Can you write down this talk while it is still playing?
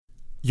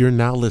You're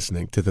now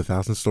listening to the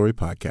Thousand Story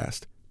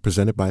Podcast,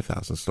 presented by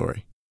Thousand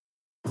Story.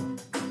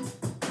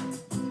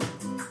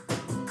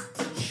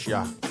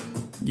 Sha.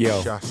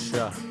 Yo, Sha,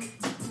 sha.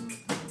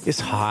 it's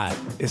hot.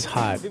 It's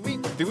hot.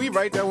 Did we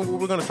write down what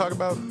we're going to talk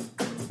about?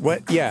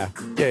 What? Yeah.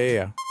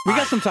 We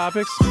got some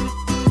topics.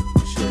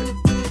 Shit.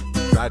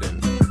 I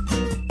didn't.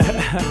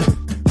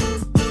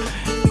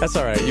 That's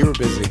all right. You were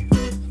busy.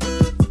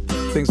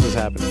 Things was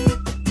happening.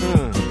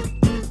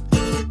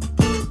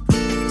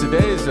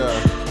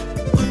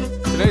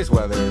 Today's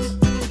weather is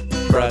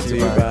Brought to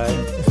you by.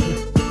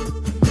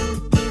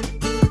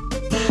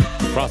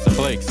 Frosted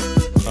Flakes.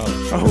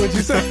 Oh, what'd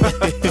you say?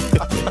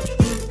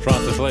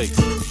 Frosted Flakes.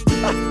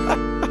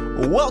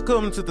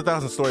 Welcome to the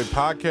Thousand Story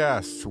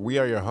Podcast. We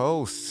are your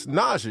hosts,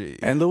 Najee.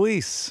 And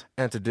Luis.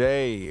 And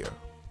today,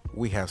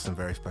 we have some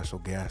very special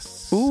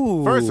guests.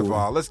 Ooh. First of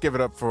all, let's give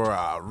it up for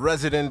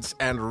resident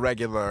and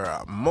regular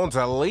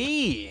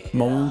Montali.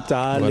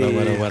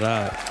 Montali. What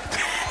up?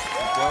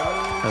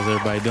 How's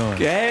everybody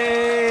doing?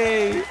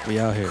 Yay! We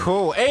out here.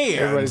 Cool. And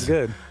Everybody's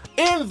good.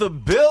 in the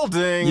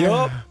building,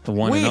 Yup. The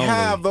one we and only.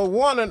 have the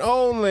one and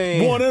only,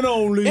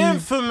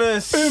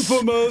 infamous,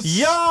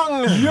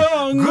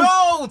 young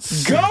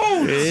goats,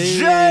 Hey.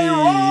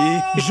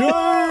 J-Roll.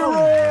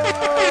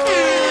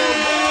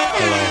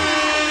 Hello.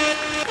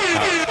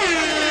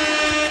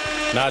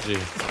 Najee.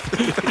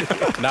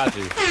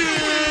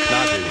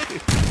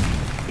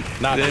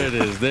 There it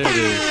is.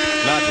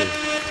 Najee.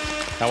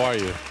 How are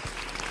you?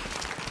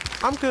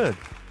 I'm good.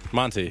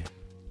 Monty.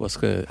 What's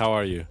good? How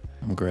are you?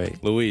 I'm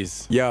great.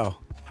 Luis. Yo,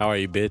 How are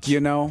you, bitch? you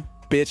know,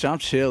 bitch, I'm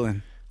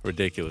chilling.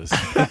 Ridiculous.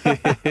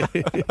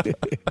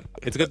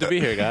 It's good to be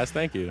here, guys.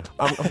 Thank you.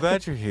 I'm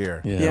glad you're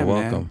here. Yeah, Yeah,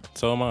 welcome. man.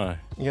 So am I.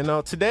 You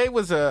know, today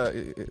was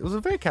a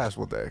very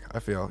casual day. I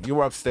feel you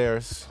were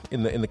upstairs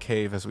in the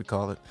cave, as we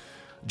call it.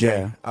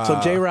 Yeah. So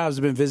J-Rob's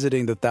been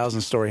visiting the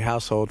Thousand Story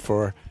household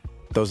for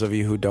those of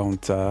you who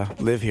don't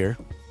live here.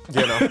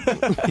 You know.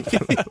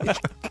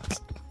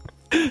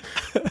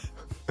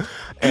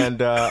 And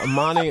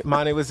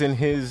Monty was in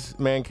his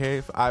man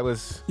cave. I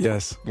was,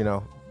 Yes. you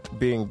know,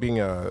 being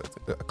a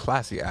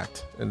classy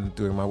act and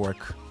doing my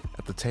work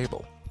at the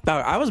table. No,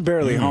 I was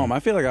barely home. I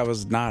feel like I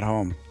was not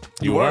home.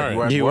 You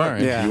weren't. You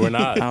weren't. Yeah. You were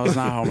not. I was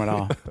not home at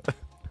all.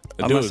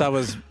 Unless I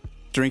was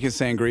drinking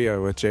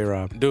sangria with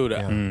J-Rob. Dude,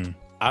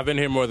 I've been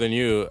here more than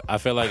you. I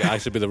feel like I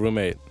should be the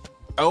roommate.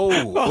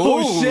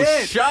 Oh,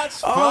 shit.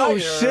 Shots Oh,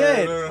 fired.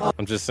 shit.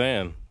 I'm just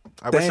saying.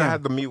 I wish I Damn.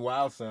 had the me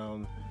wow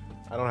sound.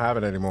 I don't have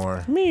it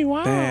anymore. Me,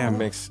 wow. It Damn.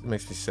 makes me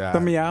sad. The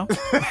meow.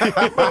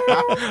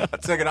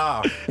 Take it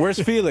off. Where's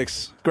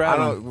Felix? I Grab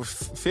him. don't.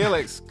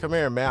 Felix, come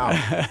here, meow.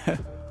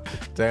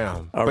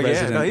 Damn. Our But yeah,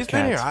 resident no, he's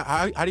been here.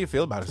 cat. How do you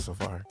feel about it so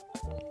far?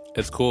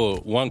 It's cool.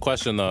 One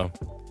question, though.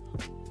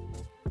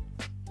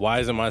 Why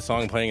isn't my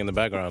song playing in the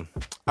background?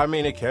 I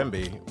mean, it can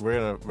be. We're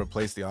gonna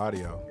replace the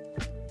audio.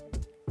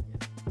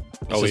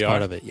 It's just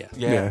part of it, yeah.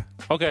 Yeah.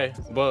 Okay.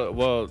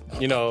 Well,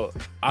 you know,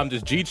 I'm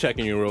just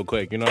G-checking you real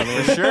quick. You know what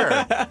I mean? Sure.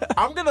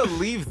 I'm gonna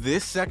leave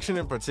this section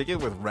in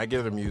particular with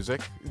regular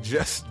music,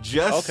 just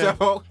Okay.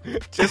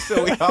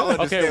 so we all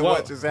understand well-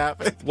 what just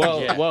happened.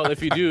 Well,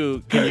 if you do,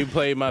 can you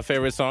play my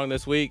favorite song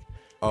this week?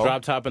 Oh.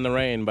 Drop Top in the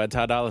Rain by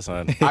Ty Dolla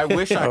 $ign. I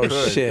wish I Oh,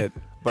 could, shit.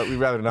 but we'd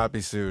rather not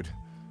be sued.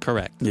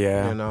 Correct.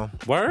 Yeah. You know.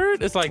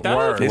 Word? It's like that?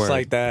 Word. It's Word.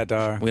 like that,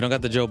 dog. We don't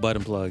got the Joe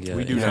Budden plug yet.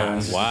 We do You know,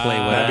 not. just Wow. Play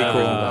That'd be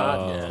cool.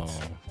 Not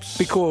yet.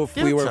 Be cool if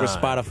Give we it work with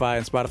time. Spotify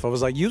and Spotify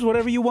was like, use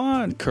whatever you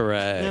want.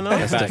 Correct. You know,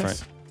 That's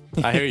Facts.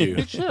 different. I hear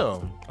you.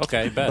 Chill.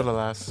 Okay, bet. But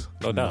alas,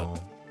 No doubt.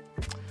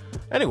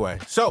 Anyway,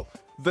 so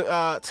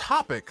the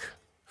topic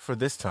for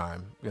this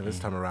time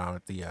around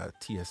at the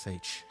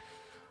TSH,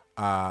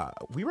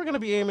 we were going to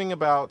be aiming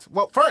about.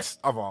 Well, first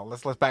of all,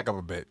 let's back up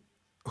a bit.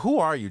 Who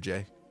are you,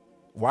 Jay?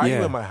 Why are you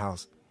Yeah. in my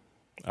house?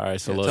 All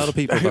right, so Tell the let's,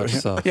 people about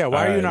yourself. Yeah,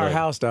 why All are you in right, our look.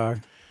 house, dog?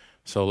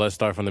 so let's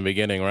start from the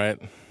beginning, right?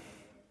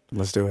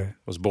 Let's do it.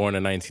 Was born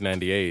in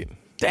 1998.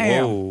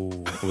 Damn.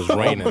 Whoa. It was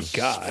raining.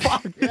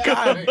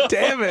 God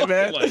damn it,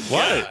 man.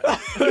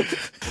 What?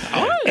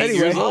 Anyway,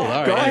 years old. All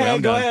right, go anyway, ahead,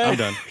 I'm go done. ahead. I'm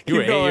done. You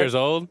were Keep 8 going. years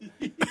old?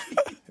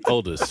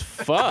 Old as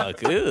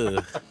fuck.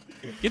 Ugh.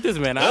 Get this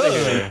man out of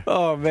here.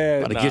 Oh,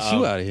 man. About to get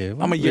you out of here.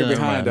 I'm a year Never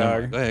behind, mind,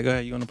 never dog. mind. Go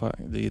ahead. You on the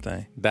part. Do your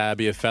thing. That'd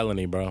be a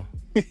felony, bro.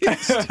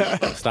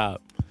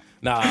 Stop.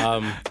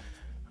 Nah,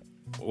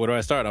 where do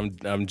I start?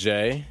 I'm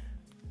Jay.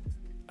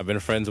 I've been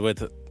friends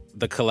with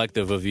the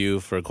collective of you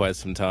for quite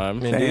some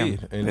time.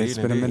 Indeed. It's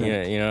been a minute.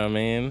 Yeah, you know what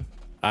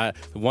I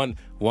mean?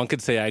 One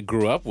could say I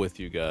grew up with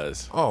you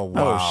guys. Oh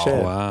wow! Oh,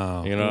 shit.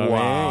 Wow. You know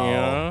what I mean? You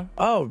know?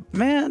 Oh,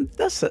 man,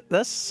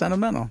 that's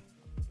sentimental.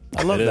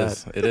 I love It that.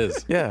 is. It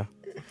is. Yeah.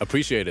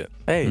 Appreciate it.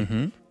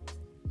 Hey.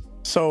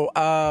 So,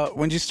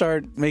 when'd you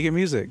start making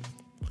music?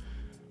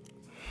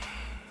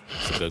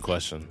 It's a good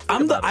question.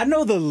 I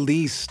know the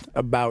least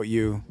about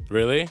you.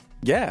 Really?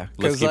 Yeah.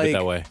 Let's 'cause, keep like, it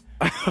that way.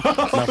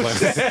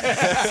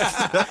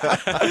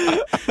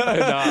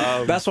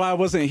 No, That's why I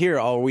wasn't here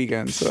all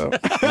weekend. So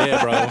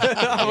yeah, bro.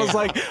 I was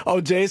like,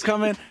 "Oh, Jay's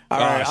coming. All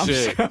right,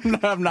 shit.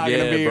 I'm not Yeah,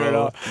 gonna be here at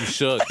bro. all." You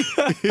shook.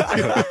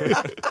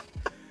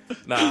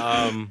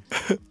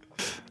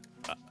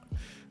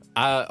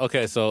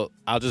 Okay, so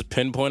I'll just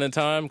pinpoint a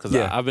time because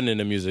I've been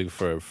into music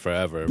for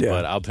forever. Yeah.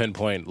 But I'll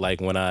pinpoint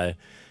like when I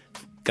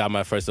got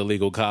my first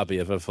illegal copy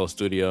of FL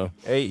Studio.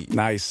 Hey,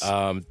 Nice.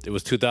 It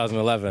was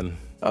 2011,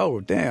 Oh,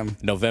 damn.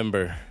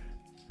 November.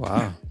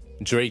 Wow.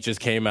 Drake just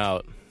came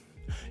out.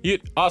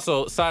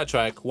 Also,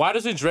 sidetrack. Why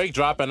doesn't Drake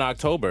drop in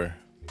October?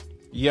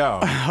 yo,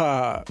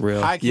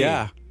 Real. high key.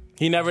 Yeah.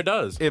 He never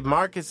does. It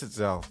markets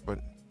itself, but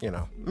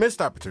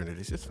missed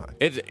opportunities. It's fine.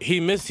 He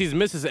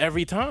misses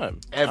every time.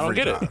 I don't Every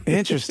get time. it.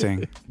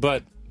 Interesting.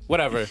 But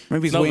whatever.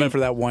 Maybe he's waiting for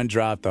that one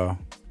drop, though.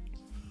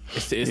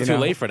 It's you too know?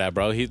 late for that,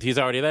 bro. He's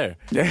already there.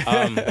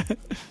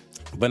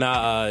 But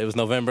now it was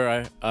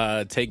November.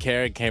 Take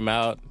Care came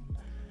out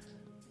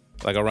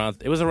like around.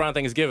 It was around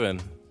Thanksgiving.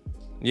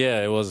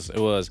 Yeah, it was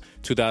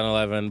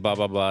 2011. Blah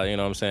blah blah. You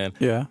know what I'm saying?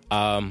 Yeah.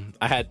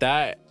 I had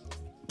that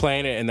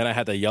playing it, and then I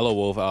had the Yellow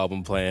Wolf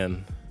album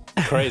playing.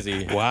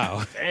 Crazy.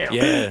 Wow.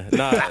 Yeah.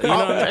 Nah.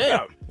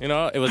 Damn. You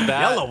know, it was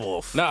that. Yellow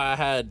Wolf. No, I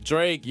had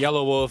Drake,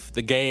 Yellow Wolf,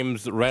 The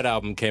Game's Red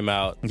album came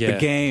out. Yeah. The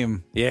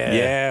Game. Yeah.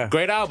 Yeah.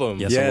 Great album.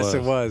 Yes, Yes, it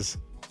it was.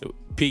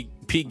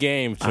 Peak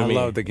Game for I me.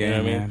 love The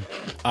Game, you know what man.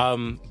 I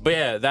mean? But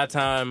yeah, that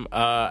time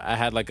I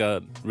had like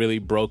a really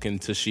broken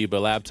Toshiba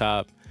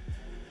laptop.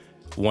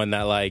 One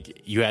that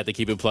like you had to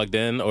keep it plugged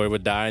in or it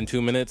would die in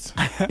 2 minutes.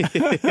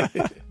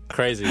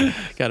 Crazy.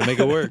 Gotta make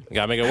it work.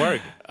 Gotta make it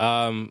work.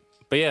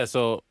 But yeah,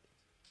 so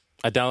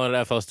I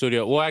downloaded FL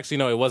Studio. Well, actually,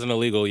 no, it wasn't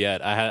illegal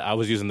yet. I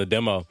was using the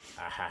demo.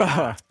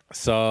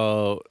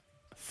 So,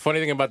 funny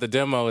thing about the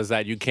demo is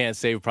that you can't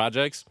save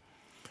projects.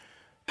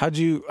 How'd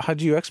you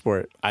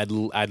export it?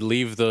 I'd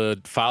leave the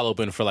file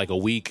open for like a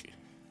week.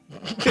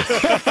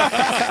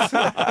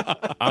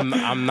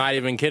 I'm not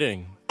even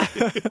kidding. Do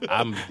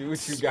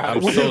what you got.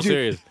 I'm so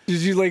serious.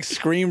 Did you like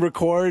screen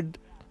record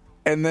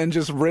and then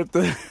just rip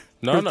the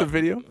the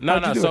video? No.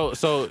 How'd you do it?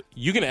 So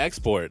you can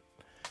export,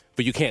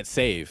 but you can't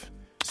save.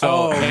 So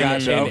Oh, and,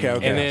 gotcha. and-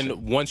 Okay. And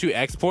then once you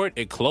export,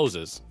 it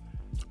closes.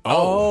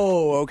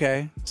 Oh,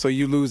 okay. So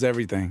you lose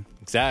everything.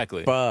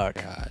 Exactly.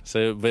 Fuck.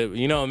 So, but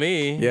you know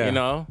me. Yeah. You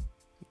know.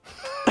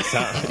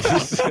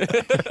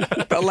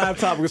 The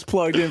laptop was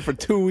plugged in for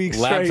 2 weeks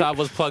straight. Laptop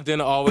was plugged in,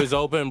 always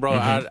open, bro.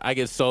 I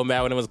get so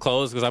mad when it was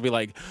closed because I'd be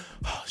like,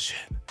 oh shit,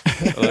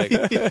 like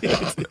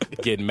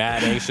getting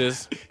mad,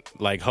 anxious,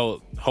 like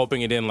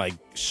hoping it didn't like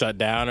shut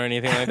down or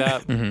anything like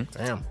that.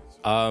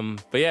 Damn.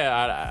 But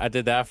yeah, I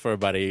did that for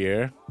about a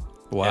year.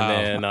 Wow.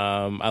 And then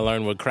I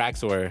learned what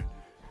cracks were.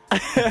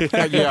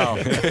 Yo.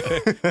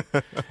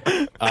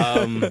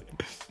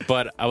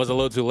 But I was a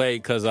little too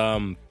late because I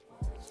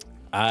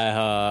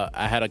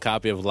had a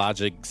copy of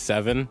Logic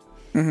 7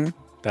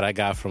 that I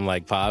got from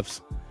like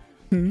Pops.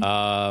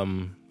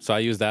 So I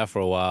used that for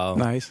a while.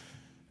 Nice.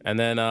 And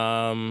then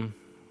and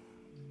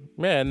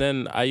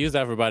then I used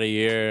that for about a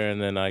year,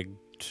 and then I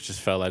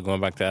just felt like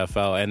going back to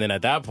FL. And then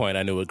at that point,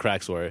 I knew what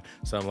cracks were.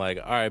 So I'm like,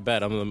 all right,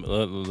 bet.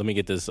 Let me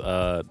get this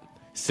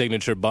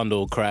signature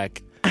bundle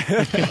crack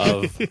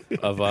of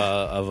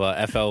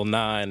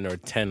FL9 or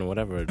 10,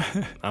 whatever.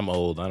 I'm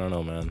old. I don't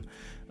know, man.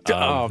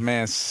 Oh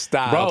man,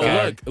 stop. Bro,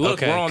 Okay. look,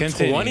 Okay, we're on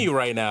continue. 20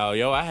 right now.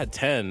 Yo, I had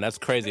 10. That's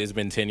crazy. It's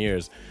been 10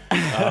 years.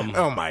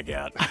 Oh my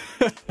God.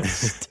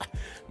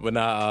 But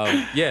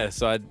yeah,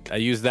 so I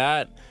used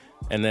that,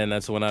 and then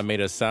that's when I made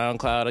a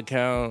SoundCloud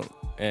account,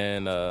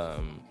 and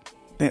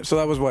Damn, so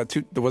that was what?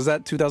 Was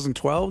that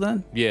 2012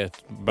 then? yeah,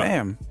 about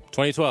Damn.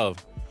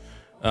 2012.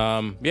 Yeah,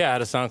 I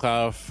had a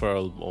SoundCloud for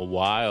a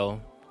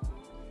while.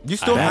 You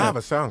still have a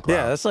SoundCloud.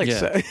 Yeah, that's like.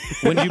 Yeah.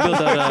 When did you build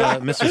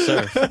that Mr.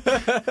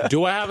 Surf?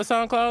 Do I have a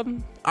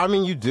SoundCloud? I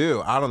mean, you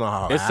do. I don't know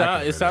how. Is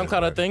active it SoundCloud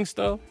a but- thing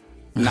still?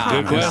 Nah,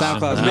 Good man, question.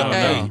 SoundCloud's I don't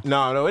Hey,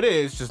 know. no, it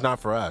is just not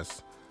for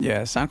us.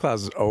 Yeah,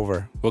 SoundCloud's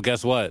over. Well,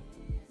 guess what?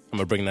 I'm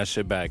gonna bring that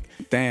shit back.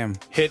 Damn.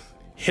 Hit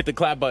the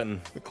clap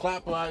button. The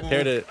clap button. Here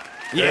it is.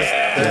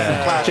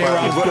 Clap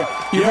J-Rob's button.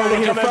 you heard it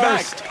here coming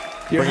back. first.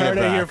 You Bringing heard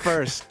it it here back.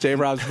 first.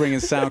 J-Rob's bringing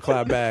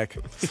SoundCloud back.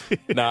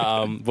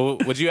 Nah,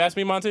 but would you ask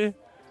me, Monty?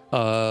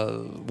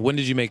 When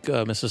did you make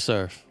Mr.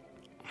 Surf?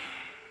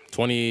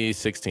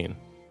 2016.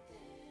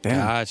 Damn.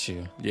 Got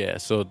you. Yeah,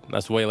 so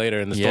that's way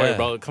later in the story, Yeah.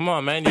 bro. Come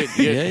on, man. You're,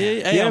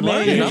 Hey, Yeah, I'm man,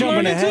 learning. you're I'm jumping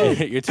learning ahead.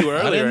 too. You're too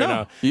early didn't right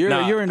know. now.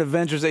 Nah, You're in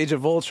Avengers Age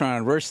of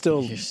Ultron. We're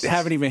still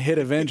haven't even hit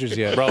Avengers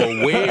yet. bro,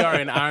 we are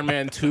in Iron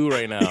Man 2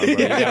 right now, bro. You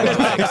gotta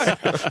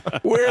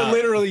relax. We're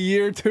literally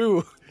year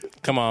 2.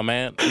 Come on,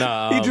 man.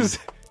 Nah,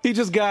 He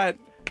just got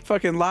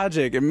fucking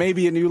Logic and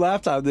maybe a new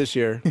laptop this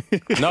year.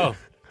 no.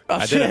 Oh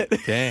I shit.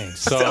 didn't. Dang.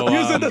 So,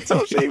 Using the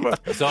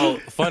Toshiba. so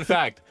fun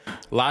fact,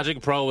 Logic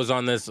Pro was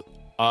on this,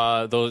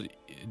 those,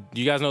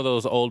 you guys know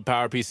those old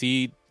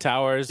PowerPC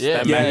towers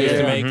that Yeah, Mac used to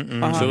yeah. make?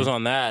 Uh-huh. So it was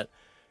on that.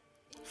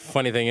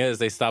 Funny thing is,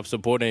 they stopped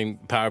supporting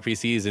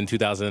PowerPCs in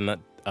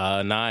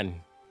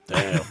 2009.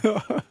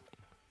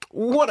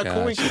 What a Gosh.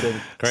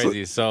 coincidence.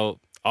 Crazy. So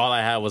all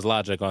I had was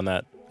Logic on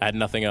that. I had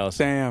nothing else.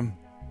 Damn.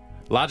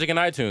 Logic and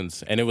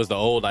iTunes, and it was the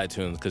old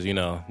iTunes because you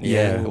know.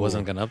 Yeah, it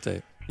wasn't gonna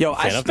update. Yo,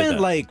 I Can't update spent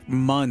that. like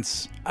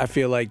months, I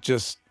feel like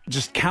just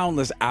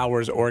countless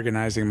hours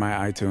organizing my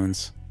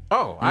iTunes.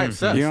 Oh, I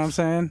obsessed. You know what I'm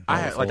saying? I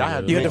had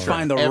You had to picture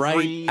find the every-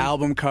 right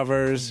album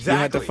covers. You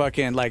had to Exactly.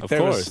 fucking like. Of there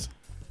course. was.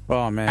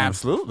 Oh man.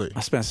 Absolutely. I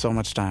spent so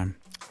much time.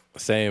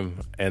 Same.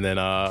 And then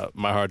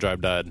my hard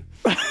drive died.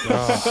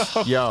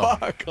 Yo,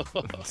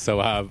 So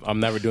I'm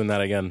never doing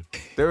that again.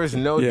 there is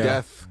no Yeah.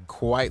 death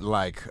quite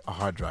like a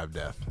hard drive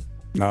death.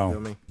 You know what I No.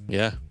 mean?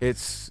 Yeah.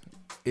 It's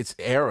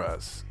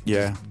eras.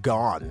 Yeah. Just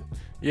gone.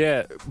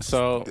 Yeah.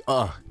 So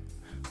Ugh.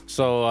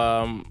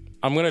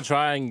 I'm gonna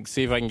try and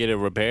see if I can get it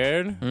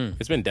repaired.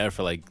 It's been dead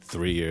for like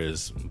 3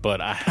 years, but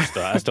I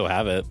still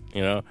have it.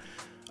 You know.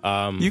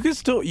 You could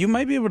still. You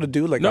might be able to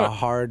do like No. a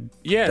hard.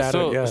 Yeah.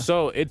 data,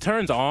 So it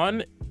turns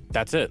on.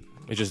 That's it.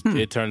 It just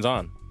it turns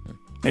on.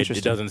 It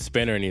Interesting. doesn't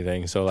spin or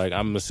anything. So like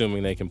I'm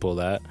assuming they can pull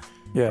that.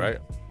 Yeah. Right.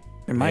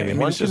 It might. I mean,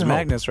 One it's just can hope.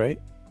 magnets, right?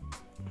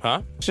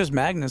 Huh? It's just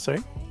magnets,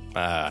 right?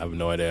 I have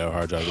no idea how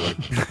hard drives work.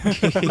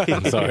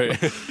 I'm sorry.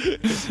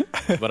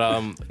 But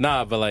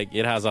like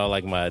it has all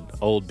like my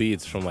old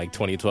beats from like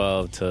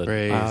 2012 to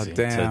Crazy. Oh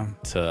damn.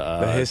 to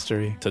The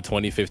history. to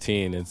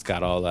 2015. It's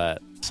got all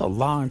that. It's a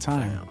long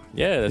time.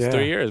 Yeah, that's Yeah.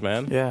 3 years,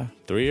 man. Yeah.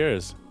 3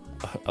 years.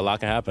 A lot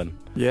can happen.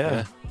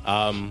 Yeah.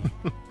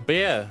 But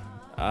yeah.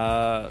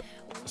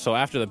 So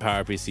after the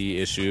PowerPC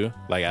issue,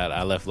 like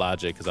I left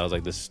Logic because I was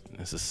like, this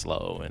is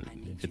slow and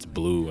it's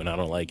blue and I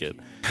don't like it.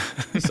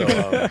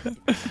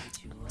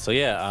 So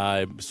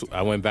yeah,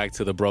 I went back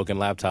to the broken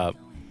laptop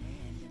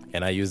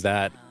and I used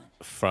that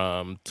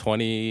from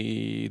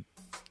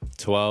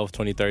 2012,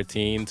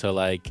 2013 to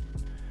like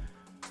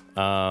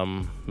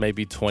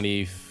maybe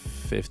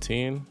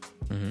 2015.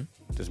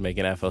 Just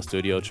making FL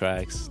Studio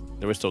tracks.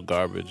 They were still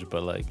garbage,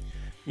 but like,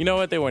 you know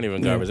what? They weren't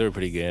even garbage. They were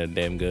pretty good,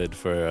 damn good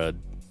for a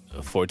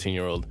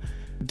 14-year-old.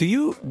 Do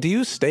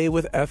you stay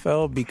with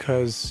FL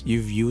because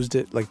you've used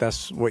it? Like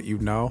that's what you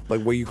know,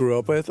 like what you grew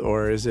up with,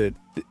 or is it?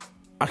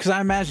 Because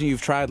I imagine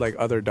you've tried like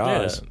other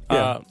DAWs.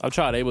 I've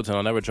tried Ableton.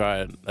 I'll never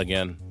try it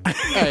again.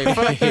 Hey,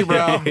 fuck you,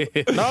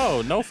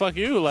 bro. No, fuck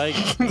you. Like,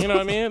 you know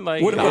what I mean?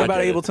 Like, What I about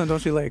get it. Ableton?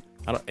 Don't you like?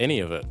 I don't any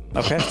of it.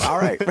 Okay, all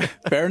right,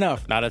 fair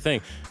enough. Not a thing.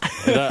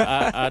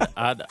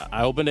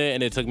 I opened it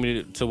and it took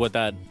me to what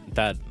that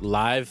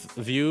live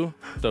view,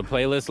 the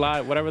playlist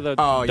live, whatever the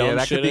Oh dumb yeah,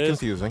 that shit could be is,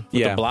 confusing. with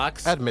Yeah. the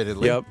blocks.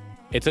 Admittedly. Yep.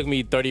 It took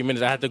me 30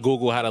 minutes. I had to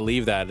Google how to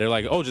leave that. They're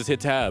like, oh, just hit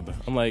tab.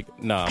 I'm like,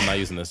 no, I'm not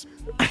using this.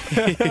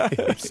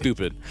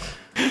 Stupid.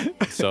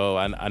 So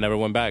I never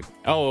went back.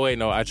 Oh, wait,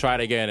 no. I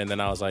tried again, and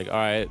then I was like, all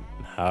right,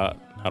 how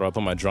do I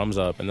put my drums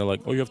up? And they're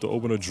like, oh, you have to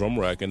open a drum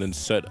rack and then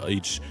set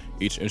each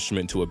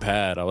instrument to a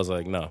pad. I was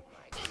like, no.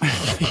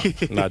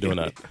 Not doing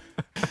that.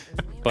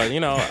 But, you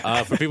know,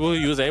 for people who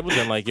use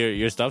Ableton, like,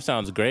 your stuff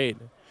sounds great.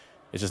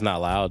 It's just not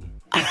loud.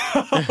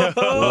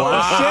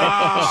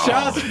 Wow.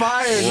 Shots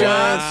fired.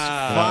 Shots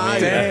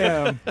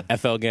fired. Damn.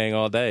 FL gang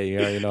all day.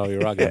 You know, you're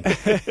rocking.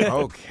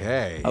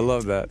 Okay. I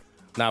love that.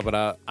 Nah,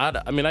 but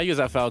I mean, I use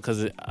FL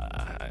because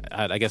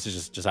I guess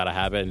it's just out of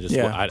habit and just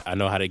Yeah. I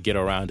know how to get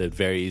around it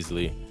very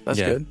easily. That's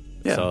Yeah. good.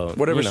 Yeah. So,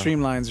 Whatever you know.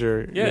 streamlines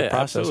your process.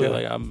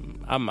 absolutely. Yeah. Like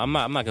I'm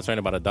not concerned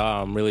about a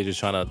DAW. I'm really just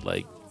trying to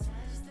like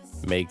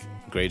make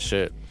great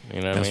shit.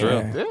 You know what That's I mean?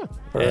 real. Yeah. Yeah.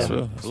 That's Yeah.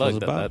 real. That's what Look,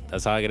 it's about.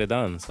 that's how I get it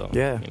done. So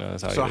Yeah. you know,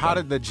 that's how I So get it how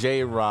done. did the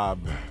J Rob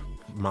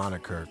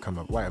moniker come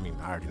up? Well, I mean,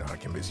 I already know I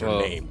can it's your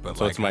Well, name, but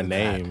so like, it's my how did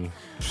that- name,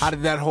 How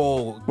did that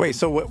whole? Wait.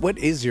 So what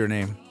is your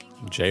name?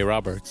 Jay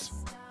Roberts.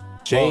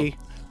 Jay.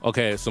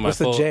 Okay, so my What's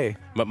the full J?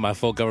 my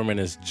full government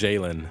is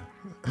Jalen.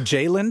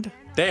 Jayland.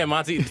 Damn,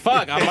 Monty.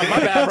 Fuck, my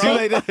bad,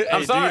 bro.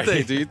 I'm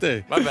sorry. Do you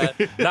think? My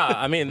bad. Nah,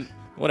 I mean,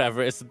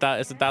 whatever. It's a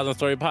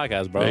 1,000-story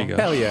podcast, bro. There you go.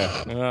 Hell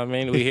yeah. You know what I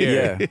mean? We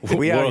here. Yeah,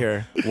 we out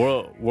here.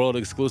 World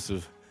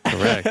exclusive.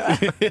 Correct.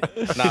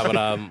 Nah,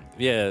 but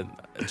yeah,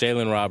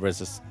 Jalen Roberts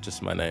is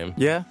just my name.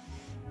 Yeah.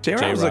 J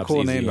Rob's a J-Rob's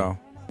cool easy. name though.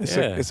 It's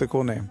Yeah. a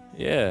cool name.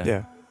 Yeah.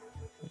 Yeah.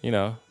 You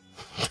know.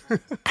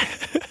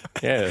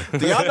 Yeah.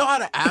 Do y'all know how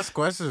to ask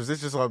questions?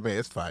 It's just on me.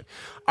 It's fine.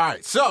 All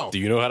right. So Do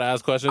you know how to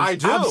ask questions? I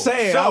do. I'm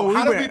saying, So we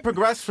how did went- we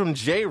progress from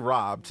J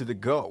Rob to the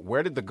GOAT?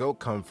 Where did the GOAT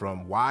come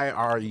from? Why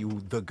are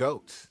you the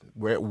GOAT?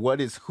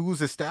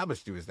 Who's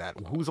established you as that?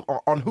 Who's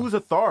on whose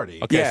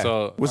authority? Okay, Yeah.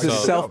 so Was it so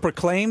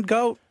self-proclaimed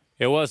goat?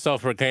 It was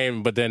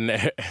self-proclaimed, but then,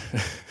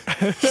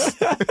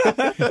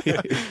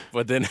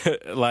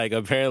 like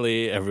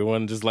apparently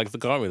everyone just likes to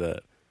call me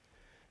that.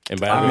 And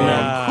by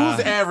everyone,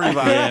 Who's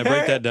everybody? Yeah,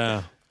 break that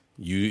down.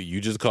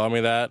 you just call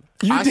me that.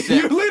 I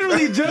said- You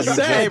literally just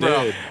said,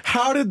 bro.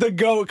 how did the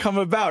goat come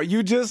about? You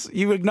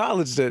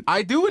acknowledged it.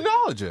 I do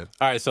acknowledge it.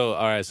 All right,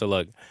 so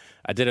look,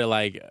 I did it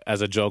like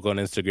as a joke on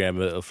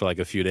Instagram for like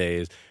a few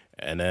days,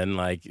 and then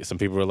like some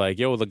people were like,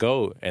 "Yo, the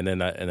goat," and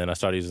then I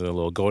started using the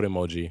little goat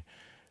emoji,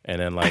 and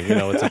then like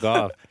it took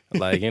off.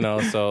 Like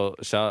so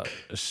shout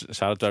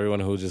out to everyone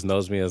who just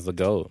knows me as the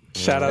GOAT.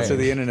 Shout out to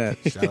the internet.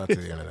 Shout out to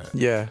the internet.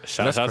 Yeah.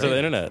 Shout out to the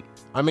internet.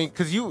 I mean,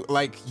 because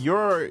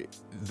you're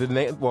the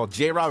name. Well,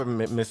 J-Rob and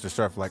Mr.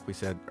 Surf, like we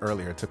said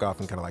earlier, took off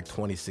in kind of like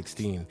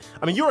 2016.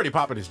 I mean, you already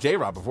popping as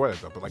J-Rob before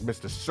that though, but like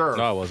Mr. Surf.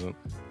 No, I wasn't.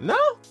 No,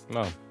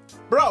 No.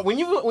 bro. When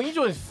you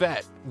joined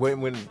FET,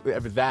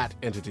 whenever that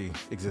entity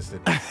existed,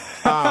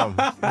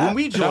 when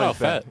we joined out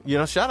FET,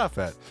 FET. Shout out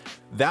FET.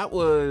 That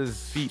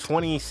was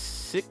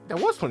 26. That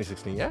was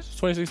 2016. Yeah.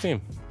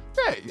 2016.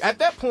 Yeah. At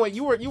that point,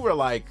 you were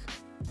like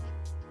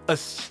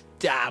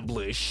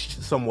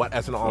established somewhat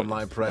as an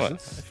online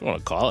presence. If you want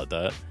to call it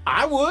that.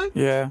 I would.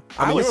 Yeah.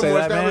 I mean, would you were say more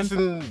that, man. established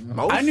than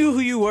most. I knew who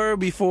you were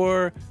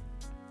before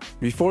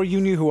you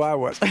knew who I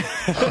was.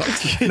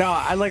 No,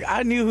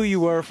 I knew who you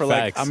were for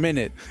like Facts. a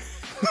minute.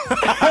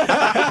 I'm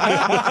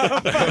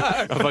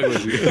fucking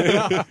with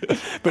you.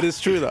 But it's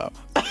true though.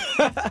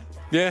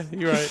 Yeah,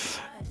 you're right.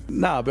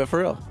 Nah, but for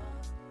real.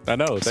 I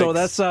know. So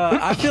thanks. that's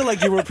I feel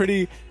like you were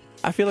pretty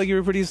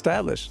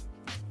established.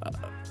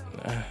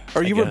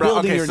 Or you were guess.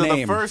 building your so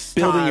name.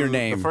 Building your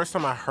name. The first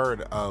time I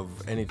heard of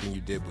anything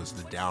you did was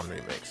the Down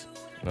remix.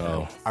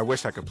 No. I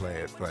wish I could play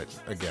it, but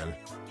again,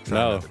 try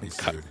No. not to be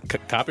sued.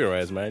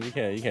 Copyrights, man. You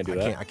can't do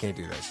that. I can't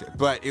do that shit.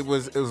 But it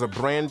was a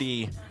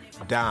Brandy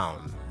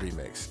Down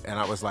remix, and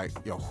I was like,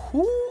 yo,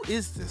 who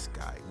is this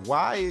guy?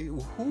 Why?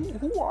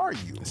 Who are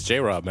you? It's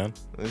J-Rob, man.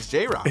 It's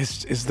J-Rock.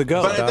 It's the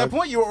goat, But at that dog.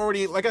 point, you were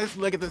already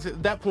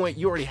at that point,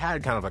 you already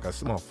had kind of like a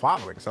small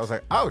following. So I was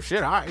like, oh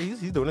shit, all right, he's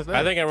doing his thing.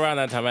 I think around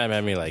that time I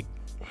had me like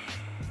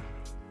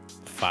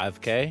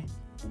 5K,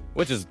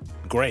 which is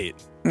great.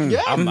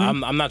 yeah, I'm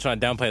not trying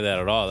to downplay that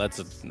at all.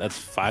 That's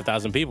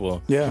 5,000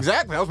 people. Yeah.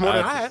 exactly. That was more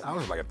than I had. I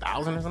was like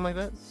 1,000 or something like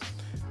that.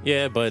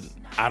 Yeah, but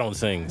I don't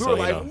sing, We so were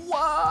you like, know.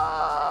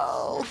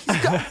 whoa,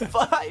 he's got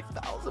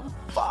 5,000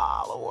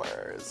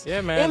 followers.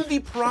 Yeah, man. In the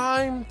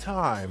prime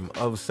time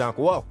of SoundCloud.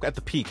 Well, at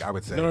the peak, I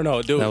would say.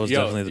 No, dude. That was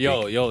definitely the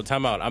yo,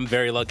 time out. I'm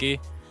very lucky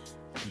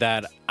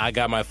that I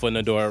got my foot in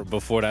the door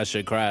before that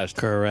shit crashed.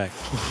 Correct.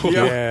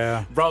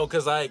 Yeah. Bro,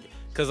 cause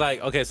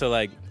okay, so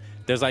like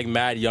there's like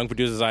mad young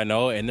producers I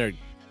know and they're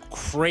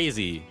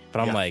crazy, but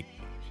I'm Yeah. like,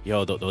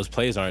 yo, those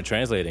plays aren't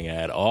translating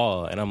at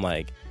all, and I'm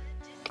like,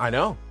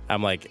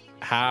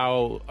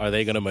 how are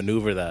they gonna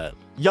maneuver that?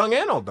 Young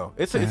and old, though.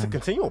 It's a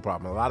continual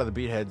problem. A lot of the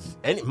beatheads,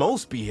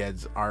 most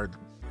beatheads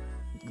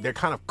they're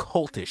kind of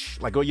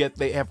cultish. Like, yet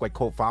they have like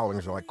cult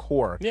followings or like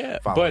core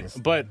followings.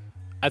 but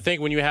I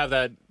think when you have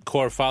that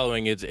core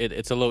following, it's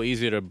a little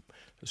easier to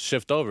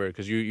shift over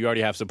because you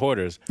already have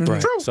supporters.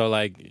 Right. True. So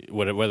like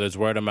whether it's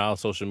word of mouth,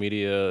 social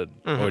media,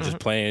 or just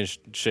playing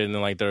shit in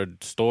like their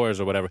stores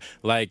or whatever.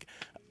 Like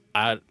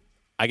I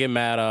get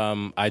mad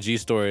IG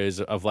stories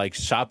of like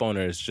shop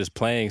owners just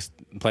playing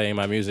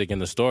my music in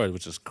the stores,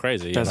 which is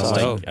crazy. You That's know?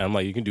 dope. And I'm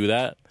like, you can do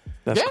that?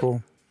 That's Yeah.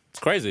 cool. It's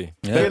crazy.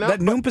 Yeah. know,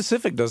 That Noon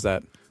Pacific does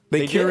that.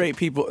 They They curate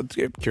people.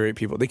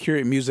 They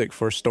curate music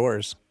for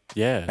stores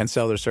Yeah. and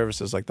sell their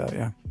services like that.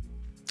 Yeah.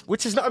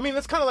 Which is,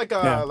 that's kind of like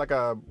a Yeah. like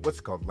a what's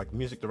it called, like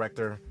music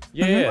director.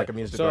 Yeah. Like a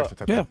music So- director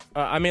type. Yeah. Of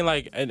I mean,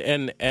 like,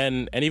 and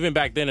even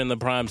back then in the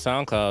prime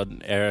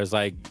SoundCloud eras,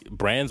 like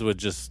brands would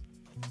just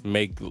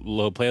make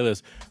little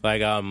playlists.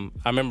 Like, I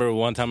remember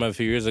one time a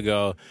few years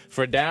ago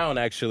for Down,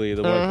 actually,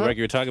 the record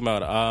you're talking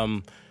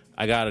about.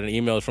 I got an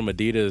email from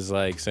Adidas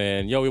like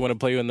saying, "Yo, we want to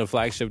play you in the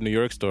flagship New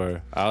York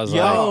store." I was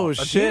Yo, like, Oh,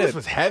 Adidas shit.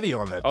 was heavy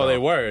on that. "Oh, though. they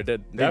were. They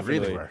definitely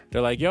really were.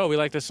 They're like, "Yo, we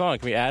like this song.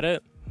 Can we add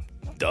it?"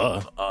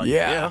 Duh.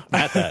 Yeah.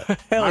 At that.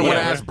 Hell I would yeah.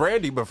 have asked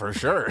Brandy, but for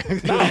sure.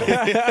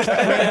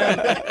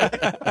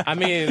 I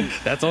mean,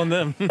 That's on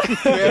them.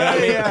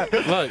 yeah.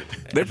 look,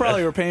 They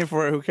probably were paying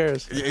for it. Who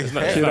cares?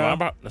 that's Yeah,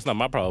 not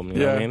my problem. You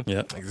know what I Yeah. mean?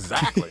 Yeah.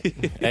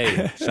 exactly.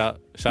 Hey, shout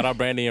out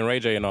Brandy and Ray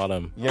J and all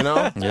them. You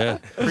know? Yeah.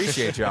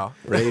 Appreciate y'all.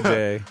 Ray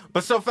J.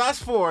 But so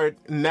fast forward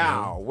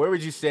now, where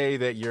would you say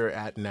that you're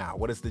at now?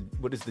 What is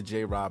the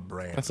J-Rob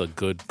brand? That's a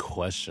good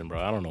question,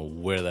 bro. I don't know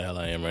where the hell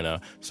I am right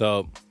now.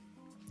 So,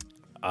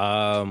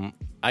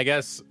 I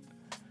guess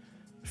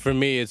for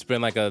me, it's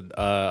been like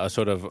a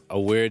sort of a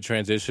weird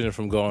transition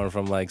from going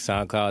from like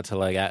SoundCloud to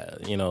like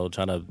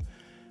trying to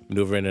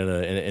maneuver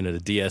into the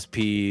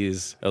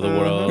DSPs of the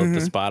world, the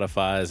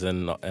Spotify's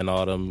and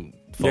all them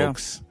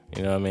folks.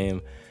 You know what I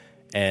mean?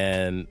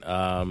 And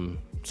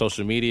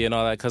social media and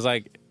all that. Because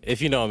like,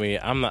 if you know me,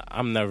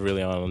 I'm never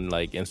really on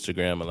like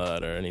Instagram a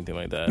lot or anything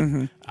like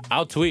that.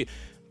 I'll tweet,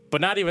 but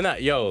not even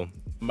that. Yo,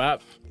 my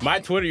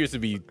Twitter used to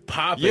be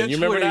popping. Your You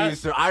remember Twitter that?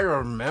 used to- I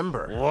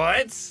remember. What?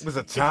 It was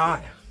a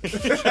time.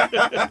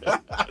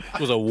 It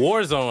was a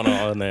war zone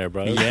on there,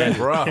 bro. Yeah,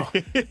 bro.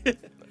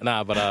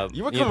 Nah, but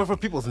You were coming for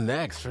people's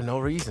necks for no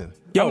reason.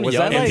 Yo, I'm was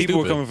young that and like, People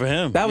were stupid. coming for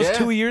him. that was Yeah.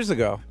 2 years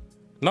ago?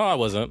 No, I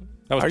wasn't.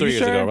 That was Are 3 you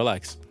years sure? ago.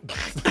 Relax.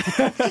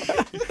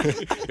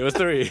 It was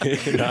 3.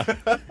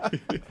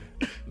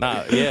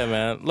 Nah, yeah,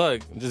 man.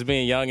 Look, just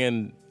being young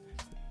and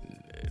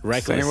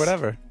reckless. Saying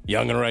whatever.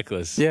 Young and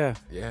reckless. Yeah.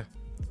 Yeah.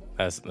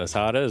 That's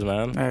how it is,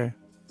 man. Hey.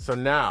 So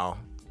now,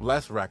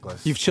 less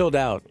reckless. You've chilled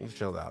out. You've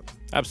chilled out.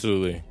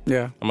 Absolutely.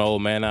 Yeah. I'm an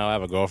old man now. I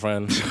have a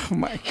girlfriend. Oh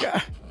my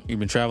God. You've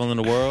been traveling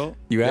the world.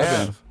 You have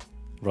Yeah. been.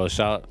 Bro,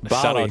 shout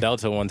Bali. out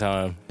Delta one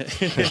time.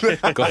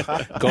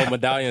 Gold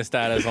medallion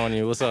status on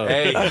you. What's up?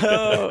 Hey,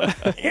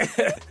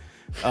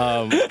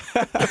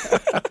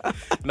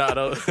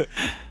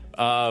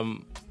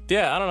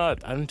 Yeah, I don't know.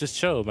 I'm just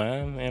chill,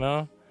 man. You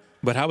know.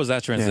 But how was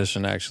that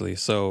transition actually?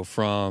 So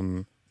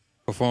from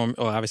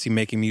obviously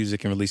making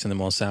music and releasing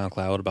them on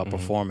SoundCloud, about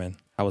performing.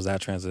 How was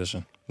that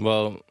transition?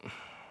 Well,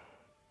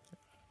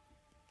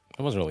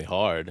 it wasn't really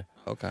hard.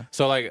 Okay.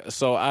 So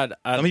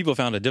Some people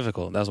found it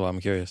difficult. That's why I'm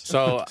curious.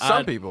 So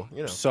some people,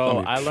 you know. So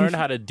I learned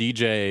how to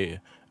DJ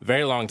a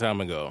very long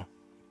time ago,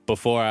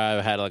 before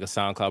I had like a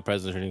SoundCloud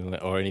presence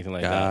or anything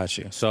like that.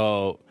 Gotcha.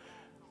 So,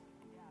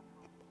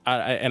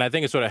 I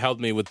think it sort of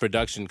helped me with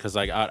production because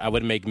like I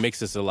would make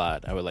mixes a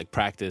lot. I would like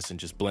practice and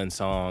just blend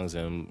songs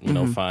and you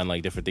know find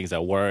like different things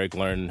that work,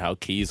 learn how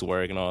keys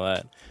work and all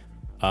that.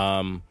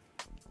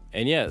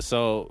 And yeah,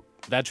 so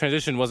that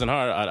transition wasn't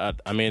hard.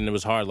 I mean, it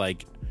was hard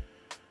like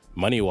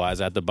money wise.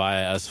 I had to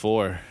buy a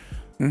S4.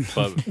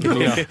 But you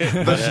know,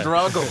 The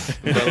struggle.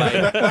 but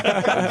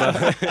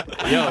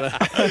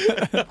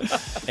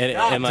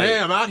and like,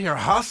 Damn, out here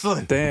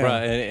hustling. Damn.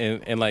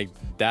 Bruh, and like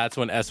that's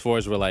when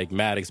S4s were like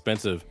mad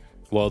expensive.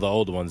 Well, the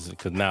old ones,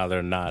 because now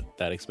they're not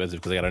that expensive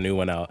because they got a new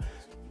one out.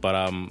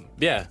 But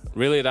yeah,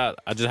 really, that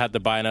I just had to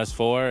buy an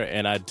S4,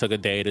 and I took a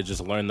day to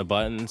just learn the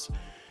buttons,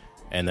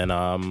 and then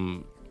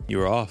You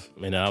were off.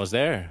 and I was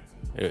there.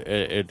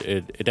 It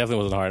definitely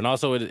wasn't hard, and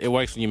also it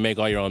works when you make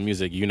all your own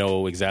music. You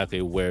know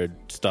exactly where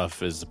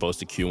stuff is supposed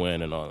to cue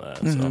in and all that.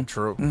 So.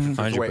 True.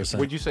 100%.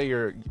 Would you say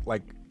you're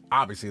like,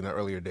 obviously in the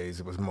earlier days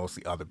it was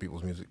mostly other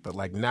people's music, but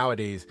like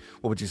nowadays,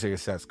 what would you say your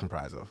sets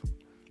comprise of?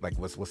 Like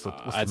what's the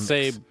I'd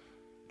say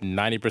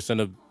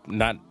 90% of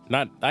not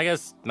I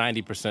guess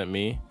 90%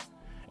 me,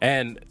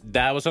 and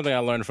that was something I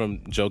learned from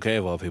Joe K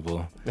of all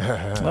people.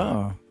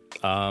 Oh.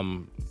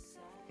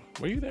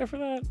 Were you there for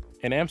that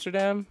in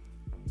Amsterdam?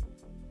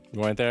 You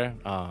weren't there?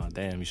 Oh,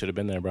 damn! You should have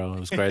been there, bro. It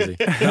was crazy.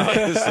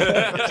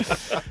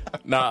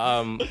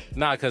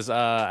 Because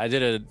I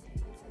did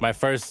my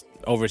first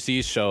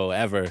overseas show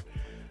ever.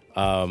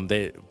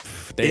 They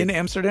In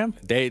Amsterdam?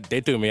 they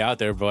threw me out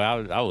there, bro.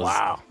 I was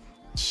Wow.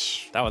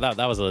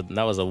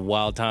 that was a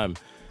wild time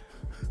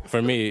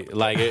for me.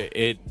 Like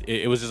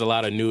it was just a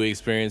lot of new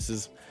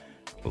experiences,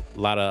 a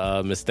lot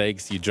of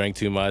mistakes. You drank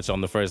too much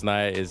on the first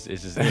night. It's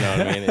just, you know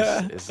what I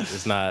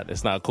mean.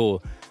 It's not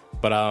cool.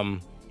 But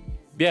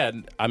yeah,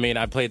 I mean,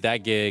 I played that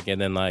gig, and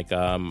then like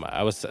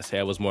I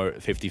was more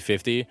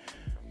 50-50,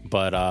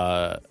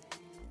 but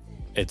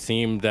it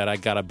seemed that I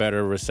got a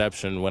better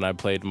reception when I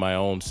played my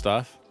own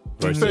stuff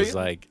versus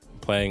like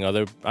playing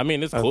other. I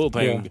mean, it's cool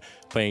playing.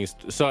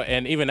 So,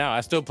 and even now,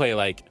 I still play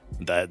like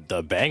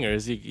the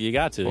bangers. You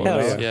got to, you Hell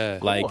know? yeah.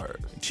 Like course.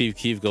 Chief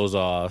Keef goes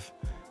off,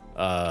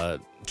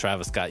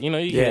 Travis Scott. You know,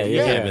 you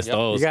Yeah. can't miss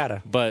those. You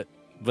gotta. But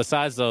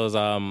besides those,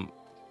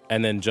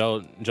 and then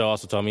Joe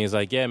also told me, he's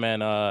like, yeah,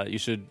 man, you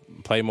should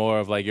play more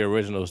of like your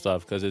original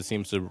stuff because it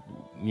seems to,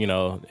 you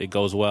know, it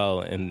goes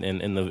well in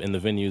the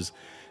venues.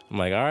 I'm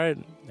like, all right,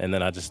 and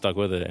then I just stuck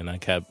with it, and I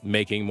kept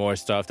making more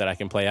stuff that I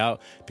can play out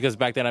because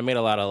back then I made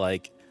a lot of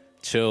like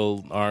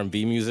chill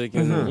R&B music,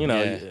 and you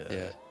know,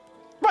 Yeah.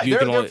 Right, You there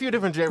can are a only- few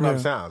different J-Rock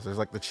sounds. There's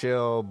like the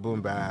chill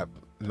boom bap,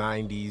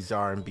 90s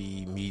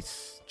R&B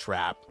meets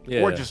trap,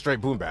 Yeah. or just straight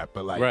boom bap.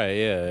 But like, right,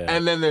 yeah.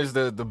 And then there's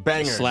the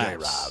banger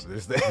Slaps. J-Rob.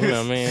 There's the You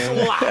know what I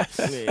mean? slaps.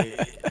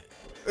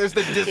 There's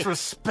the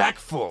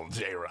disrespectful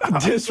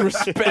J-Rob.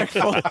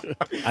 Disrespectful.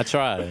 I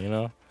tried, you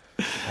know.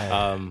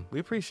 We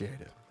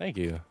appreciate it. Thank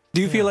you.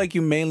 Do you feel like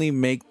you mainly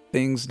make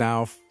things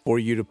now for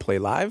you to play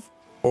live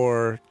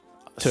or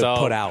to So-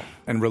 put out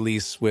and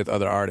release with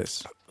other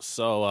artists?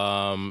 So,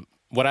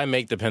 what I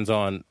make depends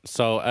on.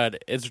 So,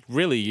 it's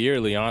really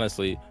yearly,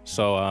 honestly.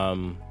 So,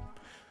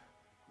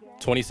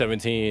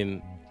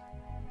 2017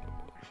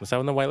 was that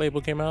when the White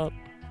Label came out?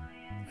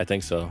 I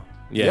think so.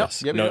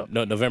 Yes. Yep. No,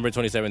 November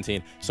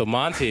 2017. So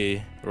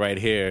Monty, right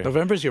here.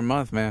 November's your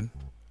month, man.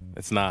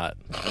 It's not.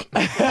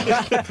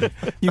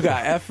 You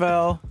got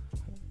FL.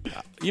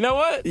 You know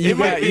what? You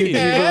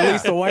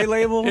released the White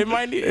Label. It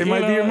might be It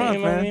might be your month, you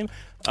know what I man. mean?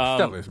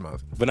 Definitely this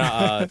month. But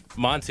now,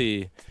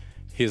 Monty,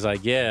 he's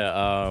like,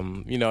 yeah,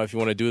 you know, if you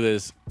want to do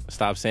this,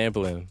 stop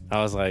sampling.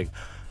 I was like,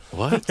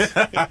 what?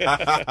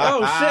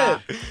 Oh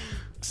shit!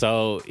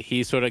 So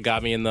he sort of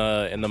got me in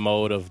the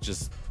mode of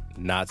just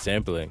not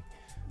sampling.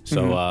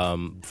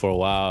 So for a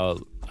while,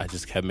 I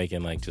just kept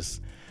making like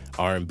just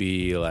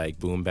R&B, like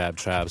boom bap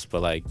traps,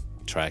 but like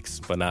tracks,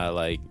 but not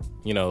like,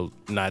 you know,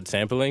 not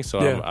sampling.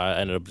 So Yeah. I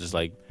ended up just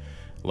like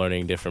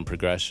learning different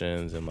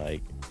progressions and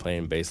like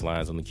playing bass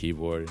lines on the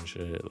keyboard and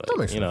shit. Like, That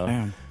makes you know.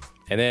 Damn.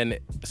 And then,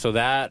 so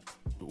that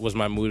was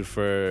my mood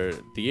for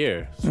the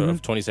year, sort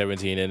of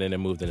 2017, and then it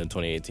moved into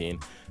 2018.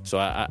 So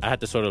I had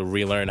to sort of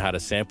relearn how to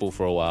sample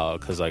for a while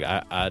because like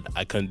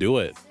I couldn't do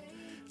it.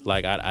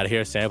 Like I'd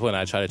hear a sample and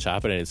I'd try to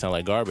chop it and it'd sound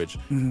like garbage.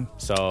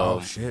 So Oh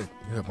shit!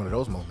 You have one of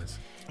those moments.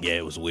 Yeah,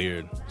 it was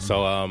weird.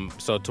 So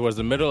so towards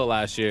the middle of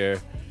last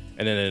year,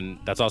 and then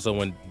that's also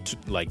when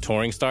like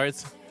touring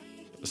starts.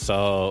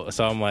 So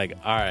I'm like,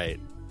 all right,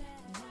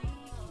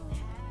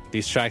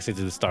 these tracks need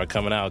to start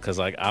coming out because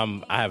like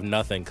I have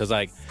nothing because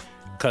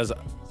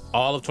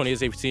all of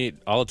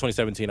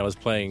 2017, I was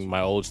playing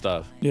my old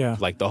stuff. Yeah.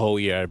 Like the whole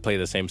year, I played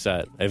the same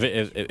set.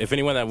 If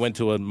anyone that went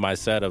to my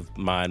set of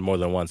mine more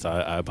than once,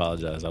 I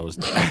apologize. I was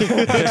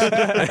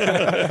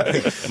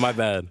my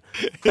bad.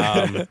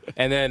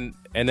 And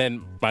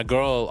then my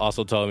girl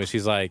also told me,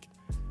 she's like,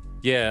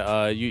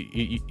 yeah,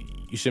 you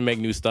should make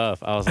new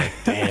stuff. I was like,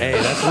 damn. Hey,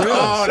 that's real.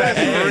 Oh, that's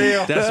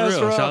real. That's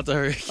real. Shout out to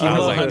her. I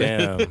was like,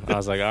 damn. I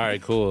was like, all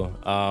right, cool.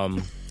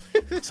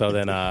 So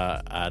then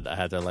I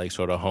had to like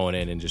sort of hone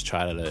in and just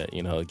try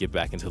to get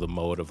back into the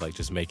mode of like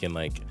just making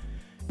like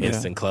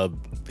instant club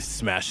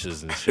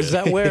smashes and shit. Is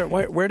that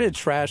where did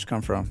Trash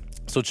come from?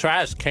 So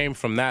Trash came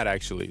from that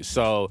actually.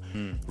 So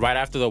right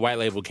after the white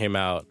label came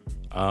out,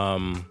 or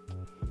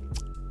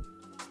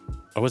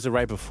was it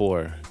right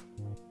before?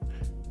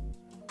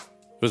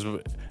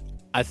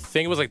 I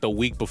think it was like the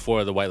week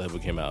before the white label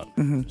came out.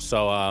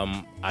 So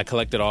I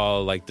collected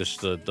all like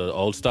the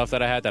old stuff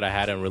that I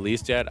hadn't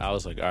released yet. I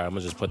was like, all right, I'm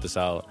gonna just put this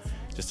out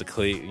just to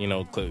clear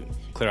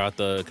out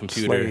the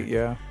computer. Slate,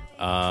 yeah.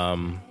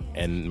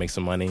 And make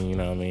some money, you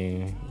know what I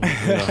mean?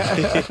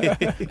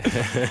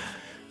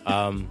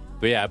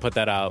 But yeah, I put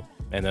that out,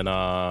 and then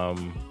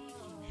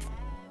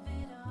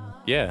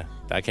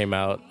that came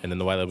out, and then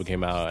the white label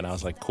came out, and I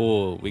was like,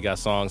 cool, we got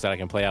songs that I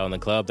can play out in the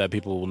club that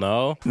people will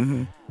know.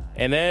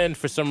 And then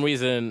for some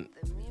reason,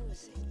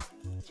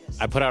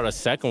 I put out a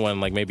second one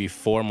like maybe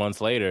 4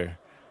 months later,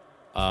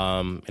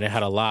 and it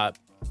had a lot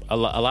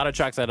of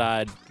tracks that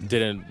I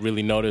didn't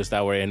really notice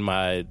that were in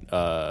my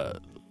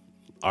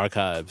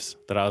archives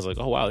that I was like,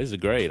 oh wow, these are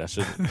great. I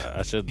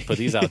should put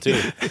these out too.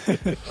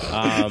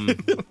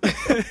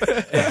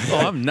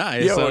 I'm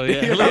nice. Yo, So,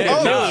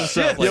 yeah.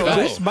 shit. Yo,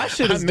 my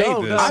shit is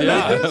dope.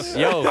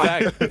 Yo,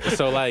 fact.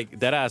 So like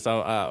that ass,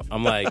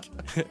 I'm like,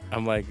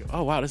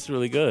 oh wow, this is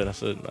really good. I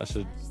should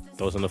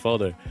throw this in the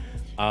folder.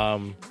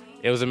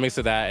 It was a mix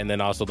of that and then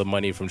also the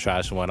money from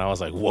Trash One. I was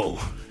like, whoa.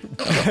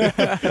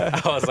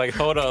 I was like,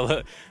 hold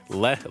on,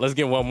 let's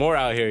get one more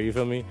out here. You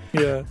feel me?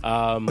 Yeah.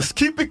 Let's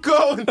keep it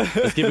going.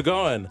 Let's keep it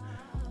going.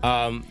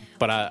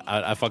 But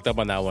I fucked up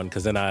on that one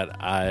because then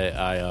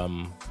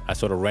I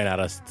sort of ran out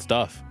of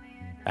stuff.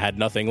 I had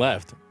nothing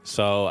left,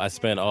 so I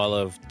spent all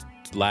of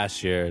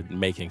last year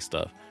making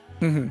stuff.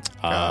 And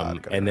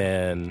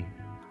then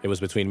it was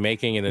between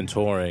making and then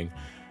touring.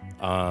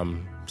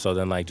 So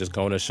then like just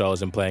going to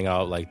shows and playing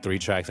out like 3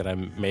 tracks that I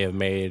may have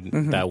made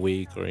that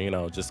week, or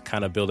just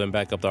kind of building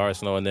back up the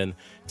arsenal, and then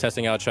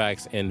testing out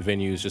tracks in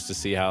venues just to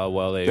see how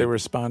well they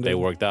responded. They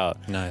worked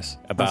out. Nice.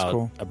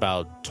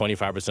 About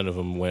 25% of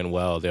them went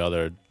well. The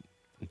other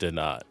did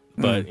not.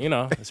 But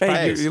it's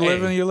practice. You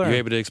live and you learn. You're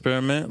able to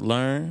experiment,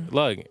 learn.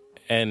 Look,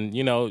 and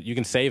you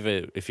can save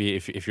it if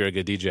you're a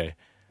good DJ.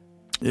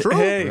 True.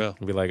 Hey,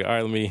 Be like, all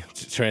right, let me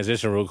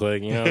transition real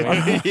quick. You know what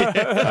I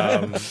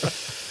mean?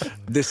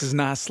 this is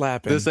not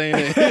slapping. This ain't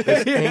it.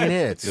 This ain't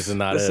it. This is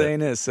not This it.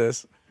 ain't it,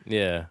 sis.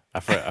 Yeah.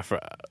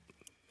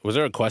 Was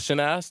there a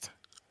question asked?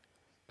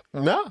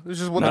 No, it's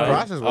just what the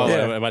process was. Oh,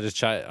 Yeah. am I just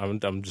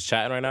chatting? I'm just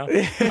chatting right now.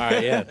 All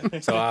right, yeah.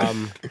 So,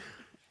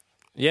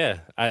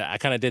 I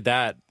kind of did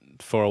that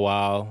for a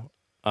while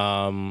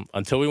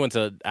until we went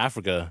to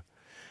Africa.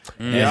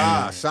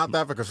 Yeah, South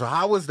Africa. So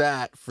how was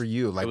that for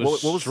you? Like, It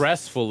was what was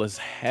stressful as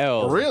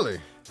hell. really?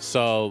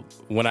 So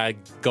when I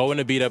go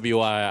into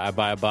BWI, I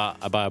buy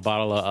a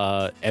bottle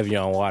of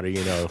Evian water.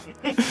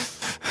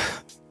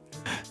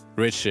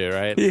 Rich shit,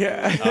 right?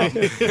 Yeah.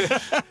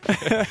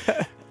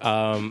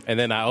 And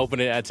then I open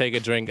it, I take a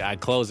drink, I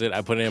close it,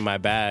 I put it in my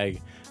bag.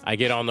 I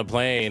get on the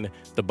plane,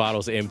 the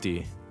bottle's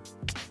empty.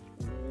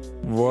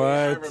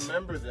 What?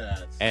 remember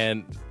that.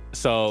 And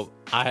so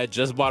I had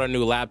just bought a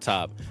new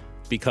laptop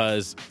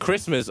because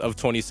Christmas of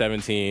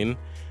 2017,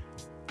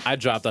 I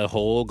dropped a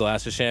whole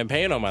glass of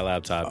champagne on my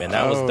laptop, and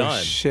that was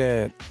done.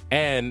 Shit.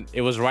 And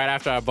it was right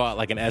after I bought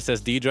like an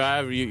SSD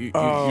drive. You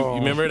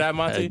remember that,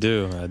 Monty? I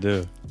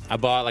do. I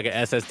bought like an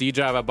SSD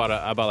drive. I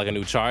bought like a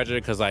new charger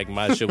because like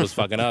my shit was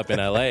fucking up in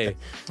LA.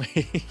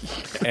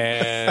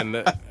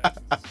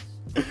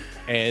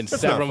 And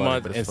several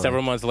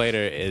months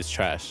later it's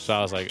trash. So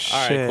I was like, all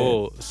right, Shit.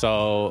 cool.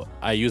 So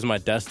I used my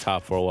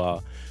desktop for a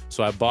while.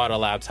 So I bought a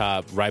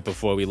laptop right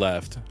before we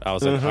left. I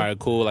was like, all right,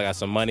 cool. I got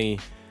some money.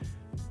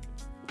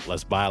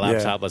 Let's buy a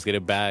laptop. Yeah. Let's get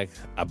it back.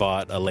 I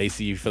bought a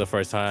Lacey for the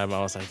first time. I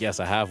was like, yes,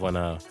 I have one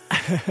now.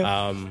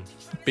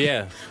 But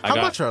yeah. How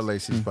much are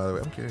Lacey's, by the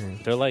way? I'm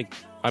curious. They're like,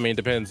 it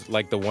depends.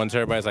 Like the 1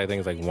 terabyte, I think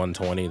it's like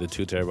 120. The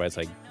 2 terabytes,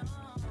 like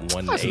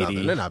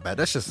 180. They're not bad.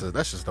 That's just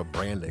a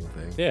branding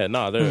thing. Yeah,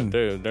 no,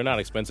 they're not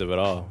expensive at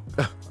all.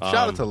 Shout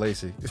out to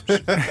Lacey.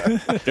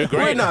 They're great.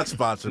 We're not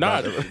sponsored.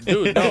 Nah, by them.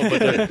 dude, no,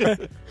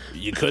 but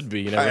you could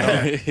be. You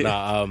never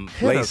know.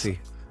 Lacy.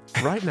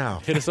 Right now.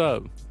 Hit us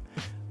up.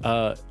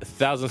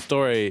 1,000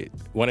 Story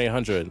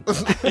 1-800.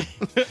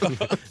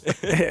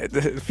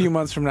 A few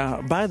months from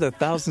now, buy the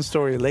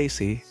 1,000-story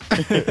Lacey.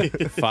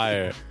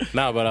 Fire.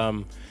 No,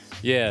 but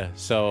yeah.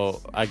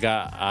 So I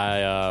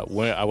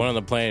went on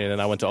the plane, and then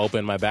I went to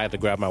open my bag to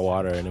grab my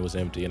water, and it was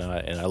empty. And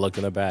I looked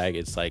in the bag.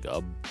 It's like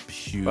a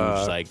huge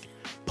like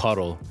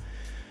puddle.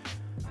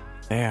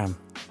 Damn.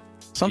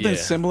 Something Yeah.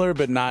 similar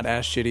but not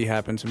as shitty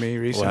happened to me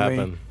recently. What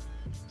happened?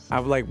 I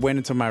like went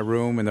into my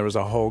room and there was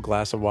a whole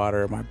glass of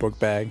water in my book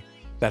bag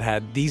that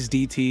had these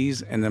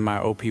DTs and then my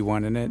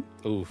OP1 in it.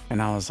 Oof.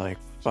 And I was like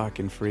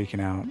fucking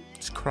freaking out.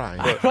 Just crying.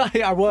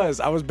 I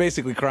was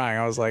basically crying.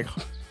 I was like,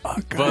 oh,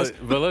 guys,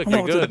 But look, I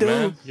don't you're know what to good, do.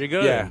 man. You're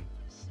good. Yeah.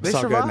 They It's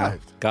all good now.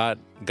 survived.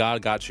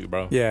 God got you,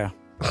 bro. Yeah.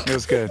 It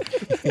was good.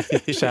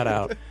 Shout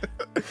out.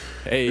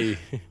 Hey.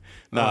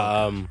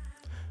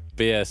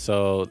 But yeah,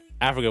 so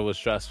Africa was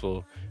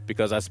stressful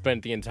because I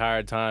spent the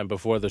entire time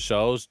before the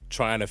shows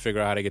trying to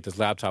figure out how to get this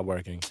laptop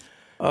working.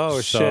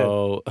 Oh, shit.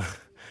 So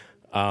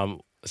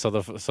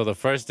the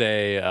first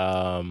day,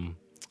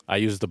 I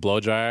used the blow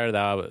dryer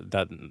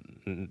that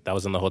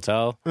was in the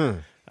hotel.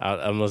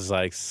 I was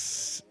like,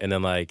 and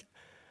then like,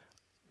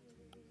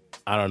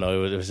 I don't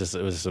know, it was just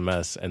a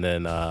mess. And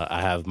then I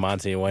have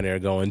Monty and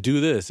Wayne going,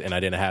 do this, and I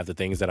didn't have the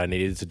things that I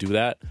needed to do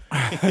that.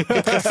 I'm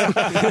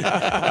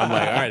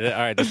like, all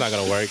right, that's not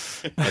gonna work.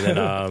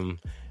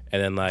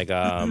 And then like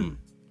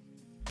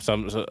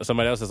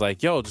somebody else is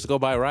like, yo, just go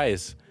buy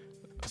rice.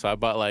 So I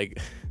bought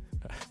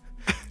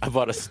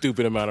a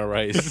stupid amount of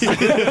rice,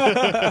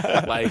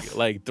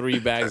 like 3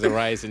 bags of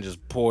rice, and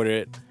just poured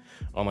it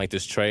on like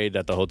this tray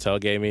that the hotel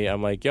gave me.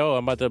 I'm like, yo,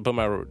 I'm about to put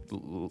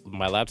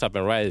my laptop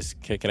in rice.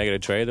 Can I get a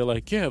tray? They're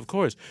like, yeah, of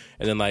course.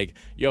 And then like,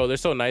 yo, they're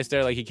so nice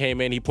there. Like he came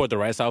in, he poured the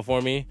rice out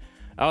for me.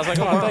 I was like,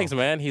 oh, thanks,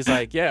 man. He's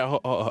like, yeah,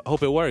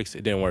 hope it works.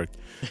 It didn't work.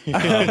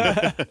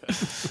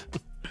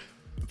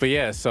 But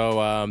yeah,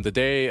 so the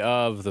day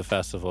of the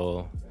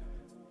festival,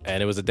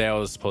 and it was the day I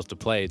was supposed to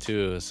play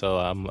too. So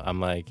I'm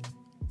like,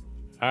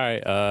 all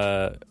right,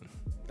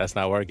 that's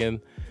not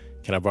working.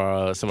 Can I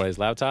borrow somebody's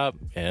laptop?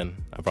 And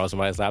I borrowed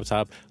somebody's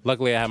laptop.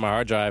 Luckily, I had my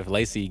hard drive,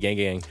 Lacey,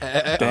 gang.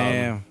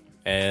 Damn.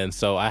 And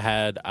so I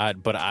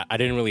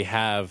didn't really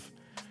have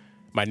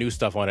my new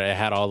stuff on it. It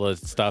had all the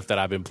stuff that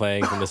I've been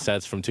playing from the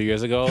sets from 2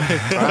 years ago.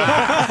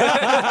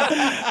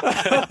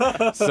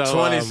 So,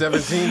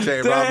 2017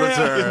 J. Roberts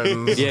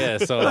returns. yeah,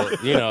 so,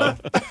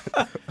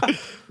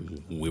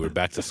 we were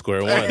back to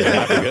square one.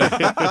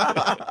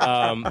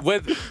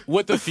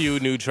 With a few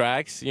new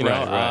tracks, you know.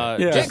 Right.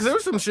 Yeah. Yeah, 'cause there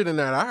was some shit in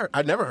there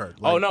I never heard.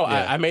 Oh, Like, no,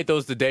 I made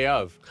those the day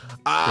of.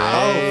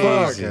 Oh,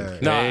 fuck. Crazy.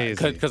 No,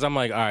 Crazy. because I'm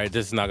like, all right,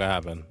 this is not going to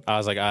happen. I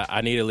was like,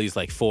 I need at least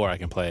like 4 I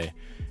can play.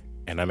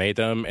 And I made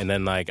them, and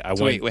then like I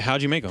So went. wait,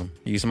 how'd you make them?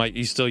 You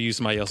still use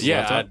somebody else's Yeah,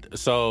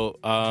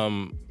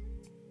 laptop?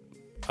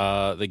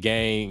 the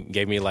gang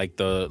gave me like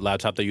the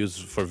laptop they use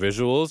for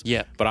visuals.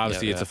 Yeah. But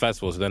obviously Yeah, it's yeah. a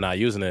festival, so they're not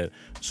using it.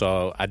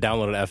 So I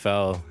downloaded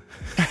FL.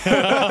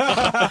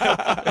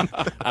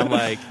 I'm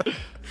like,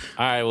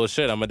 all right, well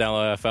shit, I'm gonna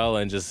download FL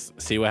and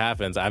just see what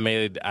happens. I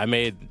made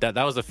that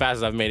was the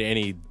fastest I've made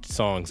any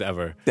songs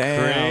ever.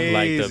 Damn.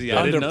 Like Crazy.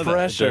 I didn't Under know that.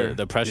 pressure.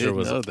 The pressure Didn't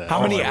was know that.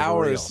 How many it was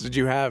hours real. did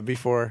you have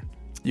before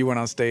you went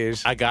on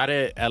stage? I got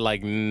it at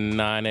like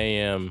 9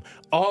 a.m.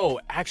 Oh,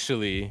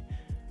 actually,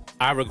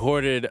 I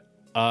recorded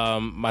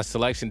my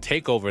selection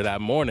takeover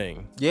that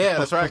morning. Yeah,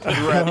 that's right. 'Cause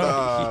we were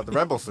at the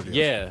Rebel Studios.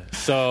 Yeah.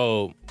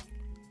 So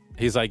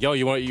he's like, yo,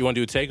 you want to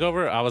do a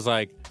takeover? I was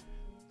like,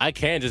 I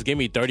can. Just give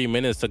me 30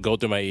 minutes to go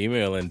through my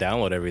email and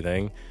download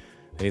everything.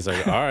 And he's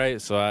like, all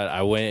right. So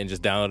I went and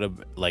just downloaded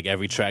like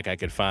every track I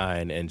could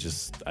find, and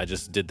I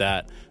just did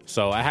that.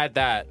 So I had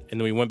that, and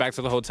then we went back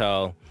to the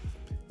hotel,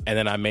 and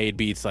then I made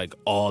beats like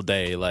all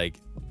day. Like,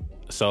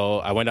 so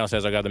I went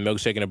downstairs, I got the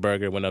milkshake and a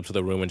burger, went up to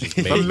the room and just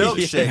made The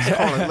beats. milkshakes.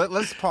 Hold on,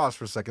 let's pause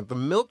for a second. The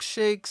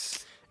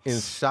milkshakes in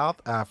South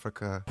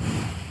Africa,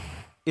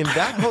 in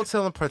that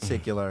hotel in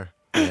particular,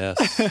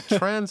 Yes.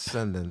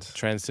 transcendent.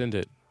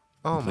 Transcended.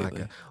 Oh my Completely.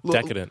 god. Look,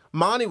 Decadent.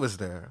 Monty was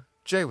there.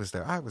 Jay was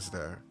there. I was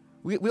there.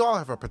 We all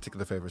have our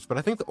particular favorites, but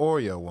I think the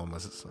Oreo one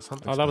was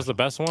something. Oh, that was the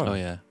best one. Oh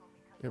yeah.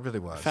 It really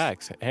was.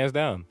 Facts, hands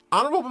down.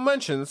 Honorable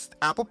mentions: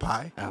 apple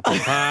pie. Apple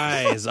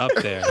pie is up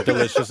there.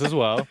 Delicious as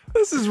well.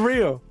 This is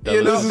real.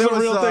 You know, This is there a was,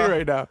 real thing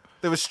right now.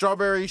 There was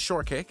strawberry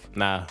shortcake.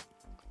 Nah.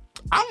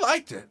 I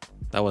liked it.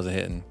 That wasn't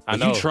hitting. I But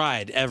know. You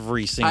tried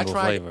every I single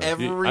tried flavor.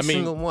 every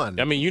single one.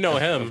 I mean, you know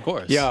him. Of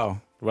course. Yo,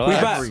 we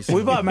Relax.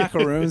 bought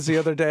macaroons the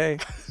other day,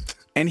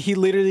 and he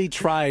literally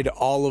tried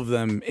all of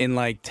them in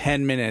like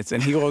 10 minutes.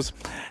 And he goes,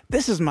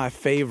 "This is my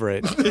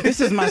favorite.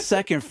 This is my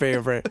second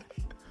favorite.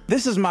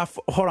 This is my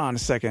hold on a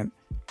second.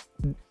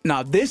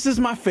 Now this is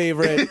my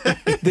favorite.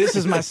 This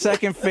is my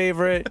second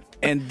favorite,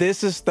 and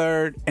this is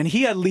third." And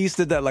he at least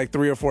did that like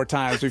 3 or 4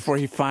 times before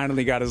he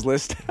finally got his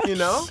list. You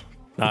know,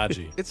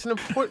 Najee. it's an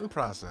important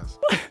process.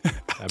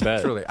 I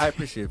bet. Truly, I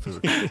appreciate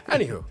food.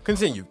 Anywho,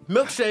 continue.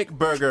 Milkshake,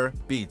 burger,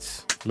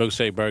 beats.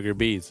 Milkshake, burger,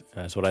 beats.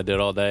 That's what I did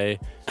all day.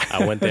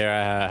 I went there.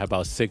 I had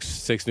about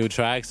six new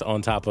tracks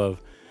on top of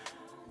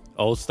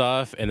old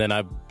stuff, and then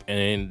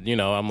you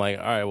know, I'm like,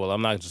 all right, well,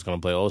 I'm not just gonna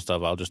play old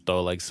stuff. I'll just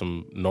throw like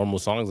some normal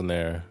songs in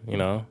there, you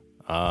know.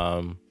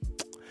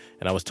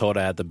 And I was told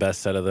I had the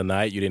best set of the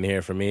night. You didn't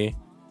hear from me.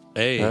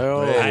 Hey,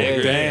 Oh, I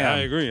agree. damn. I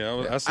agree.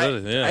 I said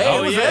it. Yeah. I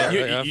was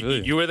there.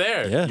 You were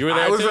there. Yeah. You were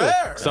there I was too.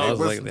 there. So It was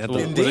like,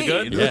 was it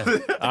good?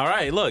 Yeah. All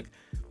right, look.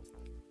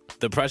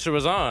 The pressure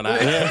was on.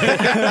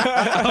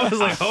 I was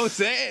like, oh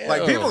damn.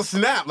 Like people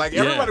snapped. Like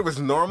Yeah. everybody was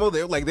normal.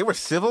 They were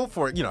civil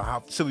for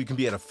how civil you can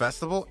be at a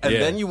festival, and Yeah.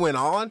 then you went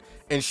on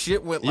and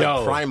shit went like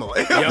Yo. primal.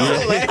 it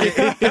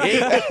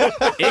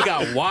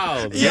got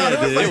wild. Yeah, there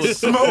was it like was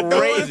smoke going.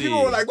 crazy.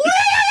 People were like, "Wah!"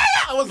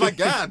 I was like,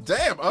 God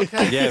damn,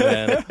 okay. Yeah,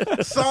 man.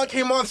 The song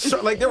came on,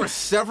 like there were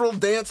several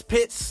dance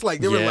pits.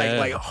 Like there were Yeah.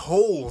 like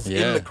holes in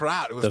Yeah. the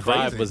crowd. It was The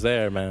crazy. vibe was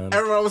there, man.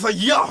 Everyone was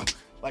like, yo.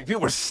 Like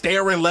people were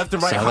staring left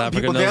and right, South hunting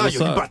Africa people knows down. what's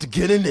Yo, you up. about to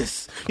get in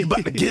this. You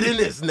about to get in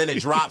this. And then it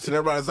drops and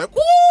everybody's like,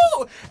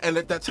 woo! And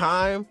at that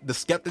time, the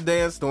Skepta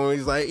dance,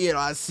 he's like,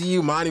 I see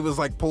you. Monty was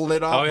like pulling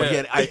it off. Oh, But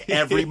yeah. he had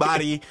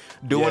everybody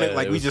doing Yeah, it.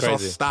 Like it we was just all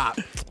crazy. stopped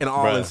and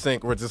all Bruh. in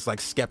sync. We're just like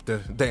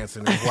Skepta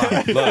dancing. It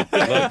was wild. Look,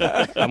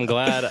 I'm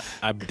glad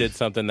I did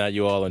something that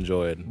you all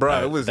enjoyed. Bro, All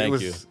right, it was thank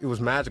you. it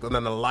was magical. And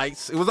then the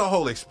lights, it was a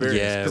whole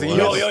experience. Yeah, 'Cause it you was.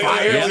 know, Yo,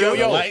 fire,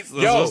 The lights,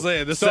 that's what I'm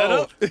saying. The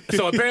setup.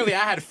 So apparently I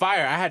had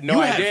fire. I had no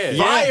You idea. had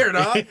fire,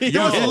 dog.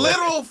 There was Yo.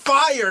 literal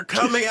fire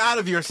coming out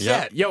of your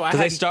set. Yo, I Because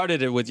they had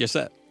started it with your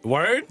set.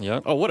 word.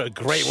 Yep. Oh, what a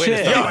great way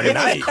Shit. to Yo, start. it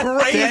was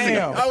crazy.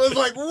 Damn. I was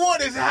like,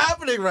 what is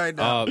happening right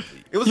now?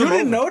 It was You a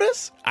didn't moment.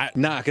 notice?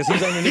 Nah, because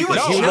he's underneath. He was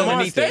it. chilling on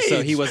underneath it, so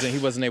stage. he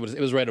wasn't able to.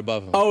 It was right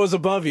above him. Oh, it was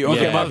above you.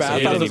 Okay, Yeah, my bad. I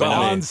so thought it it was didn't even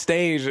on matter.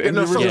 stage. And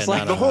No, you were so just yeah,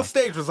 like, the whole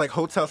stage was like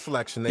hotel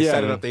selection. They Yeah.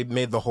 set it up. They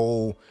made the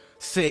whole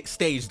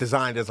stage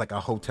designed as like a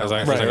hotel. It was like,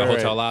 Right, it was like right, a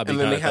hotel right. lobby. and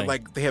then kinda they had thing.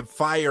 like they had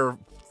fire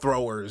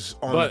throwers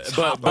on but the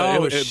top. but,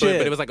 Oh, it, shit.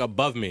 but it was like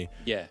above me.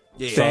 Yeah.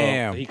 Yeah.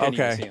 damn. he couldn't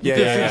even Okay. see him. Yeah,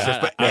 You yeah, could yeah. see the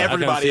shit, but I couldn't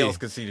everybody see. else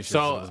could see the shit.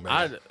 So it was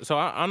bad.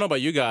 I don't know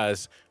about you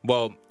guys.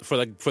 Well, for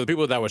the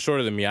people that were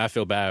shorter than me, I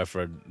feel bad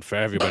for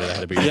everybody that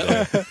had to be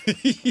there.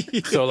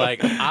 So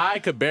like I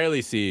could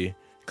barely see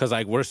because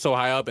like we're so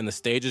high up and the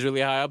stage is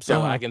really high up,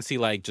 so I can see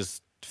like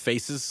just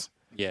faces,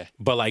 Yeah.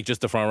 but like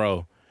just the front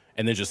row,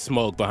 and then just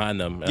smoke behind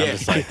them. And I'm Yeah.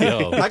 just like,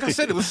 yo, Like I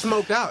said, it was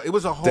smoked out. It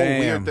was a whole Damn.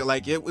 weird thing.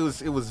 Like it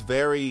was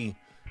very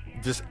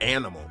just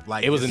animal.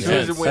 Like It was as soon as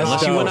intense. went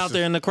Unless off, you it went was out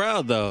there in the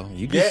crowd, though,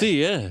 you can Yeah.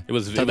 see. Yeah. it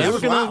was South it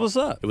Africa wild. knows what's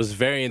up. It was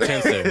very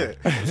intense there.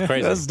 It was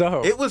crazy. That's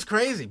dope. It was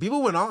crazy.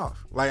 People went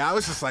off. Like I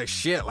was just like,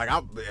 shit. Like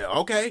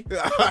okay.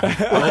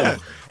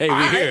 Hey,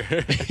 we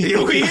here.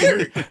 Yeah, we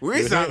here.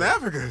 We in South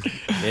Africa.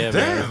 Yeah,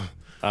 Damn.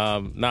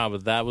 man. Nah,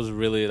 but that was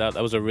really that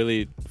was a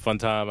really fun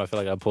time. I feel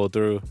like I pulled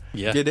through,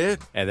 Yeah. You did.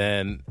 and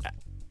then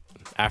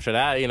after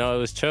that, it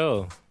was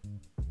chill.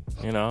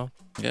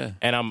 Yeah.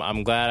 And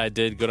I'm glad I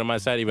did go to my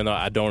set, even though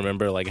I don't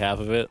remember like half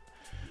of it.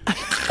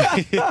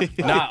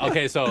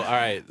 Okay, so all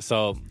right,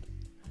 so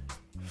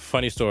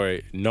funny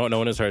story. No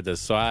one has heard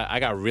this. So I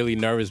got really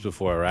nervous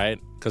before, right?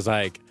 Because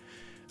like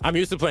I'm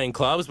used to playing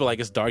clubs, but like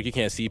it's dark, you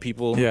can't see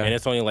people, Yeah. and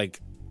it's only like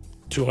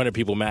 200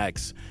 people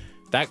max.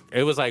 That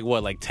it was like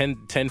what, like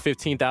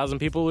 15,000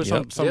 people or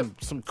Yep.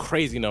 some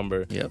crazy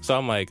number. Yep. So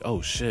I'm like,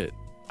 oh shit,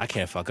 I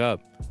can't fuck up.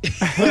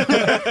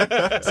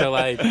 so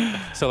like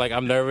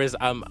I'm nervous.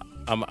 I'm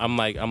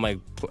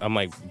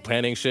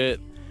planning shit,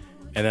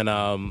 and then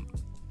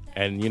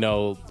and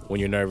when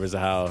you're nervous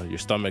how your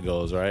stomach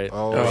goes, right?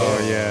 Oh,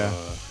 Oh, yeah.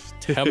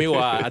 Tell me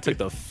why I took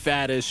the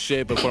fattest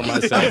shit before my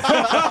set.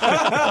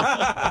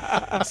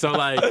 So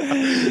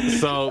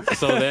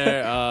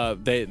there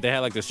they had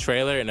like this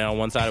trailer, and on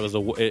one side it was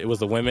the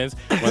women's,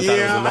 one side it was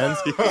the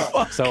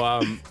men's. So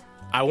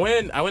I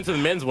went to the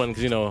men's one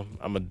because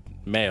I'm a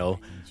male.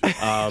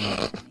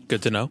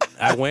 Good to know.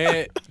 I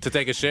went to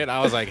take a shit.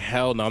 I was like,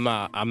 hell no,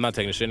 I'm not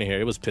taking a shit in here.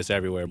 It was piss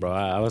everywhere, bro.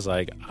 I was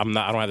like, I don't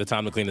have the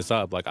time to clean this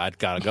up. Like, I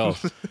gotta go.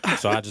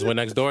 So I just went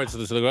next door to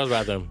the girls'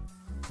 bathroom,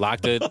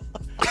 locked it. Look.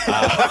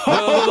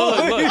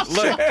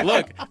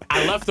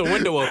 I left the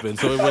window open,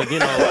 so it would,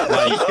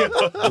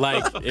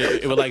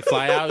 it would like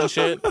fly out and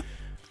shit. Bro,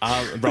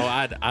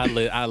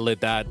 I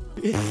lit that.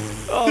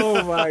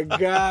 Oh, my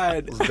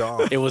God. it was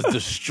gone. It was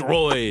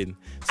destroyed.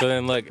 So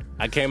then, look,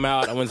 I came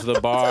out. I went to the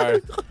bar.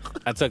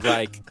 I took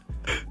like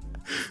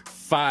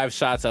 5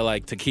 shots of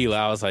like tequila.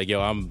 I was like,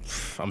 yo, I'm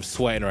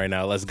sweating right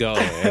now. Let's go.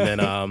 And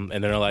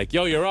then they're like,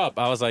 yo, you're up.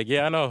 I was like,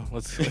 yeah, I know.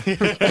 Let's get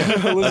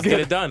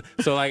it done.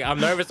 So like,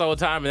 I'm nervous all the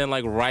time. And then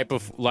like right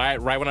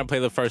when I play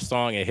the first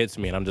song, it hits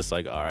me, and I'm just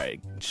like, all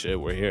right, shit,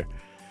 we're here.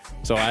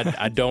 So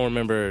I don't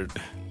remember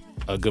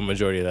a good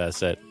majority of that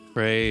set,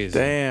 Praise.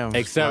 Damn.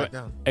 except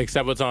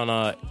what's on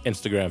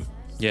Instagram.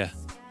 Yeah.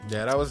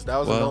 Yeah, that was a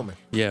Well, moment.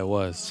 yeah, it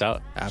was.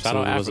 Shout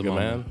Absolutely out was a Africa,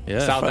 moment. man.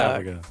 Yeah. South Fuck.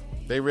 Africa.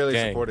 They really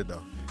Gang. supported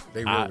though.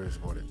 They really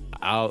supported.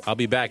 I'll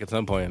be back at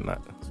some point.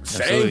 Absolutely.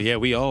 Same. Yeah,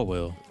 we all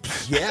will.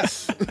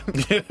 Yes.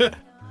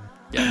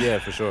 Yeah,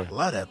 for sure.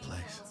 Love that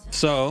place.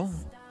 So,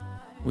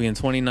 we in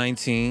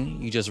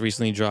 2019. You just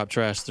recently dropped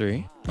Trash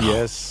 3.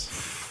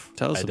 Yes.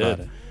 Tell us I about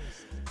did.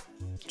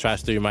 it.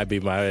 Trash 3 might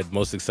be my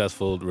most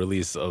successful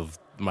release of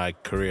my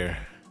career.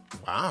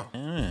 Wow.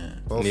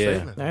 Bold Yeah.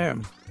 statement.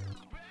 Damn.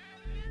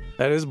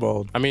 That is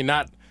bold. I mean,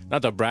 not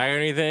to brag or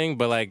anything,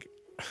 but like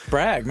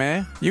Brag,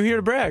 man. You here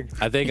to brag.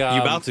 I think You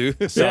about to?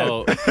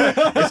 So It's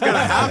gonna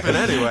happen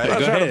anyway.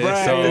 I'm trying to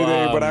brag So,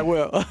 anything, but I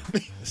will.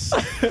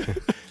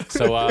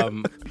 so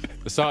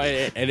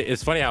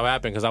it's funny how it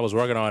happened because I was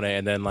working on it,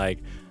 and then like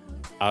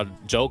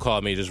Joe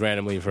called me just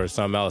randomly for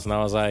something else, and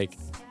I was like,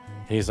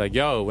 he's like,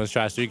 yo, when's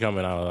Trash 3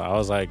 coming? I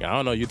was like, I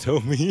don't know, you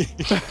told me.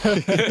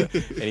 And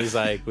he's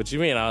like, what you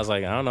mean? I was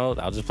like, I don't know,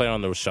 I'll just play it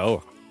on the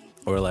show,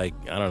 or like,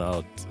 I don't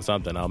know,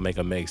 something. I'll make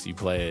a mix, you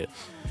play it,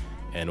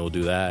 and we'll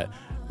do that.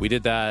 We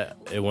did that.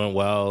 It went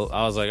well.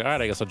 I was like, all right,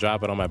 I guess I'll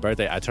drop it on my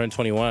birthday. I turned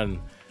 21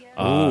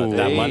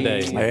 that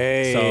Monday.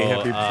 Hey, So,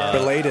 happy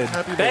belated.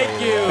 Thank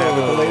you.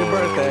 Happy belated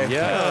birthday.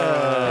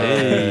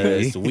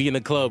 Yeah. We in the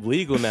club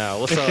legal now.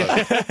 What's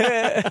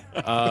up?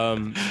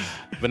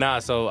 But nah,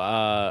 so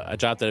I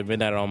dropped it at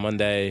midnight on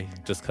Monday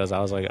just because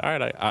I was like, all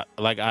right,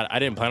 I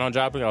didn't plan on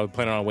dropping it. I was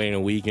planning on waiting a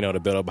week, to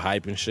build up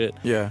hype and shit.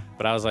 Yeah.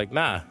 But I was like,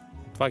 nah,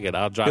 fuck it.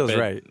 I'll drop Feels it.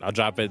 right. I'll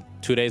drop it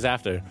 2 days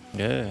after.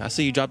 Yeah, I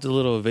see you dropped a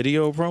little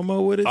video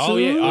promo with it Oh,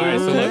 too. yeah. All right.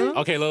 So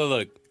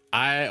look.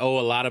 I owe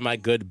a lot of my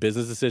good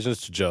business decisions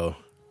to Joe.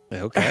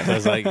 Okay. So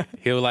it's like,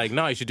 he was like,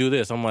 no, you should do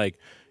this. I'm like,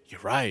 you're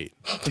right.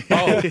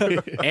 Oh,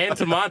 and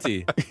to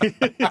Monty.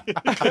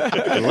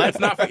 Let's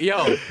not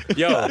yo,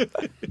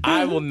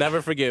 I will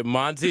never forget.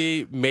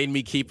 Monty made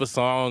me keep a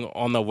song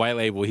on the white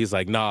label. He's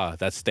like, nah,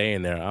 that's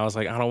staying there. I was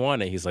like, I don't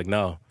want it. He's like,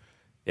 no,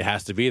 it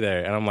has to be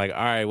there. And I'm like,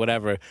 all right,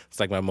 whatever. It's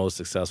like my most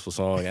successful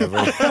song ever.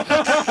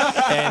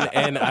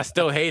 and I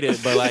still hate it,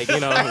 but like,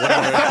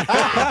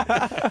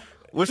 whatever.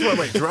 Which one?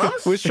 Wait,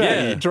 drums? Which track?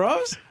 Yeah.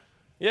 Drums?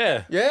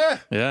 Yeah. Yeah,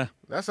 Yeah.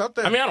 that's up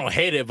there. I mean, I don't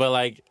hate it, but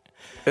like,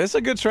 It's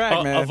a good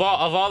track, man. Of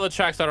all the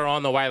tracks that are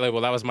on the white label,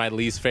 that was my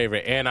least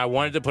favorite. And I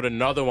wanted to put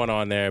another one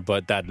on there,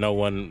 but that no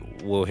one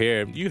will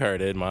hear. You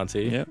heard it,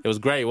 Monty. Yep. It was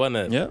great, wasn't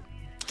it? Yep.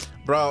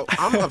 Bro,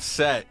 I'm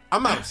upset.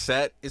 I'm not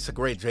upset. It's a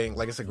great drink.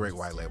 Like, it's a great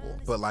white label.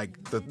 But,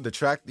 like, the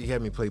track that you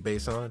had me play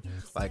bass on,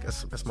 like,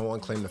 that's my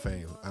one claim to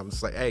fame. I'm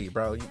just like, hey,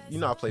 bro, you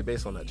know I play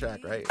bass on that track,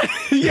 right?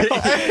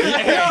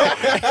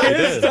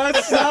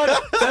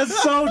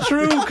 That's so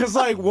true. Because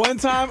like one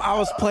time I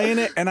was playing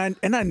it and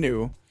I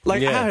knew.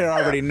 Like Yeah. I had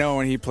already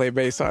known he played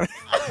bass on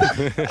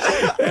it.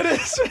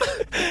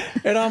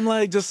 And I'm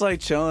like just like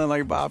chilling,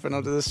 like bopping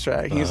up to this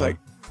track. He's like,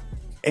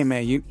 hey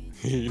man, you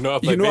know I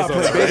play know I bass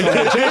on play bass on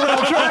that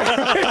J-Rock track.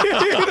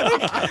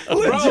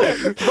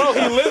 Bro,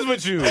 he lives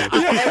with you. Like,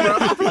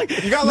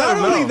 You gotta let not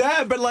him only know.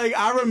 that, but like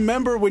I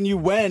remember when you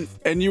went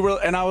and you were,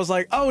 and I was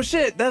like, "Oh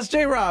shit, that's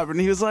J-Rob," and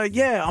he was like,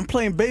 "Yeah, I'm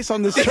playing bass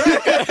on this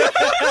track," and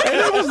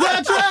it was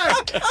that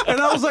track, and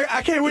I was like,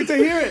 "I can't wait to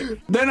hear it."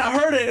 Then I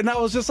heard it, and I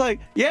was just like,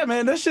 "Yeah,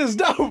 man, this shit's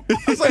dope."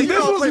 He's like, And you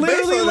this don't was play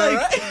bass literally on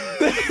like,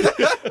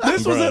 that,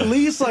 this was at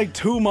least like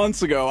 2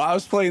 months ago. I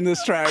was playing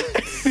this track.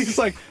 He's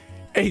like,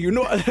 "Hey, you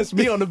know that's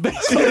me on the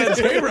bass on that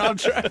J-Rob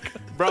track."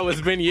 Bro,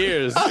 it's been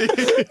years.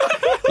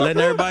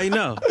 Letting everybody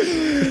know.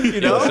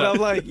 And I'm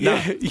like,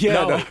 "Yeah, yeah."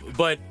 No, no.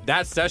 but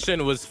that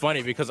session was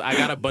funny because I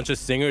got a bunch of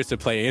singers to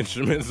play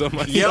instruments on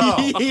my Yo. So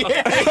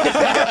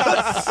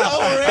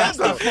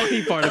random.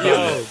 Funny part about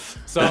Yo, it.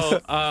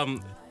 so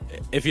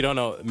if you don't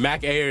know,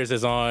 Mac Ayers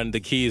is on the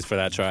keys for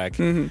that track.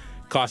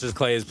 Cautious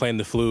Clay is playing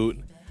the flute.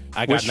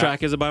 I got Which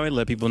track is it, by the way?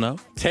 Let people know.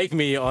 Take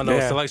Me on the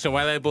Yeah. Selection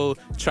White Label,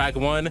 track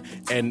 1,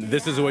 and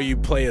this is where you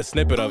play a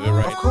snippet of it,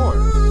 right? Of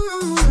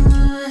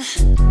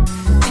course.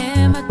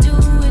 Am I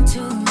doing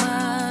too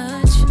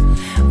much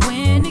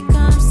when it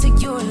comes to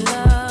your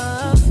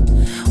love?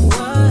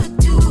 What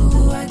do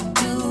I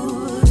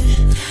do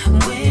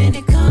when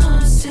it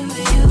comes to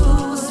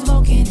you?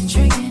 Smoking and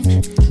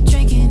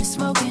drinking and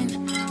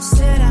smoking.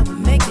 Said I would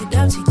make it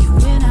up to you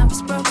when I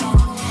was broken.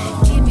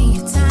 Give me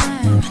your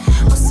time.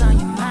 What's on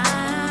your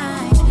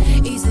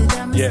mind? Is it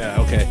a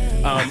Yeah, okay.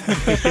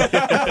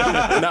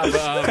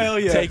 Hell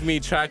yeah. Take Me,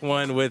 track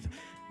 1 with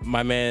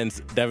my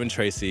man's Devin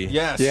Tracy.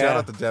 Yeah, Yeah. shout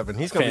out to Devin.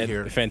 He's gonna be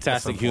here.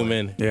 Fantastic at some point.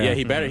 human. Yeah. Yeah,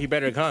 he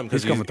better come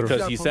because He's coming through.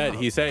 he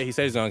said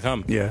he's gonna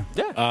come. Yeah.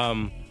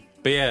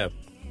 But yeah.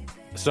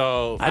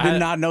 So I did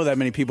not know that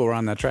many people were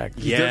on that track.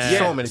 There's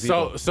so many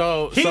people.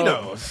 So He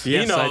knows. He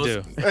Yes,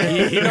 knows. I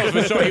do. He knows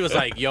for sure. He was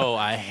like, "Yo,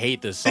 I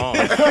hate this song."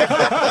 Wait,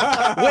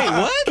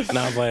 what?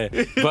 Nah, I'm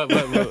playing. But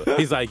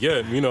he's like,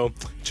 "Yeah,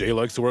 Jay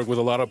likes to work with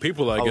a lot of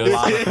people, I guess."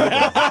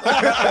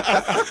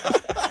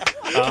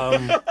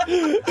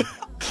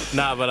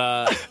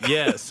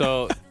 Yeah.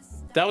 So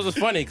that was just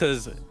funny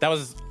because that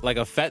was like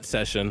a FET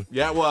session.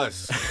 Yeah, it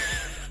was.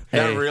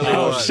 That really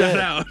Oh, was. shit.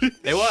 out.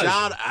 It was.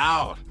 Shout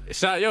out.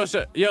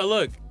 Yo,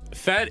 look,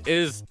 FET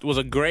was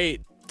a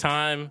great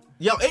time.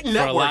 Yo, it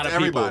a lot networked of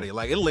everybody. people.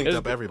 Like, it linked It's-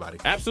 up everybody.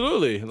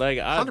 Absolutely, like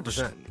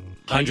 100%.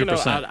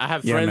 100%. I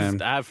have Yeah, friends.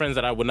 man. I have friends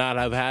that I would not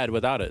have had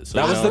without it. So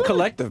That you was know, the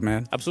collective,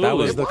 man. Absolutely.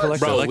 That was the It was.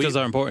 collective. Bro,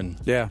 Collectives are important.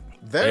 Yeah.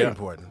 Very Yeah.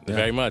 important.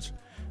 very much.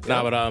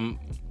 Nah, but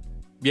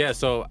yeah.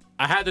 So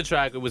I had the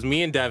track. It was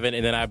me and Devin,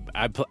 and then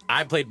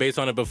I played bass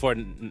on it before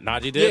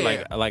Najee did.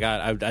 Yeah. Like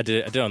I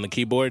did on the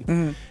keyboard,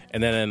 and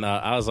then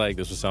I was like,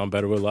 this would sound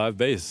better with live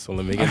bass. So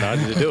let me get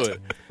Najee to do it.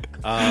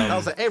 I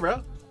was like, hey,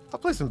 bro, I'll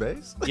play some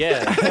bass.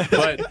 Yeah,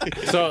 but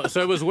so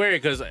it was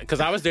weird because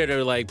I was there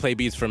to like play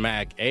beats for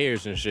Mac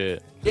Ayers and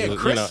shit. Yeah, You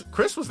Chris. know.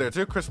 Chris was there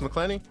too. Chris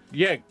McClenny.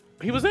 Yeah,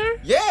 he was there.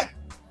 Yeah.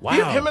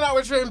 Wow. Him and I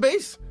were trading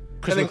bass.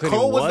 Chris and then McClenny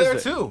Cole was was there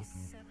it. too.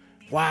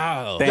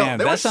 Wow, Damn. Yo, there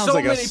that were sounds so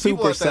like a many people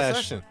super at that sesh.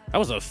 session. that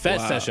was a fed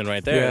session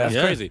right there. Yeah. That's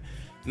Yeah. crazy.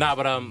 Nah,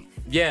 but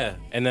yeah,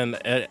 and then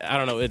I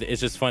don't know.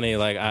 It's just funny.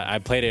 Like I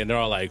played it, and they're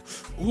all like,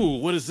 "Ooh,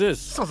 what is this?"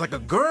 Sounds like a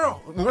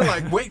girl. And we're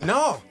like, wait,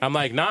 no. I'm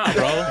like, "Nah,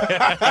 bro."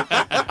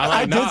 I'm I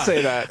like, did nah.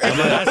 say that.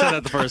 I said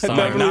that the first time.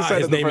 Definitely Nah, said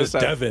his it the name is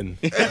first time. Devin.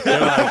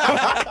 They're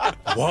like,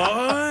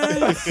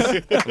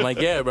 what? I'm like,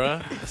 yeah, bro.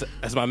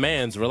 That's my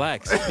man's.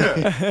 Relax.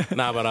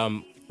 Nah, but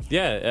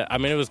yeah. I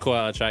mean, it was cool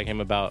how the track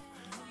came about.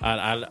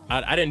 I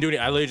didn't do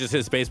anything. I literally just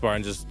hit spacebar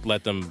and just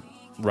let them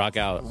rock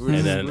out, and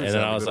then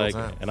I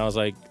was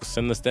like,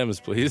 send the stems,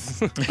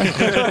 please.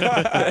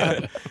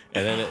 And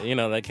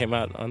then that came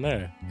out on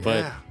there.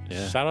 But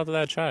Yeah. shout out to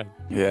that track.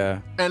 Yeah.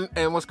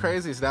 And what's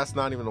crazy is that's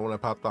not even the one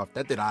that popped off.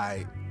 That did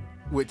I,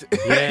 which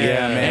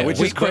Yeah, man, which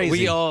is crazy.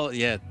 We all,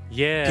 Yeah.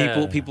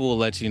 People will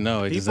let you know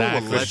will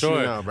exactly. let For sure.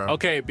 you know, bro.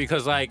 Okay,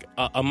 because like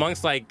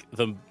amongst like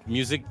the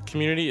music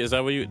community, is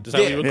that what you would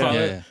Yeah. call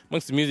it? Yeah.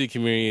 Amongst the music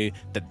community,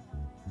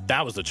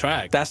 that was the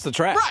track. That's the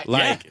track. Right.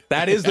 like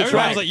That is the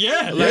Everybody track. was like,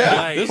 yeah,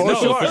 like, for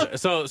no,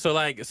 sure. So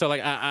like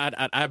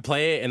I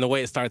play it and the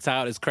way it starts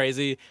out is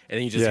crazy, and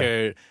then you just Yeah.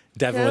 hear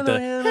Devin with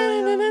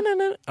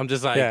the. I'm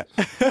just like, Yeah.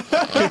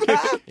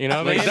 you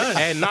know what I mean?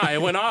 And nah,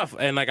 it went off,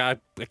 and like I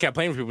kept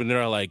playing for people, and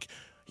they're like,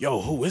 "Yo,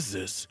 who is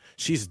this?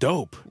 She's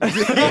dope."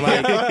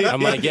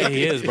 I'm like, yeah,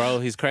 he is, bro.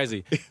 He's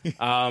crazy.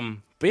 But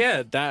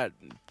yeah, that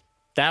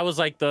was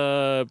like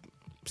the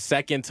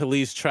second to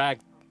least track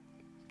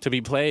to be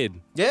played.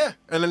 Yeah.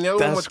 And then the other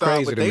one That's with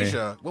crazy to me.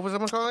 Deja. What was that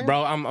one called?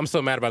 Bro, I'm so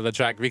mad about the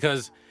track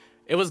because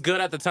it was good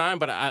at the time,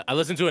 but I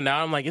listen to it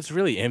now. I'm like, it's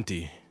really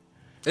empty.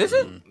 Is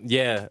it?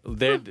 Yeah,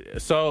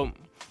 so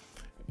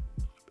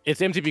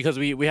it's empty because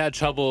we had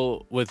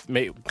trouble with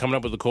coming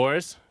up with the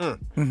chorus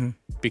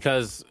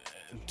because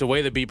the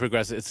way the beat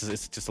progresses,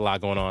 it's just a lot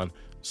going on.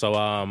 So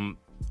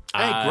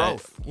Hey,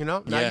 growth. You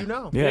know? Now Yeah. you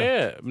know.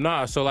 Yeah,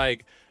 nah. So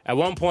like at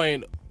one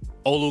point,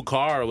 Olu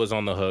Kar was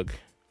on the hook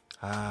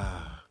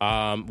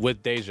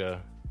with Deja.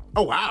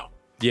 Oh, wow.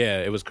 Yeah,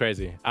 it was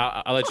crazy.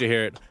 I'll let you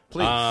hear it.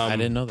 Please. I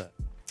didn't know that.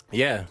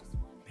 Yeah,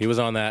 he was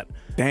on that.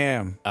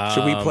 Damn.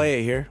 Should we play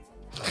it here?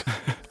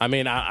 I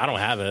mean, I don't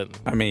have it.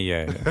 I mean,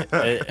 yeah.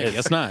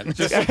 Guess not. I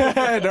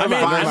mean,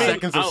 5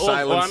 seconds of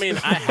silence. Well, I mean,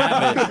 I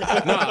have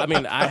it. No, I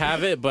mean, I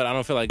have it, but I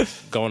don't feel like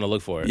going to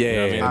look for it. yeah, You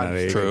know what I mean? no,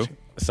 yeah, True.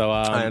 So,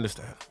 I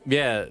understand.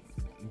 yeah,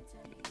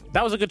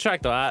 that was a good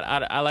track though.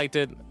 I liked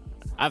it.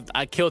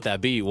 I killed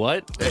that beat.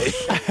 What?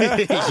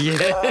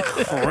 Yeah,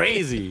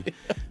 crazy.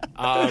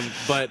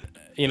 But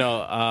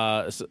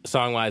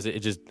song wise, it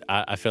just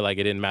I feel like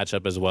it didn't match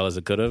up as well as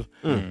it could have.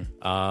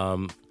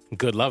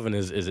 Good Lovin'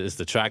 is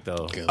the track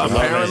though. It's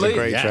Apparently. a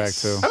great Yes. track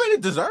too. I mean,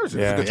 it deserves it.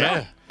 Yeah. It's a good Yeah.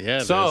 job. Yeah.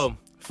 So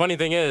funny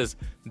thing is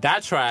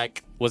that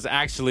track was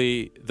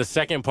actually the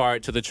second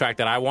part to the track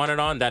that I wanted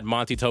on that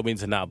Monty told me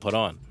to not put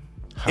on.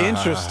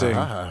 Interesting.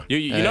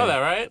 You know that,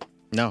 right?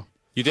 no.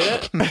 You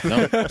did it?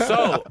 No.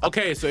 So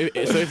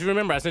if you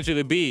remember, I sent you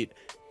the beat,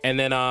 and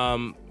then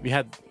you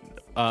had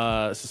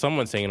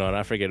someone singing on it.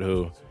 I forget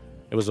who.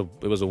 It was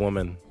a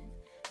woman.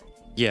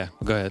 Yeah.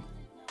 Go ahead.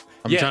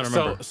 I'm trying to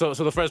remember. So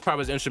the first part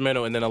was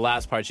instrumental, and then the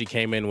last part she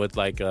came in with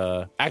like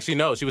actually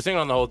no, she was singing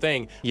on the whole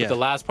thing. Yeah. But the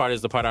last part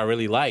is the part I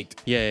really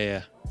liked.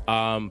 Yeah.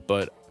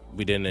 But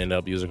we didn't end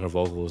up using her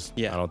vocals.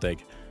 Yeah. I don't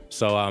think.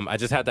 So I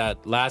just had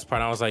that last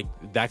part. And I was like,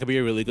 that could be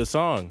a really good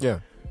song. Yeah.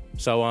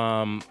 So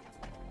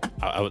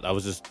I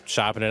was just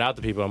shopping it out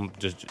to people. I'm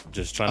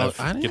just trying Oh,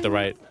 to I get didn't the know.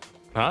 right.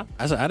 Huh?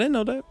 I didn't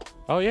know that.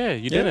 Oh yeah,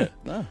 you didn't.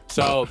 No.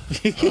 So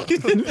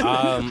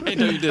I didn't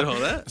know you did all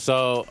that.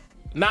 so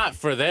not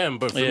for them,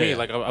 but for Yeah, me. yeah.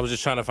 Like I was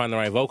just trying to find the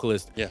right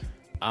vocalist. Yeah.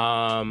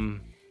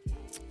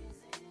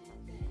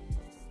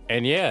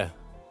 And yeah,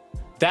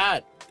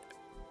 that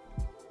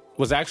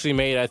was actually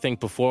made, I think,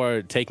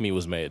 before Take Me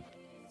was made.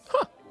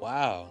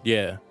 Wow.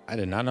 Yeah. I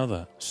did not know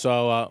that.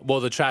 So, well,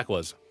 the track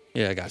was.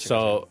 Yeah, I got you.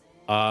 So,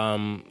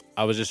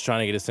 I was just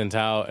trying to get it sent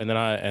out, and then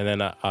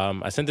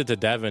I sent it to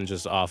Devin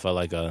just off of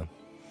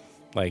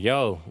like,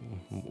 yo,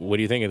 what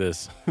do you think of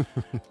this?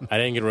 I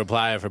didn't get a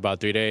reply for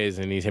about 3 days,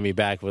 and he hit me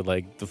back with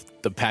like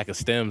the pack of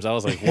stems. I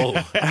was like, whoa,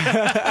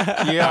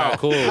 Yeah.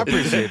 cool. I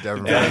appreciate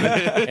that.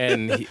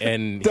 Man.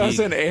 and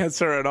Doesn't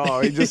answer at all.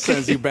 He just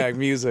sends you back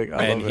music.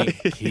 I love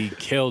it. he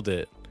killed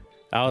it.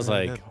 I was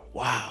like,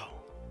 wow,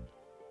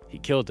 he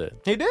killed it.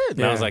 He did.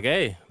 And I was like,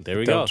 hey, there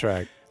we Dope go.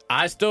 track.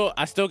 I still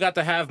got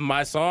to have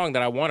my song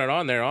that I wanted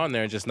on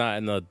there, just not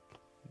in the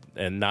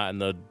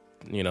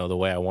the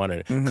way I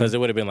wanted it, because it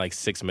would have been like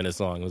 6 minutes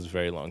long. It was a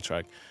very long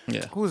track.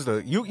 yeah. Who's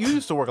the you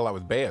used to work a lot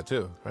with Bea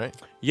too, right?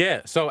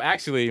 Yeah. So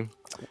actually,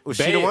 Was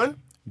she the one?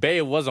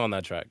 Bea was on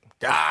that track.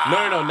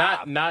 No,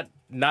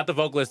 not the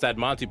vocalist that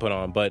Monty put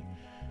on, but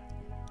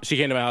she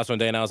came to my house one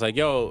day and I was like,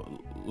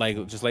 yo,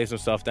 like just lay some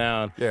stuff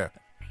down. Yeah.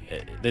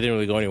 they didn't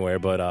really go anywhere.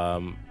 But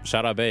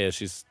shout out Bea,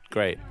 she's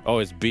great. Oh,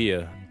 it's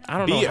Bea. I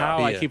don't know Bea. how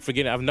I Bea. keep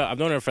forgetting. I've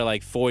known her for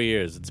like 4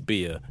 years. It's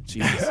Bea.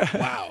 Jesus.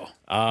 Wow.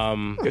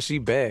 Cause she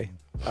bae.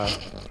 Nah,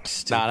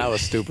 that was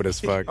stupid as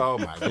fuck. Oh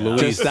my god.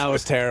 Just that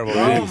was terrible.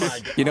 Oh dude. my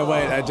You know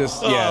what? That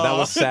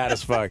was sad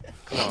as fuck.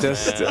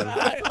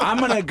 I'm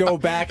gonna go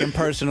back and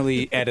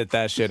personally edit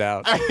that shit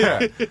out.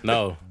 Yeah.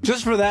 No.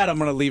 Just for that, I'm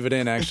gonna leave it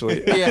in.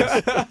 Actually,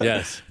 Yes.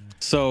 Yes.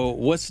 So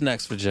what's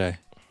next for Jay?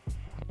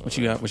 What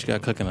you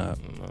got cooking up?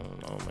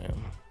 Oh man.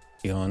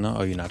 You don't know?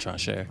 Oh, you're not trying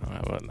to share. I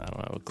don't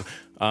have a clue.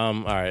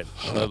 All right.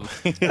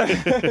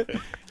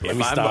 Let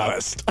me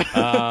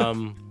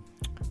stop.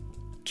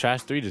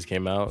 Trash 3 just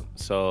came out,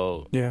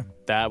 so yeah.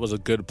 that was a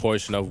good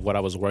portion of what I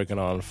was working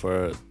on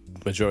for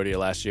majority of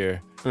last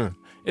year.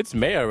 It's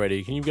May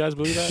already. Can you guys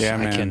believe that? Yeah, I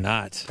man.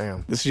 cannot.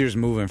 Damn. This year's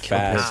moving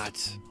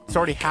fast. It's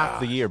already half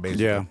the year,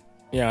 basically. Yeah.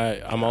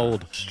 Yeah, I'm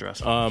old.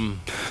 Stressful.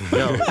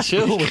 Yo,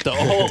 Chill with the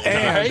old.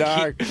 Damn,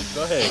 dog.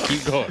 go ahead,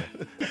 keep going.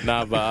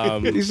 Nah, but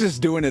He's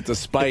just doing it to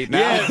spite now.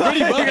 Yeah, pretty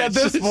much. At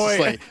this It's just point.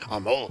 like,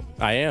 I'm old.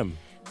 I am.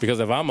 Because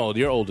if I'm old,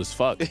 you're old as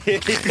fuck.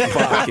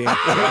 Fucking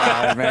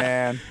God,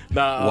 man.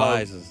 Nah,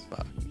 Wise as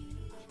fuck.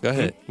 Go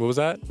ahead. what was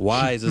that?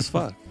 Wise as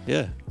fuck.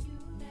 Yeah.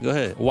 Go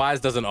ahead. Wise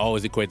doesn't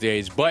always equate to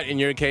age, but in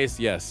your case,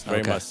 yes,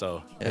 very Okay. much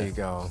so. There you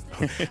go.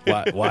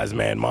 Wise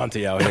man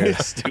Monty out here.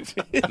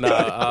 Stupid.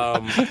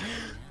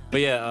 But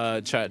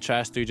yeah,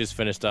 Trash 3 just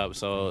finished up,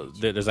 so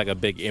there's like a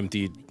big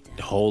empty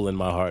hole in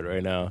my heart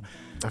right now.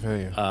 I feel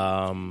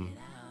you.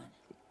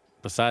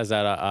 Besides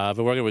that, I've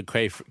been working with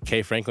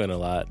K Franklin a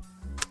lot.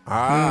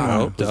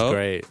 Ah, It was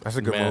great. that's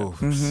a good Man,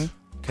 move.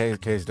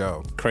 K's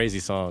dope. Crazy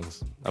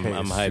songs. I'm K is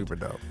hyped. super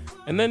dope.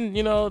 And then,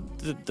 you know,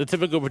 the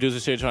typical producer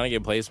shit trying to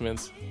get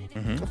placements.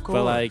 Of course.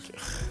 But like,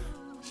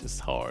 it's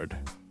just hard.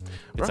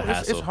 It's Bro, a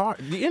hassle. It's hard.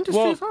 The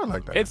industry is hard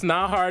like that. It's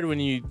not hard when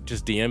you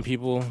just DM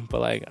people,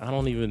 but like, I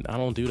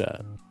don't do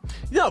that.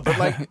 Yeah, but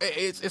like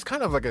it's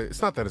kind of like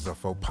it's not that it's a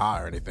faux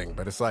pas or anything,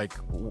 but it's like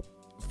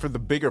for the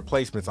bigger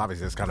placements,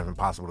 obviously it's kind of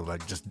impossible to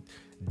like just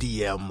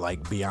DM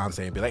like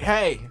Beyonce and be like,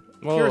 hey,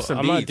 Well, here's some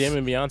I'm not beats.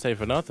 DMing Beyonce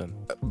for nothing.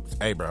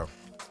 Hey, bro,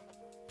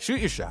 shoot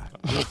your shot.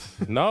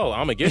 No,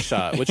 I'm a get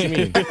shot. What you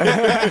mean?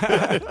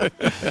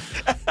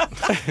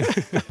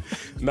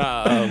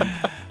 Nah,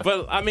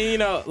 but I mean, you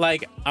know,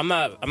 like I'm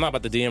not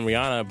about to DM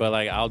Rihanna, but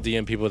like I'll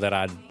DM people that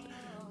I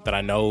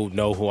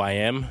know who I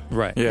am.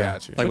 Right. Yeah.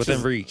 Got you. Like Which within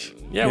is- reach.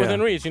 Yeah, Yeah. within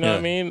reach. You know Yeah. what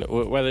I mean?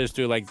 Whether it's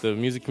through like the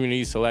music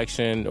community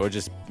selection or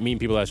just meeting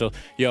people at shows.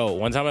 Yo,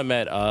 one time I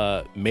met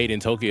Made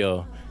in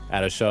Tokyo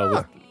at a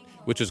show,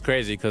 which was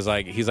crazy because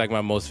like he's like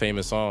my most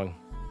famous song.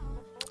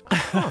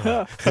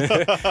 and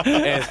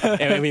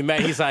when we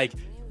met, he's like,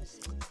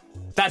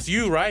 "That's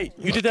you, right?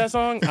 You did that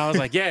song?" I was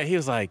like, "Yeah." He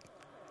was like,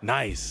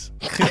 "Nice."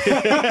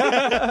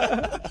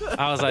 I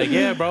was like,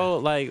 "Yeah, bro.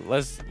 Like,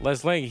 let's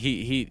link."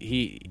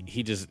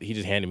 He just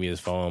handed me his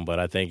phone, but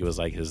I think it was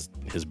like his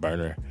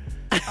burner.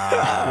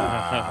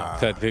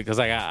 Because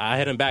like I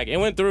hit him back. It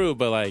went through,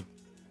 but like,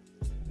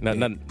 not.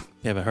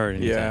 You haven't heard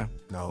anything. Yeah.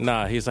 No.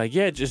 Nah, he's like,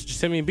 yeah, just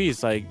send me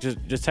beats. Like,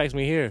 just text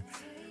me here.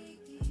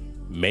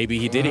 Maybe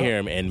he did hear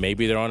him, and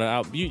maybe they're on an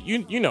album.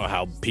 You know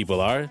how people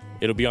are.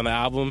 It'll be on the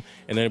album,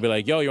 and then it'll be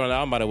like, yo, you're on the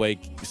album, by the way.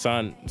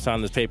 Sign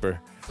this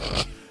paper.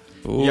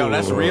 Yo,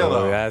 that's real Oh,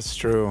 though. that's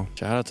true.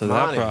 Shout out to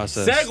Money. that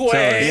process.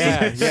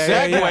 Segue.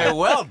 Segue,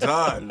 well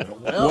done.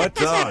 What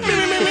done?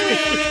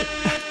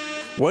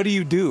 What do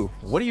you do?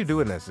 What do you do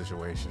in that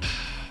situation?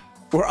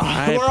 We're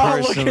I all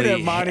looking personally,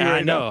 at Monty I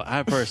right now. know.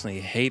 I personally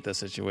hate the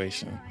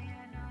situation.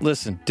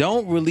 Listen,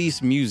 don't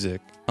release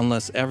music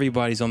unless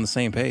everybody's on the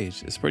same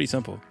page. It's pretty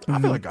simple. I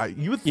feel like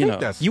you would think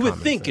that's you would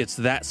common think sense. it's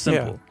that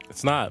simple.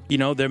 It's not. You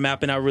know, they're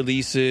mapping out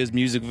releases,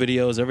 music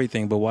videos,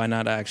 everything, but why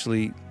not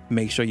actually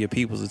make sure your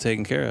peoples are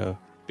taken care of?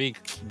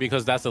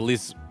 Because that's the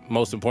least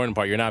most important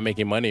part. You're not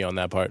making money on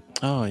that part.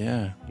 Oh,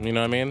 yeah. You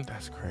know what I mean?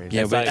 That's crazy.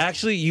 Yeah, It's but like-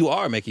 actually, you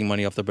are making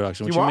money off the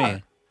production. What You you are.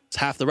 mean? It's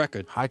half the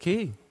record. High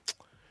key.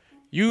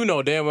 You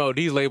know damn well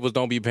these labels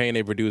don't be paying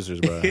their producers,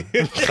 bro.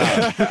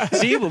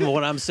 See, but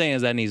what I'm saying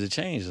is that needs to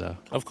change, though.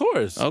 Of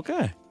course.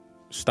 Okay.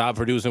 Stop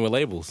producing with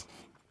labels.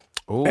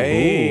 Ooh.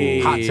 Hey.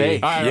 Hot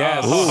take. All right,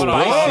 Yes. hold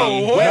on. Whoa.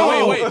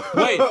 No, wait.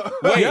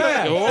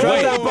 Yeah. Wait. Drop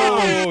that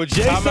bomb.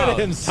 Jay Time said out.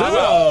 it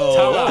himself.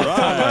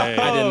 Time out.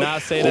 I did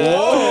not say that.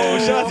 Oh,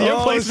 shout out to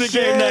your placement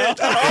game now.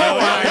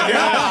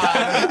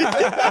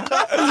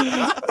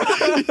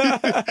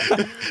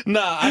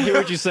 Nah, I hear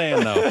what you're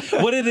saying though.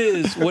 What it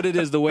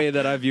is, the way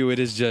that I view it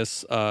is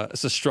just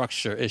it's a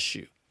structure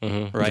issue,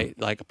 right?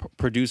 Like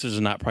producers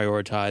are not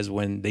prioritized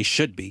when they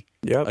should be.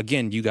 Yep.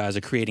 Again, you guys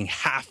are creating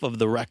half of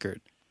the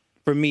record.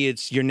 For me,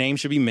 it's your name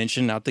should be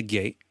mentioned out the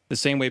gate. The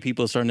same way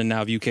people are starting to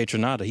now view K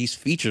Tronada. He's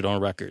featured on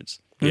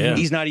records. Yeah.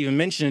 He's not even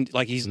mentioned.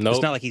 Like it's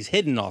Nope. not like he's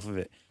hidden off of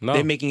it. No.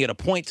 They're making it a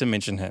point to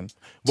mention him.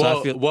 So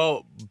I feel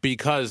Well,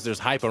 because there's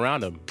hype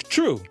around him.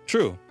 True.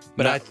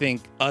 But I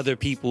think other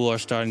people are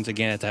starting to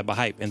gain that type of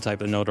hype and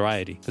type of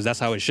notoriety because that's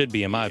how it should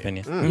be, in my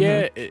opinion.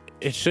 Yeah,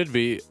 it should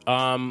be.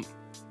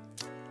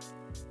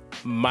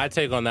 My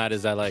take on that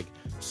is that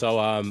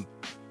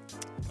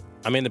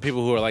I mean, the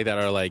people who are like that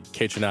are like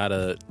K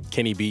Tronada,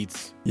 Kenny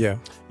Beats. Yeah.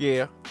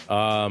 Yeah.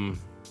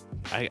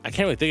 I can't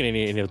really think of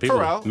any of the people.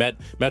 Pharrell.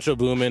 Metro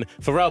Boomin,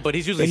 Pharrell, but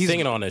he's usually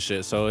singing on this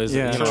shit. So it's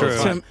Yeah. you know, True.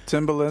 it's fine.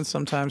 Timbaland,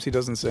 sometimes he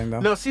doesn't sing,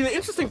 though. No, see, the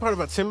interesting part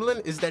about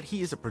Timbaland is that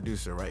he is a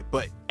producer, right?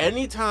 But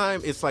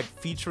anytime it's like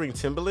featuring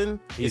Timbaland,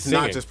 He's it's not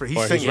singing. just Or he's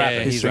he's singing.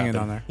 rapping. He's singing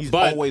rapping. on there. He's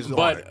but always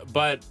on it.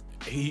 but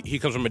he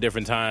comes from a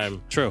different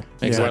time. True.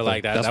 Where Exactly.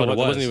 like that That's what it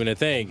was. wasn't even a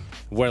thing.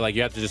 Where like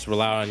you have to just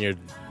rely on your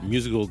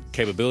musical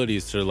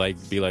capabilities to like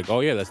be like, oh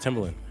yeah, that's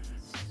Timbaland.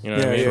 You know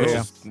what I Yeah, mean? yeah, Which yeah.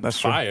 is That's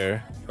true.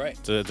 fire. Right.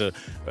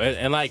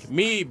 And like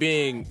me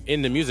being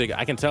into music,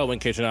 I can tell when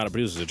K Tronada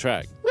produces a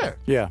track. Yeah.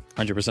 Yeah.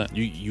 100%.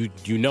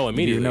 You know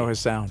immediately. You know his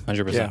sound.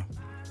 100%. Yeah.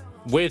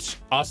 Which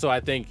also I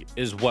think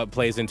is what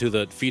plays into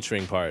the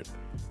featuring part.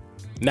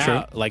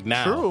 Now, like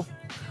now. True.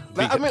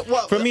 I mean,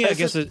 well, For me, I it's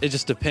guess just- it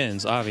just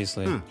depends,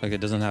 obviously. Like,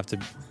 it doesn't have to...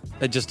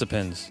 It just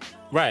depends.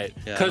 Right.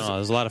 Yeah, I don't know,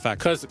 there's a lot of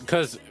factors.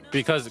 Because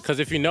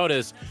if you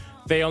notice,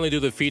 they only do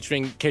the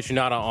featuring K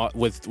Tronada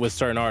with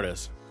certain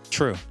artists.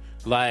 True.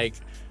 Like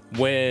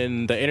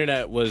when the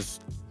internet was,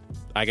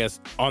 I guess,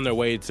 on their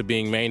way to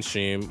being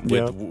mainstream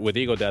with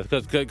Ego Death.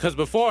 Because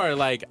before,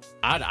 like,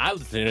 I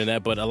listened to the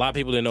internet, but a lot of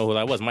people didn't know who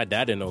that was. My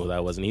dad didn't know who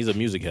that was, and he's a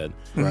music head.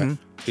 Right.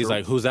 He's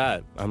like, who's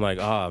that? I'm like,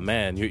 oh,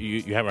 man,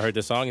 you haven't heard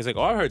this song? He's like,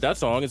 oh, I heard that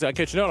song. It's got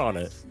K Tronada on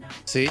it.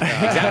 See?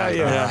 Yeah.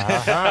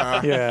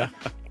 Yeah. Yeah.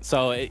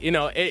 So,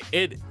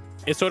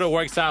 it sort of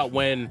works out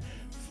when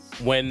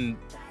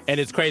and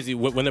it's crazy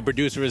when the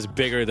producer is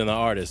bigger than the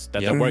artist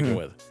that they're working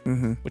with,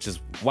 which is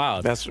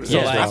wild. That's so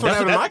yeah, like, that's what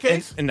happened in my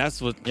case. And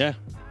that's what... Yeah.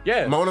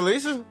 yeah. Mona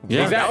Lisa.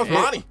 Yeah. That was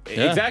Monty.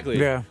 Yeah. Exactly.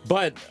 Yeah.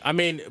 But I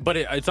mean,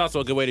 it's also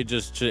a good way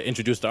to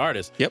introduce the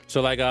artist. Yep.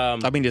 So like, I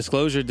mean,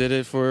 Disclosure did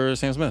it for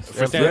Sam Smith.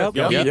 for Sam,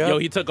 Yep. yo,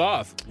 he took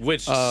off,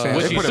 which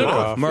They he put should him have.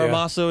 off.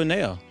 Muramaso and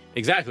Neo.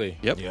 Exactly.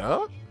 Yep.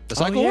 Yeah. The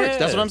cycle yeah. works.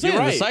 That's what I'm saying.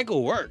 You're right. The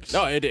cycle works.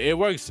 No, it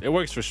works. It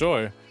works for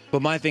sure.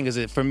 But my thing is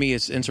that for me,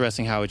 it's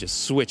interesting how it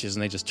just switches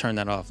and they just turn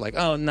that off. Like,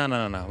 oh, no.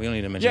 We don't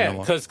need to mention Yeah,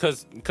 no more.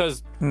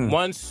 because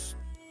once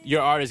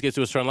your artist gets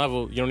to a certain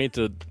level, you don't need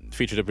to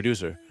feature the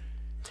producer.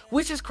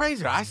 Which is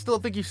crazy. I still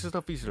think you should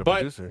still feature the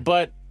producer.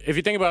 But if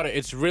you think about it,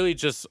 it's really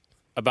just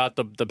about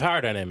the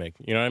power dynamic.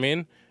 You know what I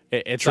mean?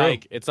 It's True.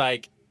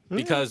 like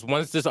because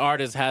once this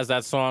artist has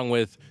that song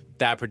with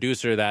that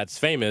producer that's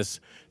famous,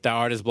 that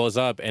artist blows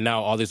up, and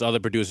now all these other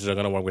producers are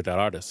going to work with that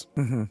artist.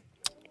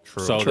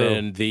 True. So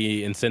then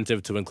the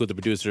incentive to include the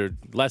producer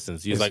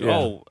lessens. He's like, yeah.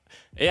 oh,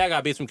 yeah, I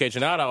got beats from K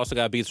Tronada. I also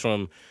got beats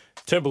from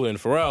Timbaland,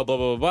 Pharrell, blah,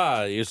 blah, blah,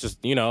 blah. It's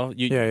just, you don't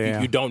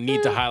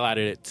need to highlight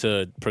it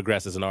to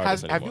progress as an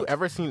artist Have anymore. you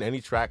ever seen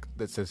any track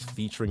that says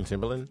featuring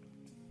Timbaland?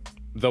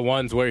 The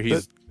ones where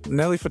he's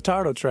Nelly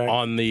Furtado track.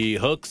 on the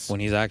hooks. When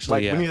he's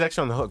actually, Like when he's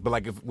actually on the hook, but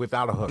like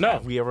without a hook. No.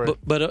 Have we ever?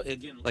 But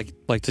again,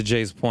 like to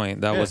Jay's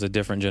point, that was a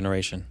different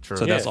generation. True.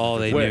 So that's Yeah. all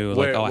they Where- knew.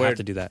 where- Like, oh, I where have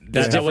to do that. That, It's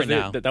that different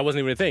wasn't, now. that wasn't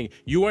even a thing.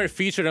 You weren't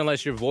featured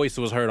unless your voice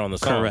was heard on the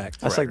song.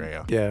 Correct. That's like,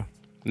 Right, yeah.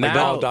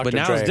 Now, Dr. But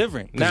now Dre. it's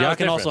different because Now y'all it's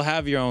can also different.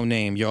 have your own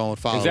name, your own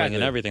following, Exactly.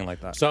 and everything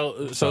like that.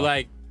 So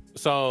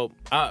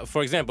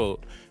for example,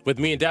 with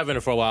me and Devin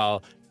for a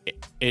while,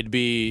 it'd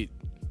be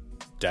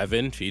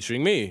Devin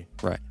featuring me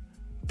Right.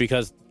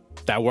 because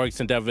that works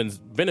in Devin's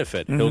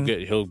benefit.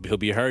 He'll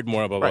be heard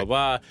more. Blah blah Right.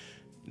 blah.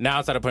 Now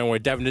it's at a point where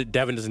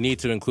Devin doesn't need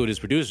to include his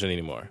producer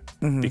anymore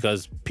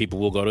because people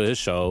will go to his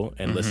show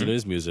and listen to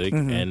his music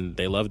and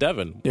they love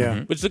Devin.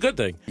 Yeah. Which is a good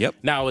thing. Yep.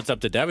 Now it's up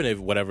to Devin if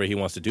whatever he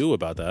wants to do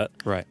about that.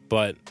 Right.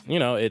 But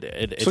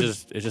it's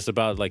just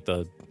about like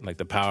the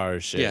power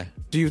shit. Yeah.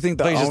 Do you think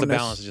the I think it's onus... just the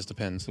balance. It just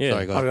depends. Yeah.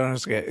 Sorry, go I ahead. don't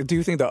understand. Do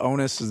you think the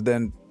onus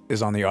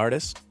is on the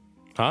artist?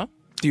 Huh?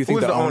 Do you who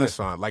think is the onus... onus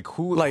on? Like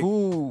who? Like-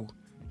 who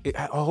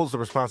holds the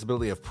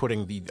responsibility of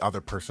putting the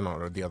other person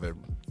on or the other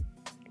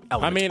I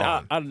element mean,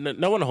 on?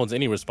 no one holds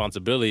any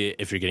responsibility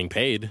if you're getting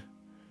paid.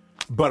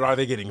 But are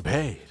they getting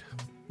paid?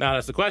 Now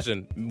that's the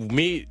question.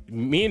 Me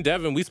and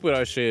Devin, we split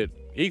our shit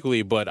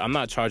equally, but I'm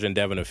not charging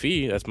Devin a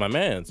fee. That's my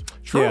man's.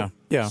 True. Yeah.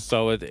 Yeah.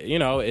 So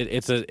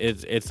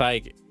it's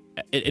like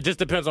it just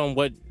depends on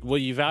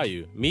what you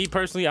value. Me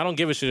personally, I don't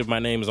give a shit if my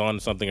name is on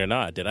something or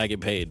not. Did I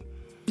get paid?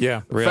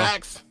 Yeah. Real.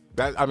 Facts.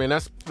 That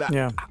that's that,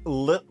 Yeah.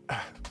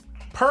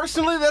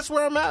 Personally, that's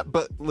where I'm at.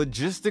 But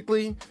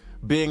logistically,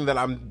 being that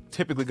I'm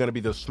typically going to be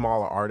the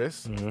smaller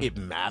artist, it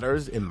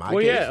matters in my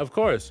Well, case. yeah, of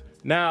course.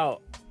 Now,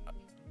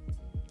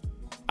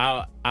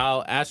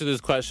 I'll answer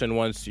this question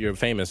once you're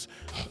famous,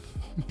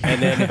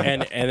 and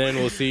then and then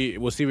we'll see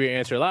where your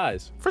answer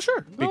lies. For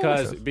sure. No, that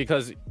makes sense.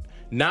 Because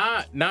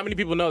not many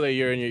people know that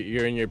you're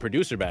in your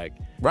producer bag.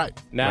 Right.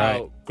 Now,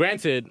 Right.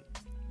 granted,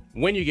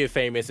 when you get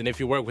famous, and if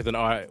you work with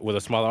with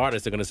a smaller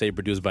artist, they're gonna say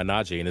produced by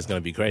Najee, and it's gonna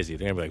be crazy.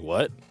 They're gonna be like,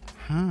 "What?"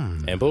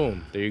 And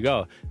boom, there you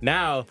go.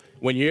 Now,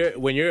 when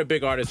you're a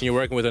big artist and you're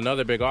working with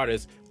another big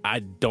artist, I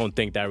don't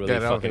think that really Yeah,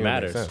 that don't fucking even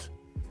make matters. sense.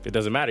 It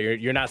doesn't matter.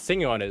 You're not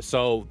singing on it,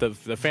 so the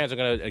fans are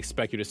gonna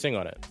expect you to sing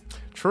on it.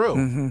 True.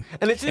 And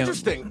it's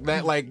interesting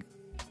that, like,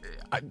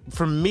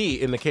 for me,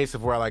 in the case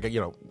of where, like,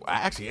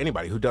 actually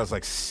anybody who does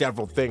like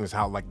several things,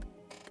 how like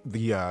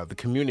the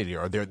community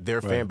or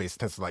their fan base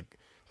tends to like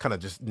kind of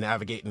just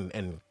navigate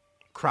and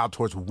crowd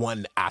towards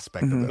one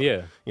aspect of them.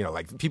 Yeah. You know,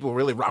 like people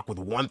really rock with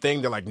one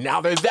thing. They're like,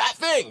 now there's that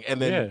thing.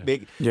 And then they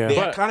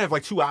But- kind of have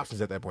like two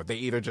options at that point. They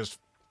either just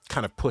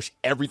kind of push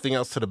everything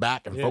else to the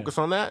back and focus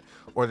on that,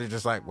 or they're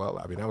just like, well,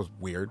 I mean, that was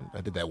weird.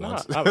 I did that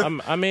once.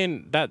 I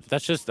mean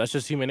that's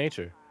just human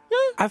nature.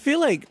 I feel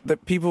like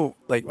that people,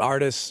 like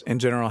artists in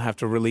general, have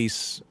to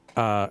release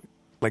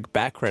like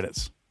back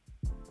credits.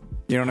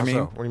 You know what I mean?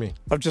 So, what do you mean?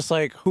 Of just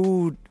like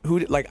who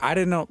like I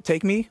didn't know.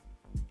 Take Me.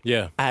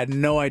 Yeah. I had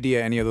no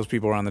idea any of those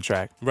people were on the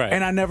track. Right.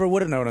 And I never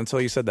would have known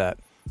until you said that.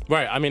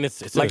 Right. I mean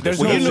it's Like there's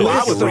Well, no you knew I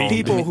list was of wrong.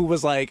 people who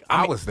was like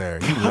I mean, was there.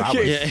 You knew I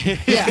was.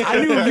 yeah,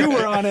 I knew you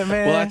were on it,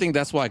 man. Well, I think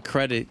that's why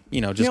credit,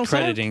 just know what I'm saying?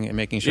 crediting and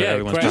making sure Yeah,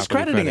 everyone's just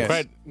properly crediting it.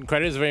 credited.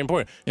 Credit is very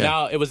important. Yeah.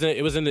 Now it was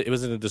in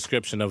the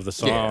description of the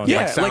song.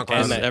 Yeah, like like-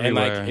 SoundCloud. And,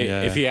 everywhere,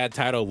 yeah. if you had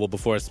title, well,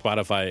 before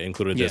Spotify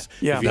included this,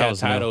 Yeah. if you That had was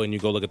title new. and you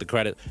go look at the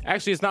credit,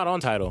 actually, it's not on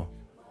title.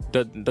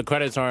 The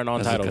credits aren't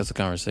on title. That's a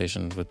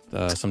conversation with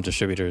some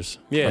distributors.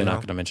 Yeah. I'm not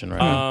going to mention right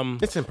now.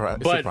 It's in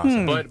process.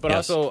 But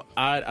Yes. also,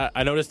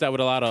 I noticed that with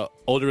a lot of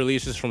older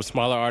releases from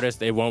smaller artists,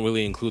 they won't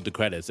really include the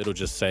credits. It'll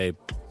just say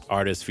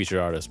artist,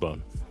 feature artist,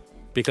 boom.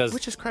 Because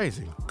Which is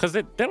crazy.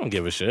 they don't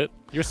give a shit.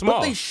 You're small.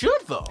 But they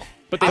should, though.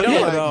 But they I don't.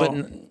 feel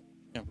like-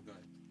 though.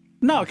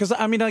 No, because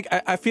I mean, like,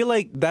 I feel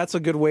like that's a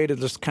good way to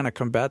just kind of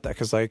combat that.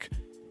 Because, like,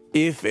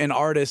 if an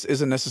artist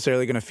isn't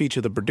necessarily going to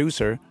feature the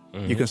producer,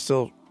 you can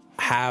still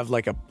have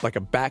like a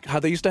back. How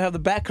they used to have the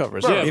back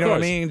covers. Right, you of know what I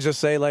course. mean? Just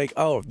say like,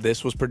 oh,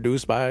 this was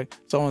produced by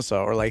so and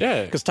so, or like,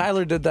 Yeah. because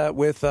Tyler did that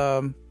with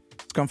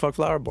Scumfuck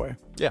Flower Boy.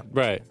 Yeah.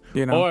 Right.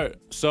 You know?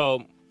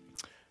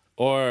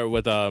 Or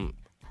with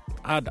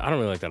I don't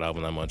really like that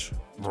album that much. To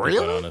be quite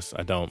Really? honest,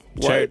 I don't.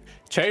 What?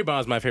 Cherry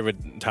Bomb's my favorite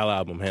Tyler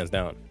album, hands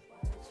down.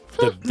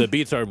 The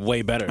beats are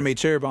way better. I mean,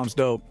 Cherry Bomb's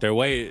dope. They're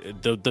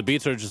the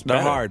beats are just They're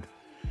better. hard.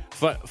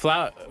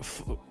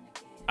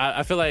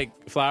 I feel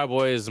like Flower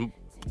Boy is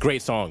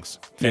great songs,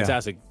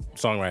 fantastic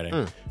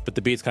songwriting, but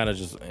the beats kind of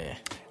just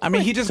I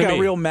mean, he just To got me.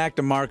 real Mac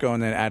DeMarco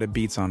and then added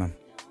beats on him.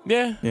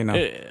 yeah, You know.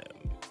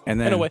 And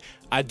then in a way,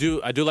 I do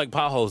like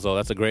Potholes though.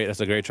 That's a great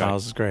track.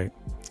 Charles is great.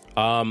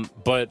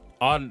 But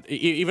on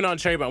even on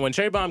Cherry Bomb, when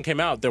Cherry Bomb came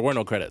out, there were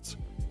no credits.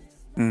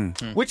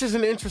 Which is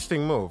an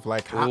interesting move.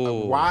 Like,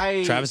 Ooh.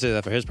 why Travis did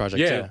that for his project,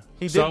 Yeah. too.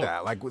 he did So-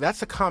 that? Like,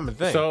 that's a common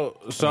thing. So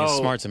it's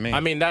smart to me. I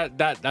mean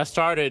that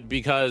started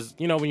because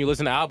when you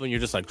listen to the album, you're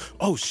just like,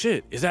 oh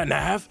shit, is that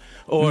Nav?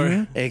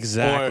 Or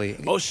Exactly.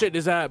 Or, oh shit,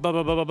 is that blah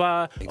blah blah blah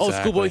blah? Oh,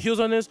 Exactly. Schoolboy Q's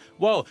on this.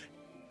 Whoa.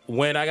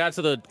 When I got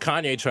to the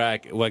Kanye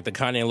track, like the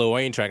Kanye and Lil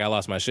Wayne track, I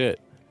lost my shit.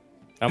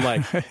 I'm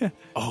like,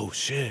 oh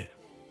shit.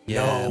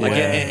 Yeah, No like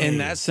way. in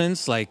that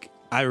sense, like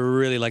I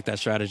really like that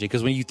strategy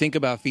because when you think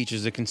about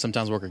features, it can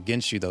sometimes work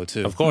against you though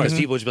too. Of course. because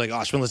people just be like, "Oh,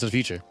 I should listen to the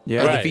feature."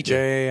 Yeah, Or Right. the feature.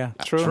 Yeah.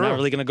 True. I'm not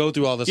really gonna go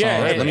through all the songs. Yeah,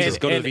 Let me just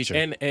go to the feature.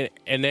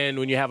 And then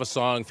when you have a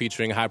song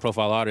featuring high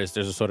profile artists,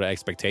 there's a sort of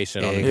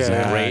expectation on it.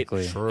 Exactly.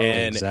 Great. True.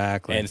 And,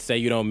 Exactly. And say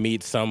you don't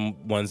meet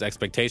someone's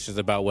expectations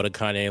about what a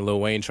Kanye and Lil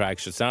Wayne track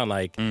should sound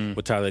like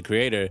with Tyler the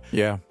Creator.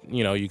 Yeah.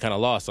 You kind of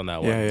lost on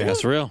that one. Yeah.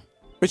 That's real.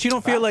 But you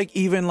don't feel like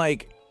even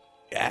like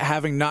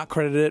having not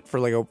credited it for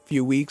like a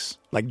few weeks,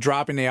 like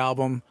dropping the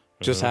album,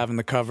 just having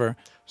the cover,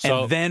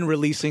 So- and then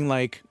releasing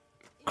like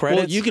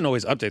credits. Well, you can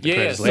always update the Yeah,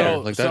 credits so- later.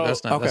 Like so-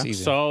 that's not that's okay.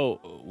 easy. So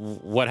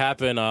what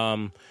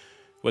happened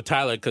with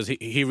Tyler, because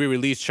he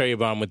re-released Cherry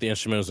Bomb with the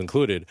instrumentals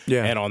included.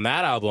 Yeah. And on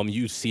that album,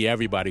 you see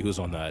everybody who's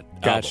on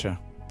that Gotcha.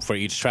 album for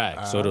each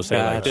track. So it'll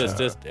say like Gotcha.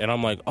 this, and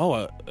I'm like,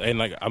 and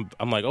like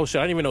I'm like, oh shit,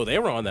 I didn't even know they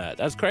were on that.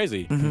 That's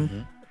crazy.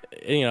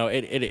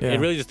 It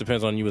really just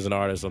depends on you as an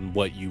artist on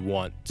what you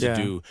want to Yeah.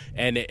 do,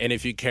 and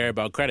if you care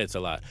about credits a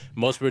lot.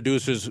 Most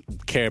producers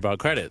care about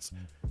credits.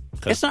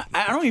 It's not.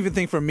 I don't even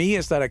think for me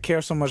it's that I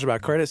care so much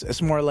about credits.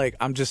 It's more like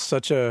I'm just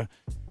such a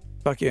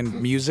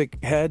fucking music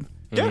head.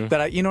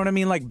 That you know what I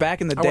mean? Like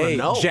back in the wanna day,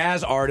 know.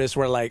 jazz artists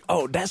were like,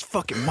 "Oh, that's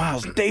fucking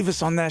Miles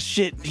Davis on that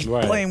shit. He's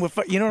Right. playing with."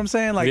 You know what I'm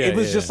saying? Like Yeah, it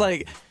was yeah. just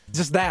like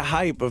that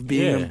hype of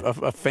being Yeah.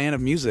 a fan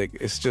of music.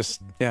 It's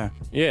just Yeah,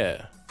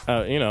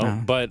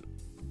 but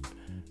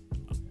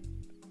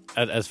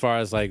as far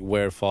as like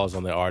where it falls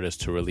on the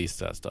artist to release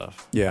that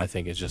stuff, Yeah. I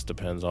think it just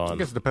depends on I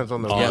guess it depends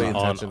on the on,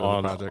 intention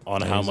on, of the project.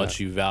 on how much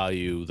you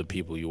value the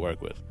people you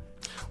work with.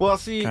 Well,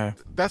 see, Okay.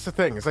 that's the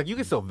thing. It's like you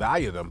can still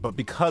value them, but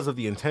because of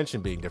the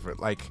intention being different,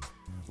 like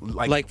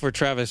like for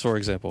Travis, for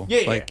example. Yeah,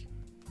 yeah. Like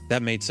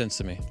that made sense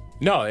to me.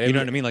 No, You know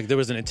what I mean? Like there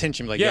was an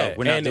intention. Like, Yeah, yo,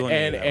 we're not and, doing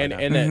and, any of that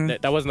right and, now. and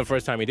that wasn't the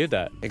first time he did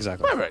that.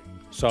 Exactly. right.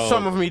 So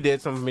Some of them he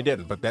did, some of them he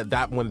didn't. But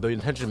that when the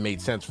intention made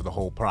sense for the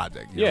whole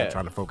project, you know,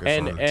 trying to focus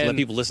and, on. and Let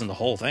people listen to the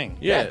whole thing.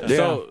 Yeah.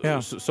 Yeah.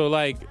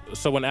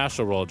 So when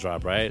Astro World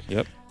dropped, right?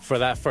 Yep. For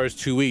that first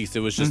 2 weeks, it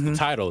was just the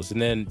titles, and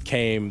then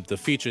came the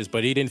features.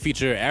 But he didn't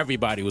feature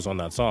everybody who was on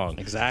that song.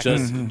 Exactly.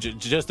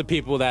 Just the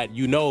people that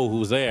you know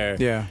who's there.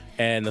 Yeah.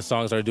 And the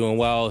songs are doing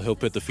well. He'll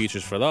put the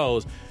features for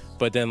those.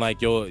 But then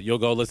like you'll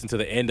go listen to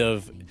the end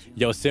of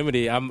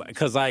Yosemite.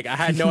 Because like I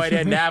had no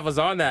idea Nav was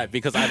on that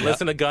because I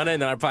listened to Gunna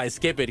and then I probably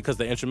skip it because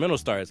the instrumental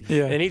starts.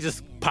 Yeah. And he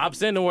just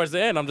pops in towards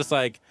the end. I'm just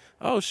like,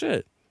 oh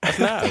shit. That's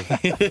Nav.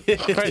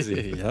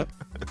 Crazy. Yep.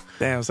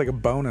 Damn, it's like a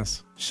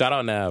bonus. Shout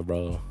out Nav,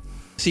 bro.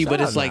 See, but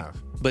Shout it's out like,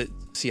 Nav. but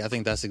see, I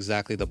think that's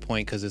exactly the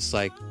point because it's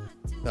like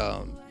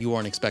you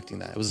weren't expecting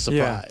that. It was a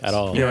Yeah. surprise At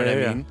all. You know Yeah, what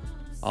yeah,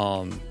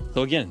 I mean?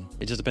 So again,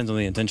 it just depends on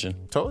the intention.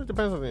 Totally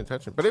depends on the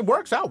intention, but it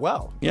works out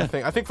well. Yeah.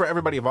 I think for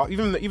everybody involved,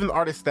 even the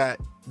artists that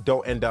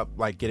don't end up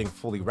like getting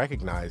fully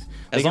recognized,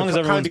 As they can long as kinda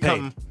everyone's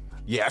become,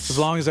 yes, As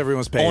long as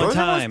everyone's paying. On long as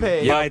everyone's time,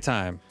 paid. by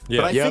time.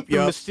 Yeah. But I Yep, think the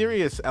yep.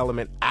 mysterious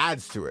element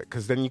adds to it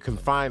because then you can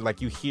find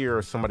like you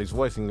hear somebody's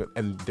voice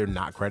and they're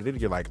not credited.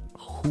 You're like,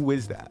 who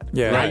is that?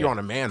 Yeah. Now Right. you're on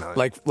a manhunt.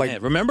 Like Yeah,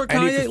 remember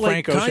any Kanye?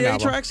 Like Frank Ocean Kanye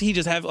album. tracks, he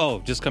just have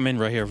just come in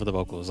right here for the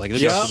vocals. Like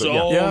there's Yep. just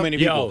so Yep. many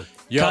Yo. people.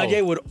 Yo.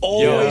 Kanye would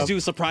always Yep. do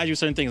surprise you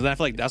certain things, and I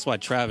feel like that's why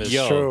Travis,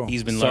 Yo. True.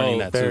 he's been So, learning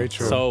that very too.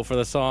 true. So for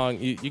the song,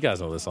 you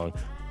guys know this song,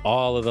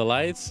 All of the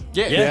Lights.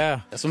 Yeah.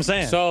 That's what I'm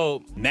saying.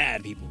 So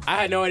mad people. I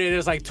had no idea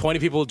there's like 20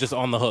 people just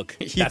on the hook.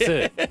 That's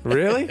it.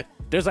 Really?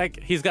 There's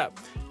like he's got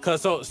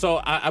cause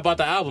so I bought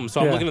the album, so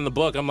I'm Yeah. looking in the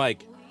book. I'm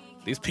like,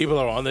 these people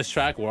are on this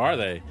track. Where are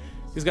they?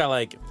 He's got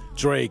like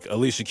Drake,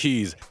 Alicia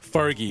Keys,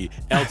 Fergie,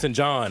 Elton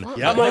John.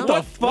 I'm like,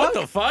 what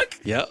the fuck?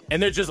 Yep.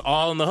 And they're just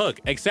all on the hook,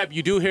 except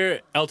you do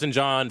hear Elton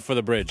John for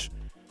the bridge.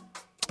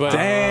 But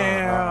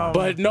Damn.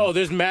 but no,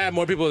 there's mad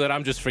more people that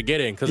I'm just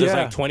forgetting because there's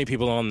Yeah. like 20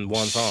 people on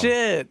one song.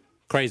 Shit.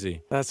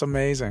 Crazy. That's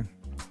amazing.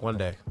 one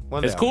day.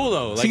 It's cool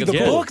though. Like See, it's the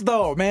good. book,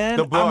 though, man.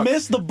 The book. I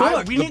miss the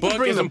book. We The need book to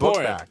bring is the book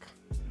important. back.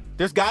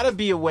 There's got to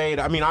be a way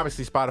to, I mean,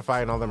 obviously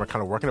Spotify and all them are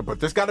kind of working it, but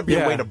there's got to be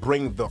Yeah. a way to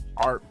bring the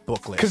art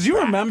booklet. Because you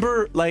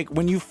remember, like,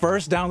 when you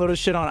first downloaded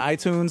shit on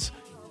iTunes,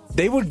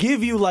 they would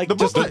give you, like, The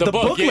just booklet. the The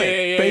book. booklet,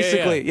 Yeah.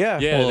 basically. Yeah.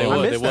 Yeah, they Well,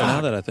 would. They missed would. that.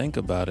 now that I think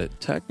about it,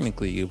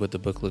 technically you put the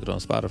booklet on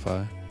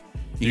Spotify.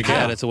 You can.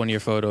 can add it to one of your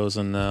photos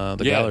in the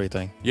Yeah. gallery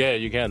thing. Yeah,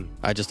 you can.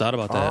 I just thought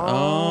about that.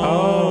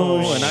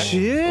 Oh, and I-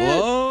 shit.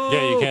 Whoa.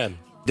 Yeah, you can.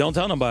 Don't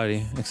tell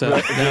nobody,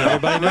 except now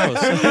everybody knows.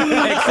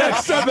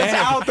 Except it's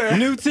out there.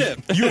 New tip.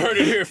 You heard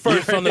it here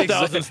first on the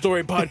 1,000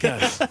 Story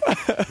Podcast.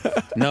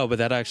 No, but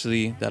that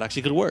actually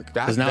could work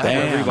because now That-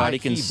 everybody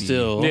that can might be.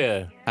 still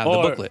Yeah, have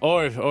or, the booklet.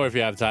 or if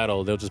you have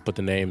Tidal, they'll just put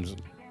the names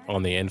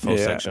on the info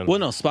Yeah. section. Well,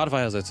 no, Spotify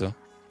has that too.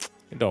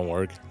 It don't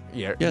work.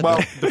 Yeah. Yeah. Well,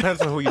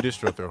 depends on who you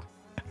distro through.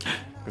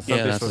 'Cause some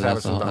Yeah, that's, distros have it,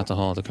 that's, some a, don't. that's a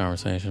whole other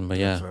conversation. But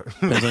yeah, That's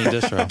depends on your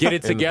distro. Get it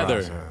In the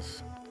together.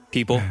 process.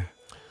 People.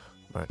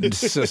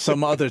 So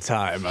some other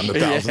time on the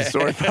 1,000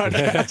 Story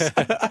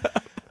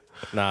Podcast.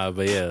 Nah,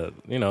 but yeah,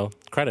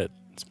 credit.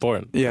 It's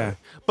important. Yeah.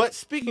 But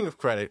speaking of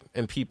credit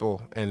and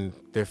people and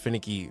their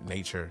finicky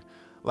nature,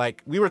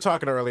 like we were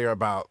talking earlier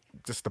about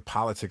just the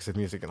politics of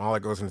music and all that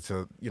goes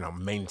into,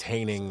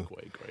 maintaining.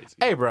 Crazy.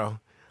 Hey, bro,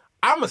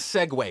 I'm a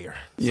segwayer.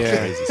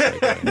 Yeah.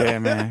 Yeah,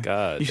 man.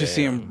 God You should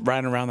see damn. him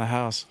riding around the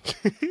house.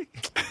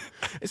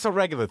 It's a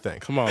regular thing.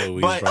 Come on,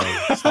 Louise, But-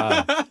 bro.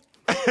 Stop.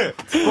 But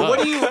what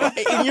do you,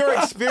 in your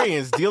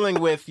experience, dealing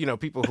with,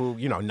 people who,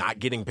 not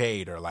getting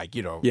paid or like,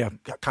 Yeah.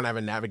 kind of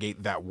having to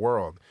navigate that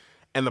world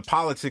and the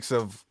politics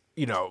of,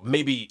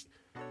 maybe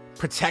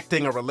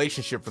protecting a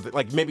relationship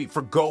maybe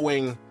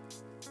forgoing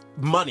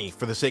money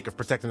for the sake of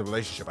protecting the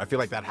relationship. I feel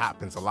like that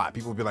happens a lot.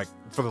 People will be like,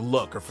 for the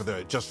look or for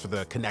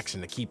the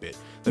connection to keep it.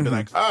 They'll be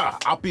like,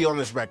 I'll be on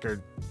this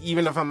record,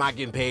 even if I'm not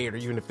getting paid or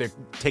even if they're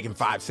taking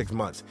 5-6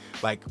 months.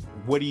 Like,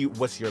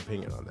 what's your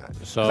opinion on that?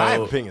 'Cause So- I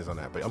have opinions on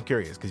that, but I'm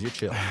curious because you're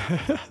chill.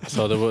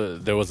 So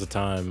there was a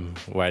time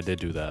where I did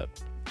do that.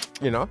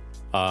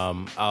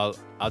 I'll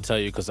tell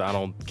you because I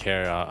don't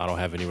care. I don't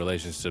have any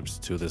relationships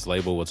to this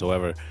label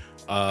whatsoever.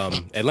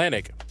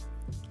 Atlantic.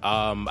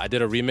 I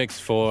did a remix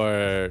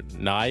for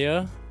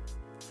Naya.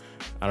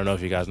 I don't know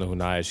if you guys know who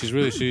Naya is. She's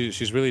really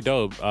she's really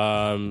dope.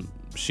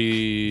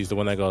 She's the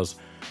one that goes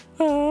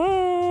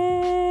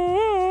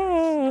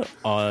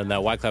on that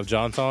Wyclef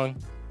Jean song.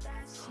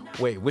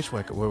 Wait, which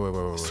record?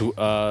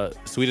 Wait.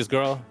 Sweetest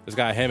Girl. It's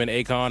got him and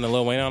Akon and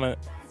Lil Wayne on it.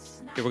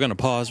 Okay, we're gonna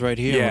pause right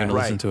here. Yeah, We're gonna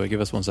listen right. to it.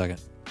 Give us 1 second.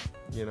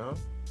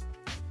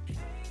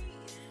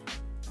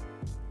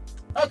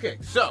 Okay,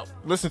 so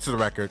listen to the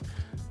record.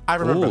 I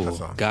remember that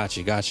song.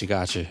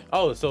 Gotcha.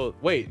 Oh, so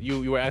wait,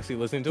 you were actually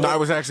listening to it? No, I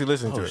was actually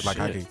listening to Oh, it. Like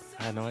shit. I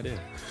I had no idea.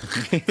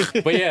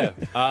 But yeah,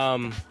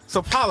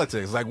 So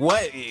politics, like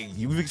what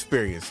you've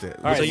experienced it.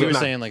 All right, So you were Not-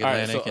 saying like all right,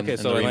 Atlantic and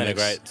so the Atlantic, remix.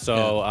 right?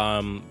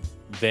 So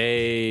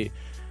they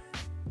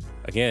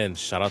again,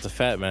 shout out to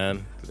Fat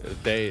Man.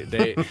 They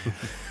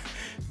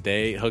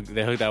hooked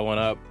that one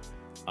up.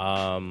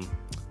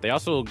 They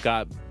also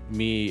got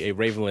me a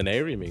Raven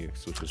Lenae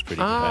remix, which was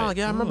pretty tight.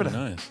 yeah, I remember that.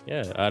 Nice.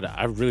 Yeah,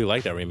 I really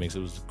like that remix.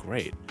 It was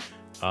great.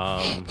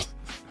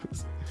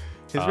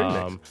 His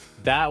remix.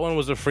 That one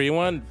was a free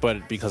one,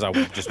 but because I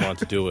just wanted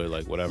to do it,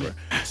 like whatever.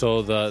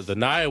 So the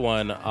Naya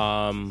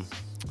one,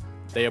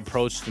 they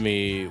approached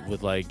me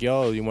with like,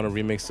 "Yo, you want to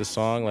remix this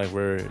song? Like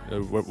we're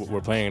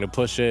planning to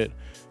push it,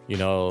 like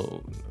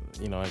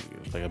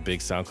a big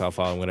SoundCloud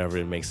following, whenever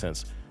it makes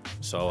sense."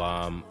 So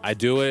I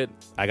do it.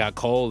 I got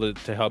Cole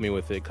to help me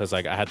with it because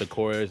like I had the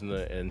chorus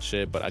and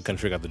shit, but I couldn't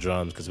figure out the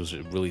drums because it was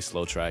a really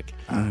slow track.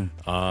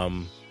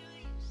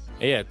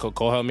 Yeah,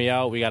 Cole helped me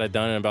out. We got it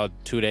done in about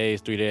 2 days,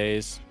 3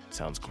 days.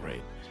 Sounds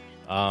great.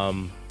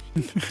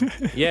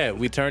 Yeah,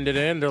 we turned it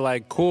in. They're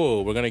like,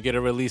 cool, we're gonna get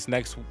a release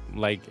next,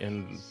 like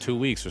in 2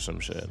 weeks or some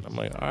shit. I'm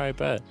like, all right,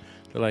 bet.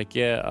 They're like,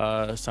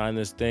 yeah, sign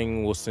this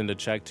thing. We'll send a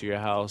check to your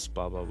house.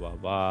 Blah blah blah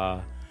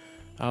blah.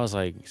 I was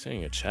like,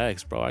 sending your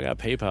checks, bro. I got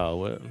PayPal.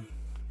 What?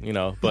 You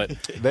know, but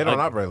They don't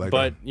operate like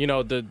but that. you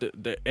know,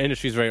 the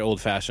industry's very old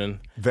fashioned.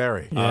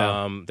 Very.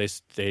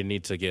 They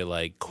need to get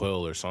like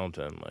Quill or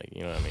something. Like,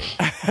 you know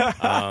what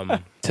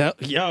I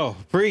mean? Yo,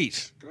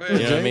 preach. You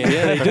know what I mean?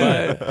 Yeah, they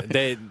do. But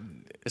they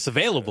It's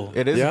available.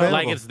 It is Yeah. available.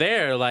 like it's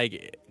there.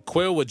 Like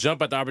Quill would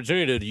jump at the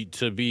opportunity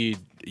to be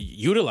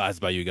utilized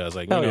by you guys.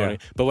 Like, you Hell know yeah. what I mean?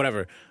 But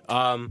whatever.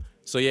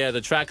 So yeah,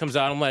 the track comes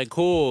out. I'm like,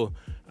 cool.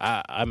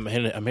 I'm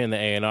in the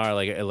A&R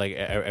like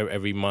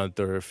every month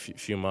or a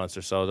few months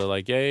or so. They're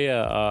like,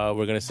 yeah.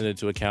 We're gonna send it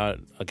to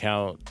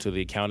account to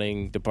the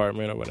accounting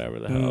department or whatever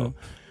the hell.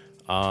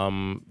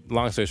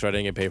 Long story short, I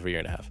didn't get paid for a year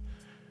and a half.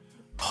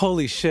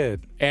 Holy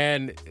shit.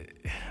 And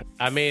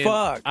I mean,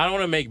 Fuck. I don't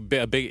want to make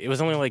a big. It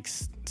was only like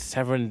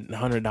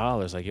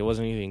 $700. Like, it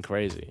wasn't anything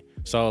crazy.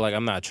 So like,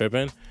 I'm not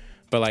tripping,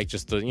 but like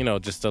just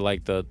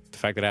the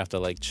fact that I have to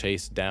like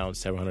chase down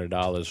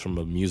 $700 from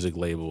a music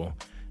label,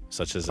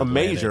 such as a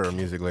Atlantic. major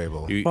music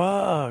label. You,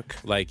 Fuck.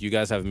 like, you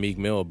guys have Meek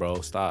Mill, bro.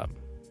 Stop.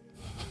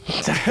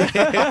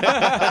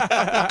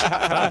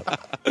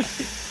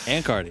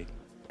 And Cardi.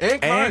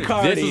 And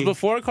Cardi. This was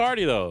before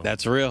Cardi, though.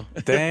 That's real.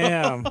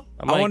 Damn. I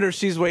like- wonder if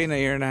she's waiting a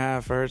year and a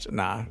half for her.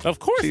 Nah. Of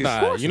course She's-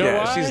 not. You know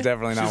yeah, why? she's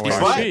definitely not She's waiting.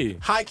 Cardi But B.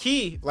 high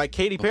key, like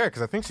Katy Perry,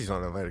 because I think she's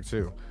on Atlantic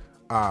too.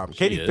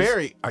 Katy is?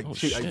 Perry, Oh,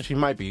 she shit.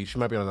 might be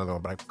on another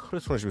one, but I could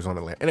have sworn she was on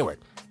Atlantic. Anyway,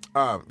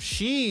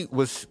 she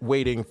was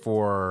waiting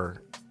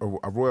for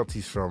a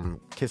royalties from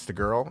Kiss the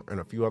Girl and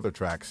a few other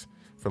tracks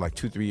for like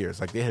 2-3 years.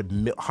 Like, they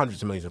had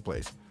hundreds of millions of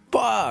plays.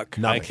 Fuck.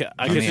 I Nothing.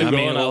 kiss the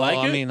girl and I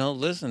like it. no,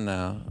 listen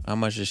now. How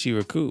much did she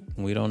recoup?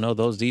 We don't know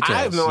those details.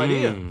 I have no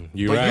idea.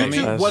 you're But right. YouTube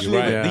That's- wasn't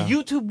you're even, right. the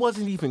YouTube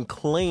wasn't even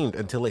claimed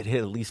until it hit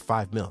at least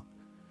 5 mil.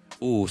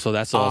 Ooh, so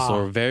that's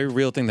also a very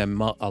real thing that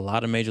a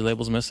lot of major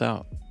labels miss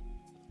out.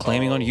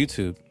 Claiming on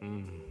YouTube.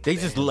 They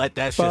just let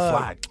that shit Fuck.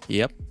 slide.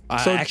 Yep.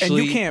 So,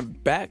 actually, and you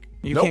can't back.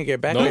 You Nope. can't get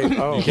back. Nope.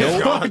 Oh,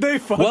 gone. they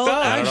fucked Well,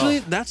 up. actually,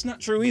 that's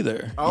not true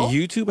either. Oh?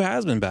 YouTube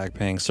has been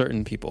backpaying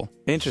certain people.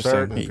 Interesting.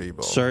 Certain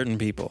people. Certain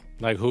people.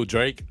 Like who?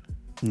 Drake?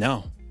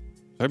 No.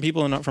 Certain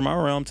people from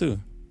our realm, too.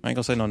 I ain't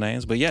gonna say no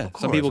names, but yeah, some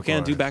course, people of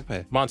can do course.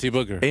 backpay. Monty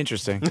Booker.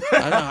 Interesting.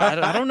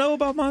 I don't know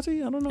about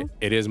Monty. I don't know.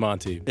 It is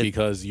Monty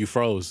because you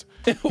froze.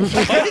 I'm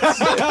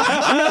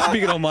not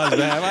speaking on Monty's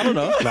behalf. I don't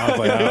know. No, I was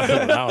like,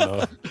 I don't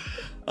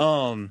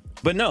know.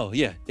 But no,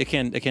 yeah, it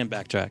can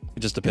backtrack. It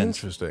just depends.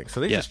 Interesting. So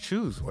they Yeah. just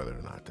choose whether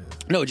or not to.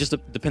 No, it just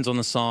depends on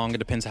the song. It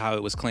depends how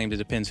it was claimed. It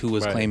depends who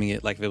was Right. claiming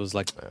it. Like if it was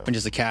like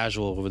just a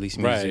casual release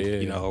music, Right, yeah,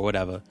 you know, yeah. or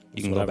whatever.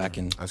 You can whatever. go back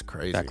and That's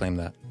crazy. back claim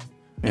that.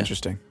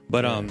 Interesting.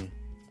 But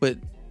but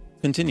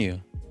continue.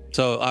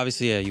 So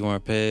obviously, yeah, you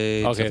weren't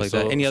paid, Okay, stuff like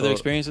so- that. Any other so-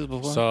 experiences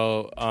before?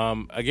 So,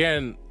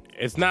 again,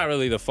 it's not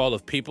really the fault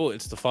of people.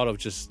 It's the fault of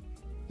just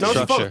No, it's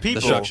the fault of structure. The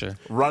people structure.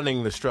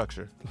 running the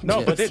structure.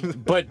 no.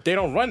 But they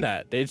don't run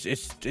that.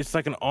 It's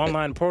like an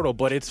online portal,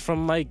 but it's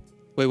from like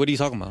Wait, what are you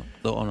talking about?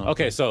 Oh, no.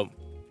 okay. So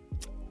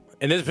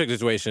in this particular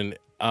situation,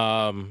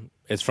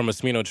 it's from a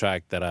Smino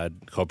track that I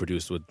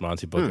co-produced with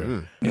Monty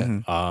Booker.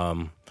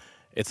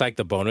 It's like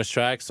the bonus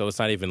track, so it's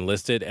not even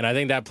listed, and I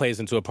think that plays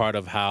into a part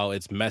of how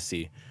it's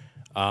messy.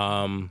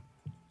 But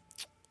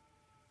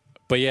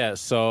yeah,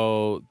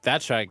 so that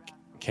track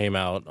came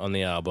out on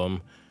the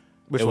album.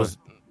 Which it one? was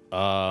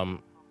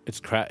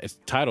it's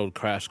titled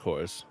Crash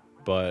Course,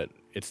 but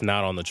it's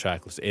not on the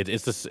track list.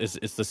 It's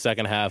the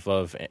second half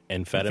of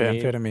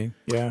Amphetamine. Amphetamine.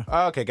 Yeah.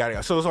 Okay, got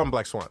it. So it was on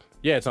Black Swan.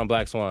 Yeah, it's on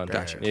Black Swan.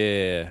 Gotcha.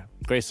 Yeah,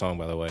 great song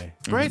by the way.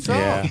 Great song.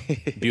 Yeah.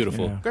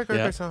 Beautiful. Yeah. Great, Yeah.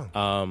 great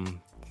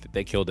song.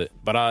 They killed it.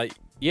 But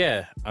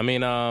yeah, I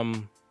mean,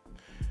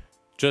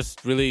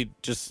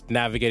 just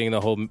navigating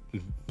the whole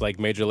like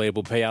major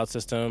label payout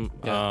system.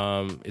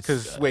 It's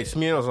Because wait,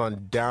 Smino's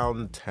on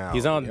Downtown.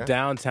 he's on yeah?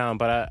 Downtown,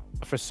 but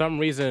for some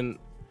reason,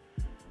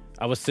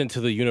 I was sent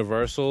to the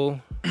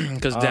Universal.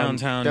 Because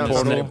downtown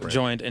Downtown.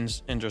 joined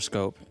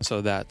Interscope, so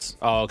that's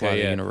Oh, part okay,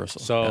 of yeah.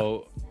 Universal.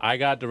 So I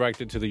got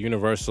directed to the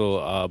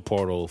Universal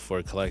portal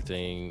for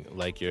collecting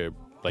like your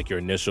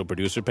initial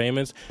producer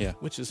payments. Yeah.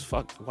 Which is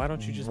fuck. Why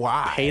don't you just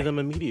Why? pay them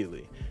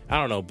immediately? I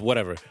don't know, but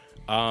whatever.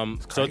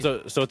 So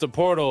it's a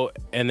portal,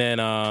 and then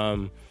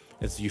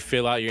it's you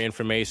fill out your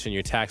information,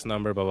 your tax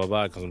number, blah blah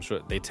blah. Because I'm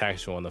sure they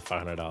tax you on the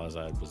 $500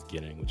 I was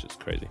getting, which is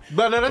crazy.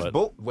 But no, that's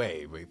But-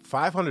 wait,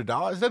 $500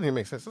 doesn't even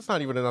make sense. That's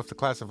not even enough to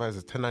classify as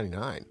a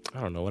 1099.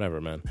 I don't know,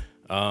 whatever, man.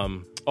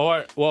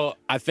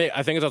 I think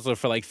it's also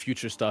for like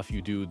future stuff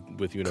you do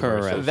with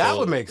Universal. Correct. That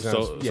would make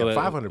sense. Yeah, that-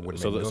 500 would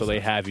make no So they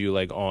sense. have you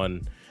like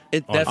on.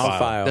 It, On that's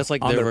file. That's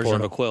like On their their version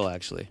portal. of a quill,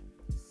 actually.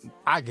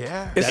 I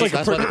guess. It's That's, like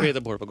that's a why they created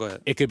the portal. But go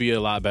ahead. It could be a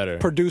lot better.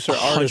 producer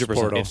artist 100%.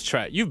 portal. It's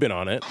you've been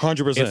on it.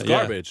 100%, It's yeah.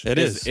 garbage. It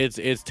is.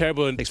 It's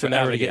terrible. It takes to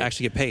forever to navigate.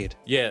 actually get paid.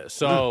 Yeah.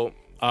 So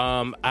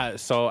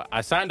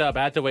I signed up.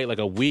 I had to wait like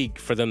a week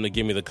for them to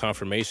give me the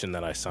confirmation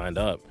that I signed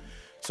up.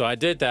 So I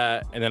did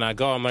that, and then I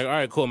go. I'm like, all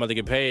right, cool. I'm about to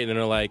get paid, and then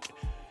they're like,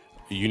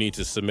 you need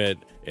to submit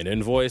an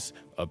invoice,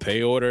 a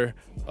pay order,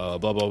 blah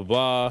blah blah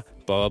blah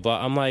blah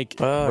blah. I'm like,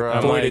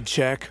 voided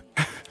check.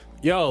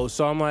 yo.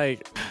 So I'm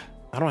like,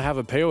 I don't have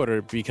a pay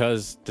order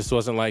because this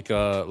wasn't like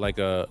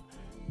the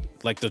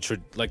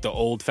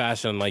old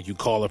fashioned, like you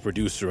call a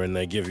producer and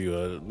they give you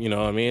a, you know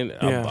what I mean?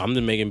 Yeah. I'm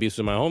just making beats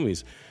with my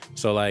homies.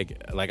 So like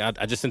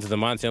I just sent to the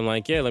Monty. I'm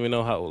like, yeah, let me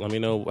know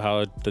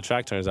how the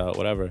track turns out,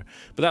 whatever.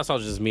 But that's all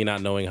just me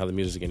not knowing how the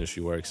music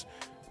industry works.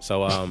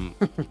 So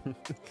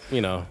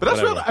you know. But that's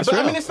whatever. real. But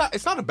I mean,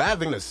 it's not a bad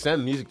thing to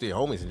send music to your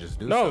homies and just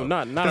do No, so.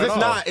 not 'Cause at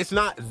it's all. It's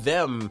not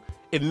them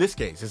in this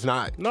case. It's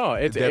not. No,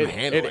 them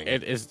handling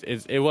it.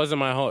 it wasn't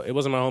my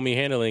homie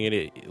handling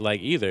it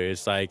like either.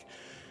 It's like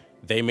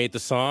they made the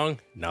song,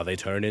 now they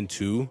turn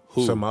into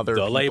who? Some other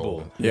the people.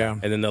 label. Yeah.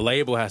 And then the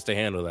label has to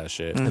handle that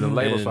shit. And the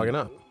label's And fucking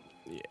up.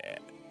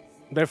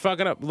 They're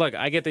fucking up. Look,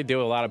 I get they deal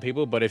with a lot of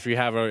people, but if you're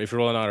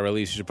rolling out a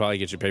release, you should probably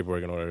get your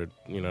paperwork in order.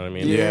 You know what I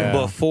mean? Yeah.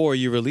 Before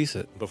you release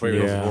it. Before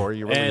you Yeah. Or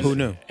you and Who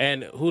knew?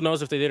 And who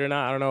knows if they did or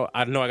not? I don't know.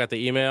 I know I got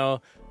the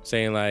email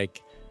saying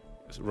like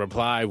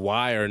reply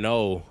Y or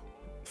no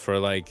for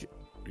like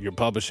your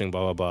publishing,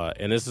 blah blah blah.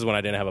 And this is when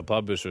I didn't have a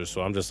publisher,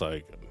 so I'm just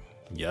like,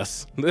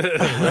 yes,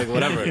 like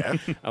whatever.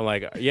 I'm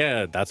like,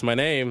 yeah, that's my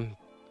name,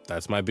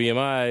 that's my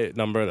BMI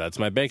number, that's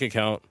my bank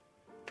account.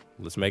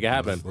 Let's make it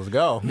happen. Let's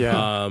go.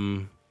 Yeah.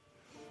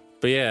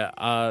 But yeah,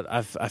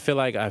 I feel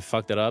like I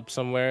fucked it up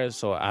somewhere,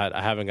 so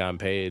I haven't gotten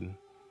paid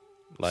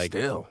like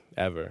Still.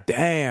 ever.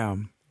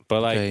 Damn.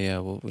 But like, Okay, yeah,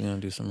 we're going to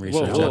do some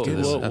research we'll- after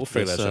this, we'll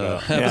figure that shit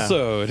out.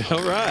 episode.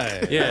 All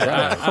right.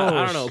 yeah,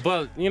 I don't know,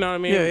 but you know what I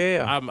mean.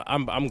 Yeah.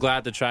 I'm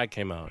glad the track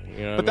came out.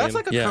 You know, But that's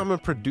like a Yeah. common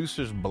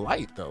producer's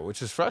blight, though,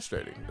 which is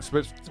frustrating.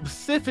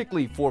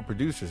 Specifically for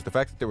producers, the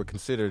fact that they were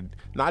considered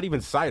not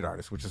even side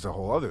artists, which is a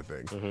whole other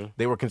thing. Mm-hmm.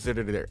 They were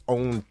considered their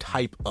own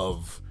type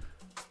of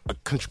a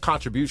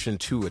contribution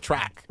to a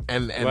track,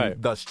 and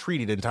Right. thus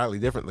treated entirely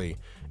differently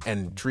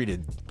and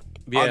treated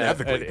yeah.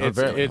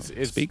 unethically.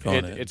 It's Speak on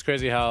it. It's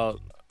crazy how.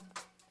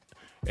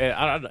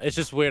 I don't know. It's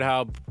just weird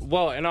how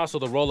and also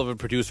the role of a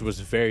producer was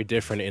very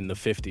different in the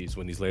 50s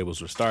when these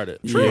labels were started.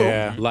 True.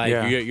 Yeah. Like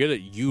Yeah.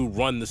 you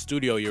run the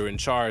studio, you're in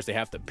charge. They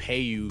have to pay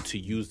you to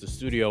use the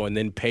studio, and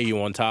then pay you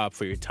on top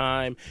for your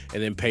time,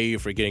 and then pay you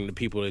for getting the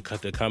people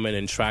to come in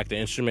and track the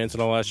instruments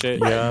and all that shit.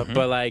 Yeah.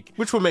 But like,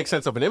 Which would make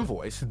sense of an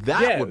invoice.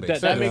 That would make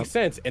sense. that makes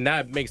sense, and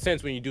that makes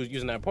sense when you do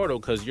using that portal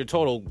because your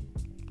total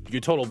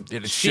It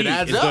sheet shit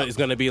adds is up.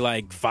 going to be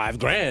like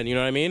 $5,000. You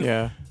know what I mean?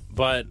 Yeah.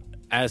 But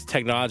as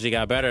technology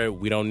got better,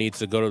 we don't need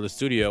to go to the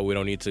studio. We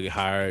don't need to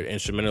hire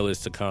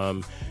instrumentalists to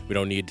come. We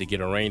don't need to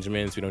get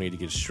arrangements. We don't need to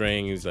get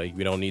strings. Like,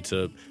 we don't need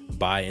to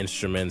buy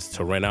instruments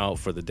to rent out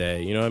for the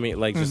day. You know what I mean?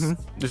 Like, just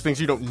There's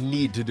things you don't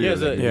need to do. yeah,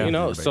 that Yeah. you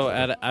know. basically.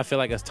 So I feel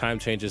like as time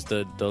changes,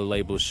 the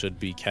labels should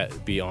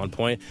be on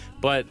point.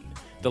 But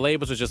the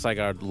labels are just like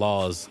our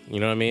laws. You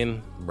know what I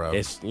mean? Bro.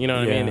 It's you know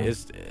what I Yeah. mean.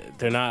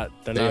 They're not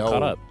They caught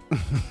old. up.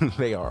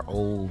 they are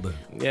old,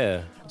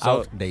 Yeah.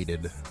 So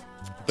outdated.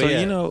 but So, yeah,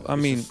 you know, I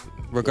mean,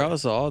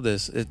 regardless of all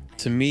this,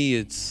 to me,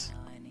 it's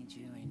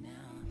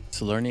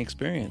a learning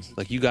experience.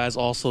 Like, you guys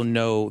also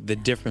know the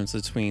difference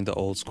between the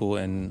old school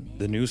and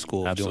the new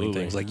school of doing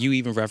Absolutely. things. Like, you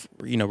even,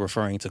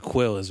 referring to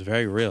Quill is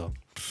very real.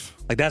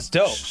 Like, that's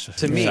dope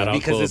to me Shout out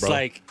because Quill, it's bro.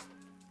 like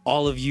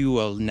all of you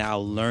are now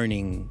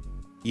learning,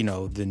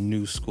 the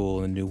new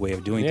school and new way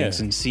of doing Yeah.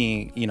 things and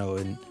seeing,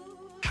 and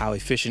how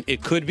efficient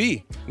it could be.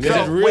 So,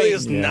 Because it really wait,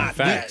 is not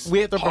facts. that We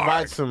have to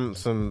hard. provide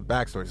some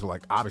backstory. So,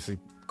 like, obviously,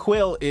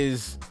 Quill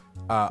is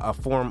a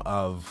form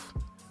of,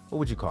 what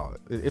would you call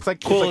it? It's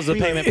like Quill it's is a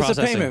like payment It's a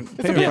processing. payment It's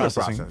a payment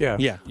processing. process. Yeah.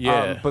 Yeah.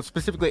 yeah. but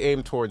specifically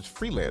aimed towards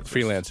freelancers.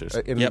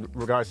 Freelancers. In Yep.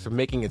 regards to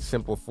making it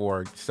simple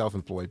for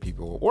self-employed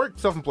people or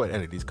self-employed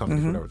entities,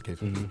 companies, whatever the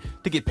case may be,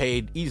 to get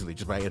paid easily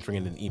just by entering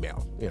in an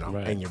email,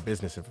 Right. and your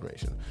business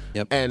information.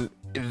 Yep. And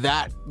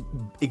that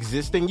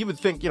existing, you would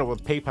think,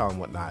 with PayPal and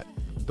whatnot,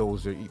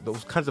 those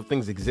kinds of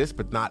things exist,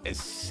 but not as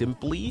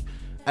simply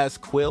as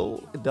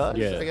Quill does.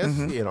 Yeah. I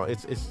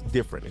guess it's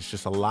different. It's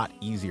just a lot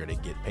easier to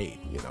get paid.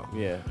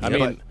 Yeah,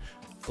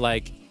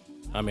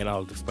 I mean,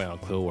 I'll explain how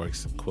Quill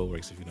works. Quill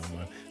works if you don't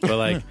mind. But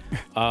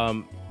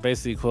like,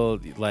 basically, Quill,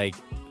 like,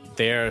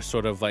 they're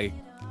sort of like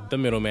the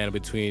middleman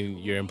between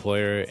your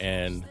employer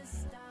and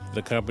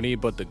the company.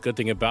 But the good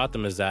thing about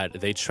them is that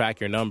they track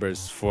your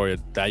numbers for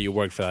that you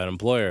work for that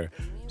employer.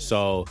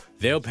 So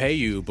they'll pay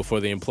you before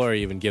the employer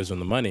even gives them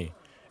the money.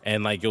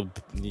 And like you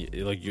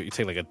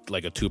take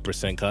like a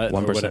 2% cut,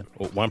 1%.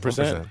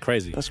 1%.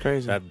 Crazy. That's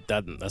crazy.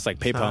 That's like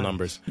PayPal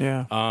numbers.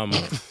 Yeah.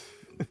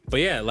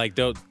 But yeah, like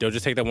they'll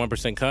just take that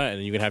 1% cut,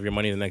 and you can have your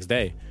money the next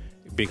day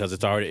because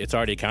it's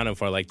already accounted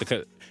for. Like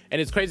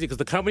and it's crazy because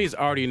the companies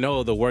already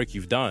know the work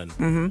you've done.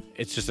 Mm-hmm.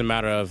 It's just a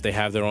matter of they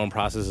have their own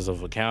processes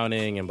of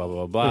accounting and blah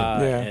blah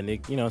blah, Yeah. and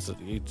it's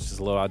just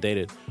a little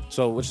outdated.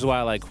 So which is why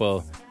I like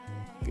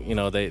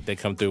they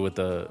come through with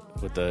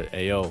the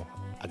AO.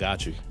 I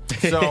got you.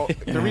 So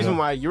the reason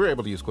why you're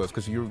able to use Quill is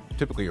because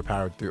you're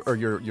powered through, or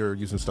you're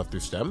using stuff through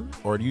STEM,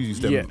 or do you use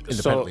them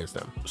independently of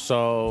STEM?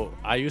 So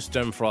I use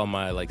STEM for all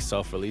my like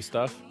self-release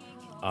stuff.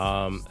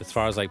 As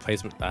far as like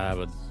placement, I have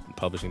a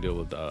publishing deal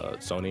with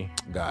Sony.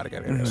 Got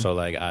it. So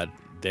like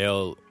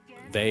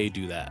they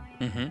do that.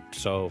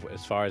 So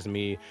as far as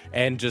me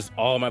and just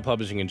all my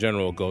publishing in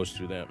general goes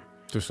through them.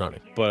 Through Sony.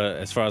 But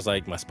as far as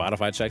like my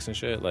Spotify checks and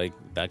shit, like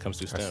that comes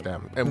through STEM.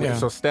 STEM. And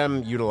so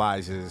STEM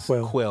utilizes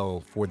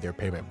Quill for their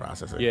payment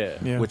processor.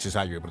 Yeah. Which is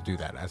how you're able to do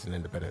that as an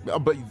independent.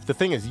 But the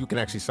thing is, you can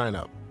actually sign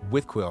up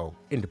with Quill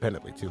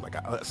independently too, like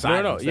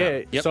aside from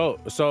STEM. Yeah.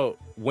 So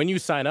when you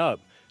sign up,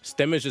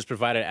 STEM is just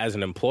provided as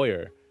an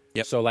employer.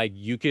 Yep. So like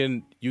you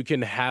can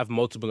have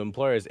multiple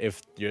employers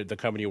if the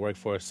company you work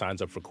for signs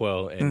up for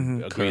Quill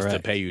and agrees to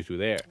Correct. pay you through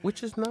there.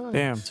 Which is nice.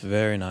 Damn. It's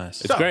very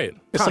nice. It's great.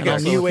 It's like a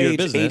Also, new if you're a age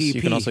business, ADP.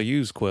 you can also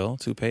use Quill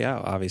to pay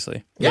out,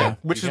 obviously. Yeah,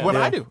 which is what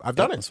I do. I've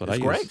done it. That's what it's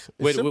I great. use.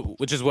 It's simple.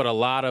 Which is what a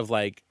lot of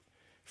like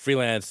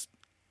freelance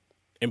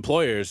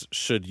employers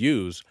should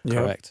use.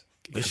 Correct.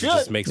 It It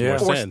just makes more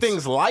or sense.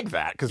 things like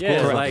that, because Yeah,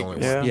 Quill's not like the only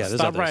one. Yeah. Yeah,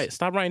 there's others.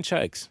 stop writing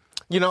checks.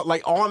 You know,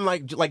 like on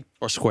like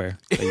Or Square.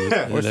 They use-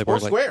 Yeah, they or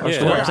work Square. Like, Or No,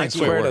 Square. I'm saying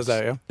Square works. does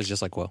that, yeah. It's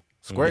just like Quill.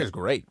 Square is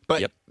great,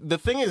 but Yep. the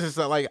thing is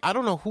that like I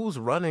don't know who's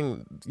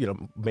running,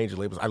 major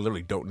labels. I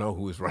literally don't know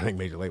who is running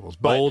major labels.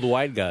 But Old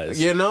white guys.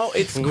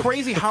 it's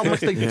crazy how much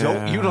they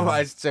don't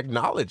utilize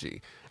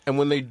technology, and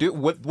when they do,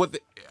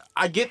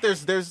 I get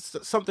there's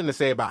something to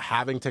say about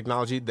having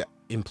technology that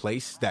in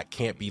place that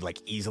can't be like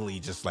easily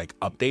just like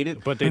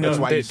updated. But they That's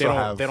don't. why They, you they still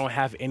don't. They don't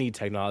have any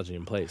technology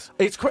in place.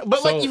 It's but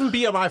So- like even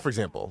BMI, for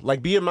example,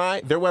 like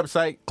BMI, their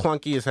website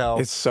clunky as hell.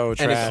 It's so and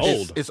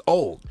trash. It's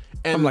old.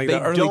 And From like they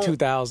the early don't-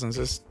 2000s.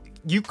 It's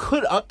You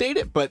could update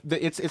it, but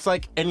it's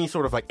like any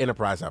sort of like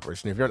enterprise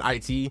operation. If you're in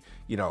IT,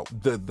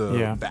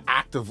 the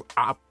act of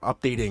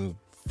updating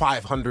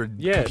 500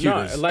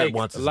 computers at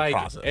once is a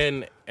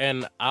process.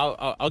 And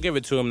I'll give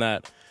it to him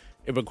that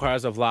it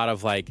requires a lot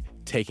of like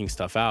taking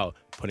stuff out,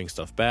 putting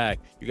stuff back.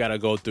 You got to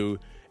go through,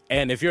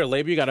 and if you're a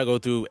label, you got to go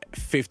through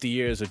 50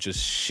 years of just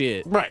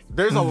shit. Right.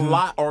 There's a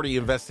lot already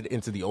invested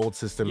into the old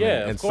system,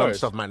 Yeah, and of some course.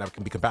 stuff might not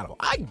be compatible.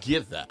 I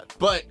get that,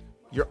 but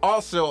you're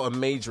also a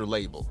major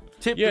label.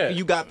 Typically,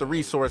 you got the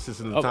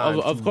resources and the time.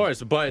 Of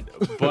course, but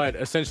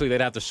essentially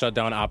they'd have to shut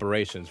down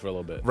operations for a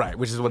little bit. Right,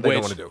 which is what they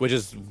don't want to do. Which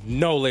is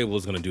no label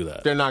is going to do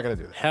that. They're not going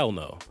to do that. Hell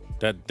no.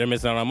 That they're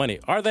missing out on money.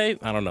 Are they?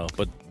 I don't know,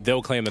 but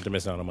they'll claim that they're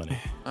missing out on money.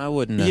 I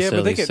wouldn't Yeah,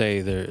 but they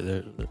necessarily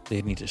could- say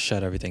they need to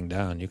shut everything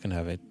down. You can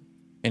have it.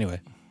 Anyway.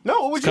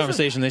 No, what It's a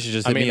conversation they should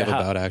just hit me up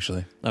about,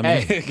 actually. I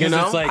mean, Hey, 'cause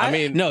it's like, I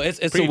mean, no, it's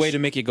a preach. way to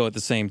make it go at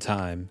the same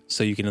time,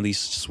 so you can at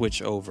least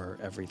switch over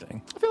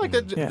everything. I feel like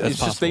that, Yeah. it's That's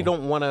just they possible.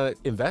 don't want to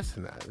invest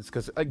in that. It's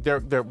because like they're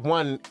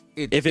one.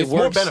 If it it's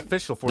works, more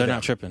beneficial for they're them.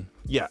 not tripping.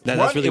 Yeah,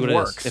 That's really it what it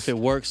works. is. If it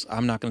works,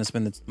 I'm not going to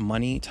spend the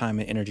money, time,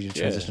 and energy to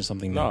transition to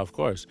something new. No, of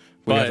course.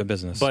 We but, have a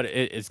business. But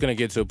it's going to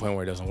get to a point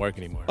where it doesn't work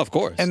anymore. Of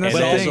course, And that's but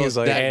the also thing is,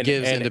 like- that And-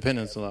 gives and-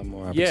 independence a lot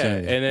more Yeah,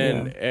 opportunity. and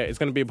then it's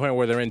going to be a point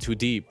where they're in too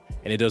deep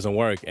and it doesn't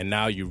work, and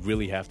now you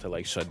really have to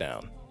like shut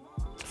down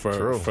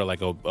for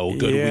like a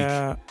good week.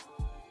 yeah.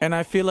 And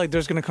I feel like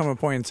there's going to come a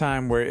point in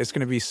time where it's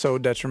going to be so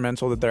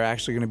detrimental that they're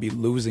actually going to be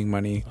losing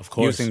money Of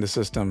course. using the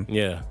system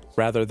Yeah.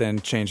 rather than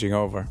changing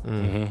over.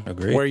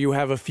 Agree. Where you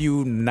have a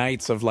few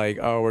nights of like,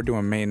 oh, we're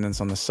doing maintenance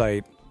on the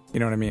site.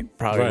 You know what I mean?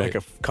 Probably Right. like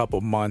a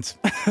couple months.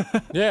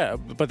 Yeah,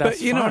 but that's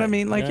But you know what I fine.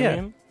 mean? Like, You know what yeah,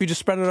 I mean? if you just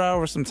spread it out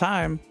over some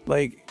time,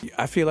 like,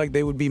 I feel like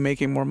they would be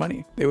making more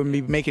money. They would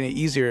be making it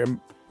easier. And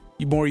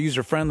more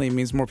user-friendly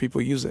means more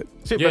people use it.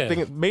 See, Yeah. but the thing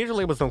is, major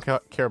labels don't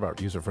care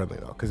about user friendly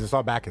though, because it's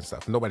all back end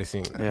stuff. Nobody's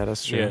seeing that. Yeah,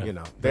 that's true. Yeah. You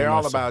know, they're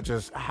all about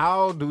just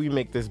how do we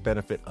make this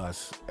benefit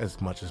us as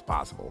much as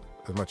possible,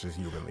 as much as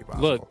humanly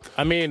possible. Look,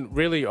 I mean,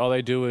 really, all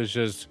they do is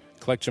just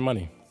collect your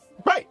money.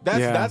 Right. That's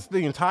Yeah. that's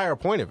the entire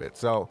point of it.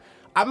 So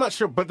I'm not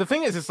sure, but the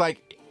thing is, it's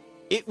like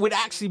it would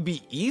actually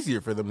be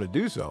easier for them to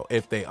do so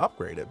if they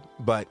upgraded.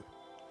 But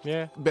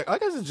Yeah. I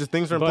guess it's just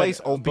things are in But- place,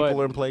 old people but-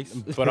 are in place.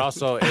 But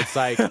also, it's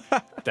like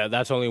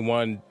that's only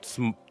one.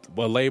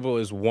 A label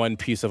is one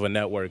piece of a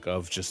network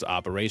of just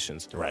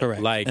operations. Right.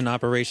 Correct. Like, and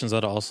operations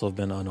that also have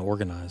been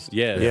unorganized.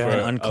 yeah, Yeah. for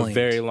And a unclaimed.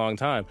 very long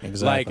time.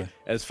 Exactly. Like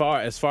as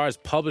far as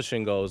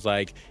publishing goes,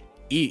 like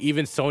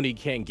even Sony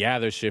can't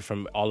gather shit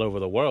from all over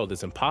the world.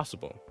 It's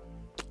impossible.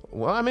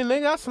 Well, I mean,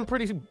 they got some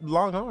pretty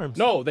long arms.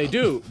 No, they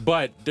do,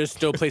 but there's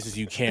still places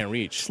you can't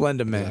reach.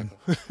 Slender Man.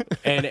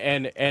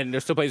 And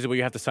there's still places where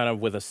you have to sign up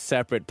with a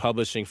separate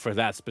publishing for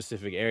that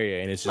specific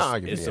area, and it's just No, I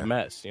get it, it's yeah. a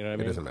mess. You know what I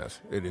mean? It is a mess.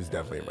 It is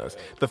definitely a mess.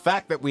 The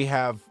fact that we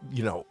have,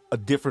 a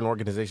different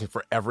organization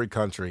for every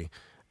country,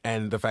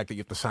 and the fact that you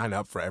have to sign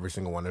up for every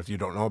single one. If you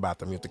don't know about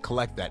them, you have to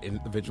collect that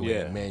individually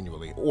Yeah. and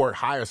manually, or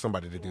hire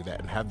somebody to do that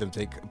and have them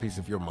take a piece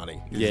of your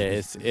money. Yeah,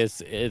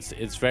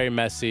 it's very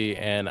messy,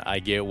 and I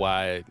get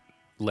why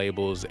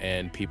labels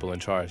and people in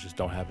charge just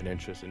don't have an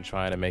interest in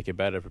trying to make it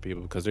better for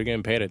people because they're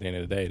getting paid at the end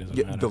of the day. It doesn't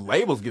Yeah, matter. the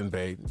label's getting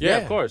paid. Yeah,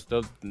 of course.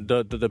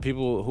 The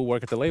people who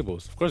work at the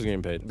labels, of course, are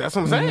getting paid. That's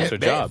what I'm saying. It's their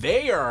job.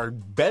 They are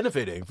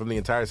benefiting from the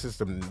entire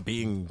system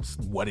being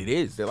what it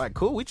is. They're like,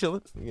 cool, we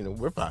chilling.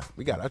 We're fine.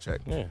 We got our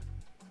check. Yeah,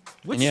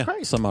 Which And is yeah,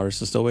 crazy. some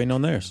artists are still waiting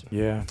on theirs.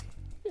 Yeah.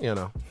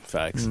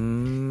 facts.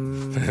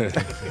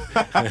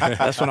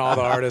 That's when all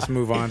the artists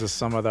move on to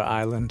some other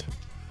island.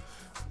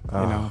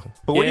 But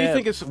where do you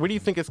Yeah.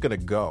 think it's gonna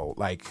go?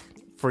 Like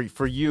for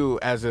you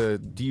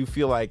do you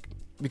feel like,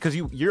 because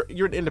you're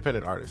an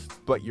independent artist,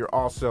 but you're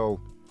also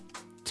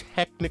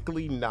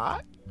technically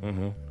not.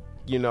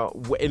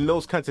 In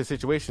those kinds of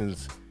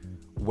situations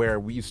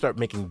where we start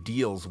making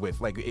deals with,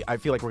 like, I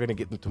feel like we're gonna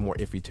get into more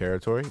iffy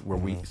territory where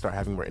we start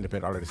having more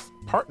independent artists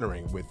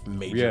partnering with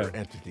major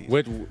entities.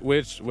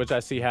 Which I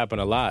see happen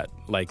a lot,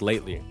 like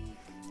lately.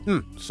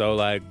 So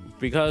like,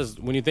 because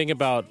when you think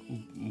about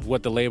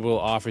what the label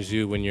offers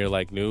you when you're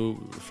like new,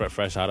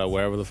 fresh out of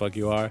wherever the fuck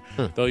you are,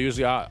 they'll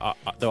usually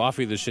they'll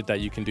offer you the shit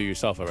that you can do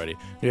yourself already.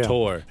 Yeah.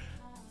 Tour,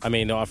 I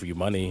mean, they'll offer you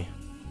money.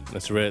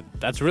 That's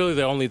really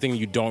the only thing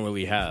you don't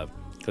really have,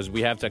 because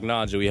we have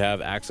technology, we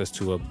have access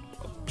to a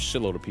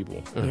shitload of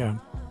people Yeah.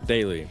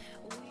 daily.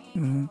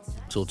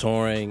 So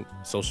touring,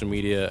 social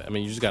media, I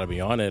mean, you just got to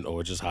be on it,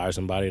 or just hire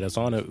somebody that's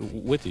on it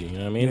with you. You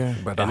know what I mean? Yeah.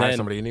 But to And hire then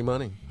somebody, you need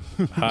money.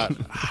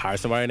 hire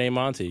somebody named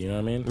Monty. You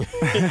know what I mean?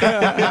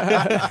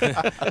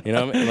 You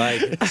know what I mean?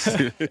 Like,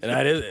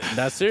 and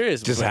that's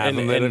serious. Just But- have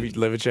them and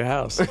live at your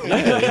house.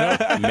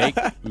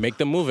 make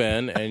them move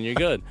in, and you're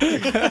good.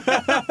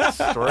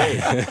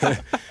 Straight.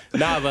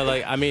 Nah, but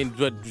like, I mean,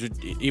 but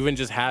even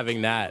just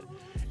having that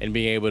and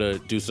being able to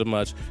do so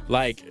much,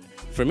 like,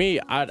 for me,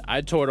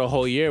 I toured a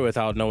whole year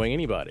without knowing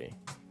anybody.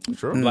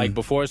 True. Like,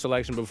 before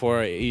selection,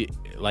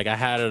 like, I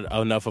had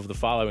enough of the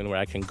following where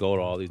I can go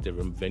to all these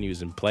different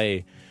venues and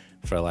play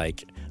for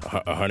like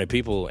 100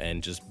 people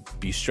and just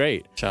be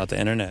straight. Shout out to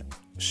internet.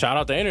 Shout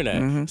out the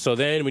internet. So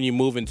then when you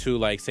move into,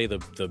 like, say the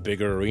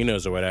bigger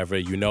arenas or whatever,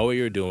 you know what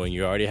you're doing.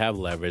 You already have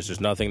leverage.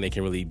 There's nothing they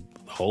can really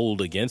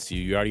hold against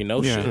you. You already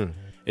know shit.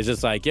 It's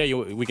just like, yeah,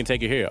 we can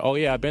take you here. Oh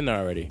yeah, I've been there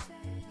already.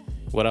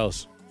 What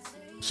else?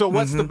 So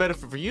what's the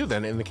benefit for you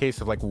then in the case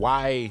of, like,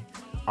 why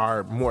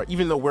are more,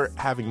 even though we're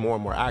having more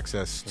and more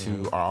access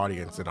to our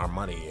audience and our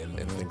money and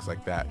things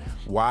like that,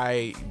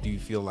 why do you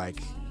feel like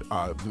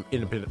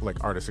independent,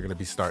 like, artists are going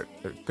to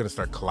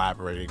start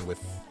collaborating with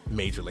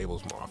major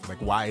labels more often?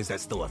 Like, why is that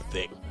still a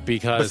thing?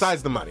 Because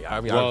besides the money, I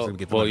mean, obviously we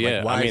get the money. yeah.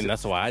 Like, why I is mean, it-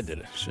 that's why I did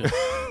it. Shit.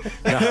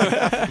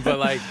 No, but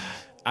like,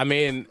 I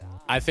mean,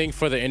 I think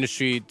for the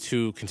industry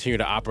to continue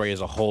to operate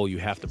as a whole, you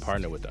have to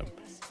partner with them,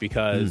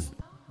 because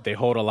they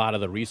hold a lot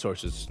of the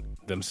resources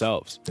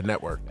themselves. the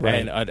network.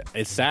 And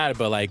it's sad,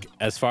 but like,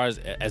 as far as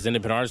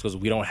independent artists goes,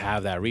 we don't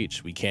have that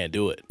reach. We can't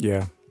do it.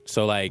 Yeah.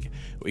 So like,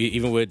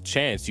 even with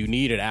Chance, you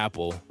need an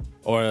Apple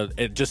or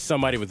just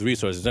somebody with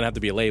resources. It doesn't have to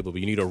be a label, but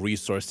you need a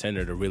resource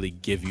center to really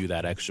give you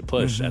that extra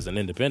push as an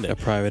independent. A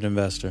private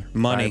investor.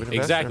 Money. Private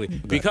Exactly,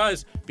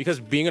 because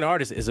being an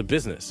artist is a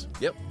business.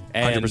 Yep.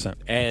 And, 100%.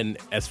 And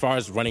as far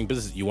as running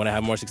business, you want to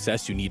have more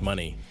success. You need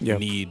money. Yep.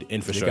 You need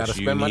infrastructure. You gotta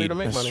spend money need, to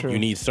make That's money. true. You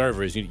need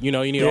servers. You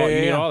need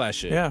Yeah. all that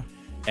shit. Yeah.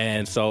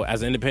 And so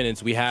as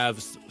independents, we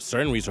have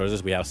certain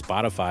resources. We have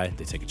Spotify,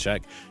 they take a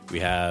check. We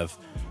have,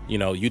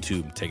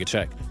 YouTube, take a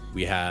check.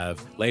 We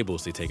have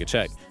labels, they take a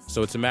check.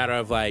 So it's a matter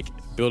of like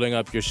building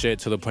up your shit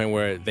to the point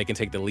where they can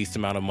take the least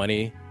amount of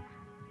money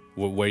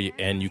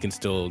and you can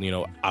still,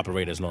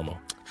 operate as normal.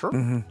 Sure.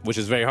 Which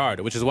is very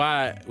hard. Which is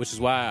why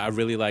I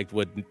really liked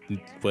what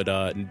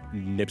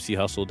Nipsey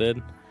Hussle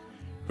did.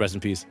 Rest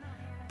in peace.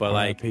 But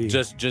like, R.I.P.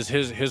 just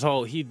his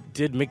whole, he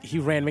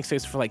ran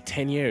mixtapes for like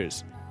 10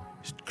 years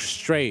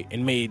straight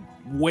and made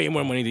way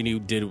more money than he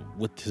did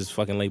with his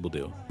fucking label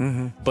deal.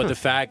 But the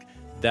fact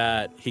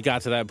that he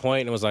got to that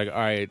point and was like, all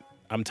right,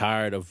 I'm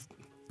tired of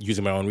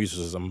using my own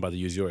resources. I'm about to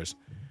use yours.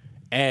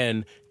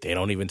 And they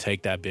don't even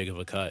take that big of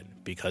a cut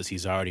because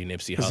he's already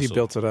Nipsey Hussle. Because he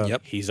built it up.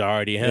 Yep. He's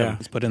already him. Yeah.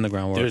 Let's put in the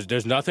groundwork.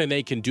 There's nothing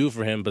they can do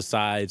for him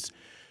besides,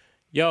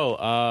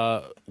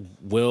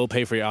 we'll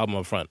pay for your album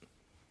up front.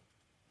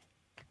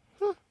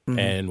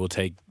 And we'll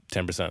take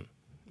 10%.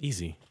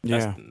 Easy.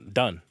 That's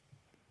done.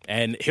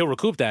 And he'll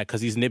recoup that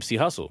because he's Nipsey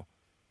Hussle.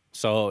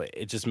 So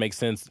it just makes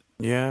sense.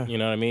 Yeah. You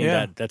know what I mean?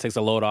 Yeah. That takes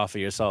a load off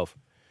of yourself.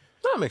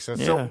 That makes sense.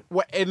 Yeah.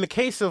 So, in the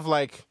case of,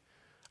 like,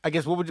 I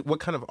guess what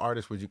kind of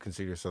artist would you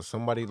consider yourself?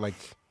 Somebody like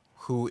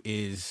who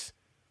is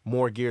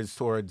more geared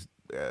towards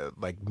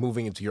like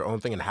moving into your own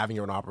thing and having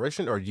your own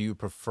operation, or do you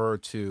prefer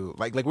to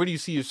like where do you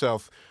see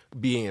yourself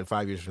being in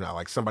 5 years from now?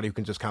 Like somebody who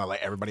can just kind of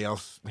let everybody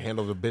else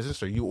handle the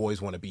business, or you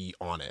always want to be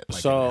on it?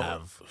 Like, and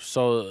have...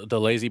 So the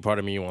lazy part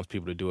of me wants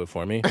people to do it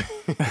for me.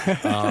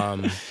 That's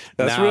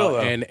now, real, though.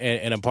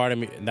 And a part of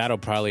me, that'll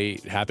probably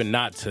happen,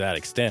 not to that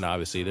extent,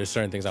 obviously. There's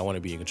certain things I want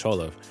to be in control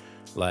of.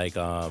 Like,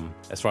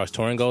 as far as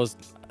touring goes,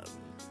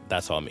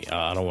 that's all me.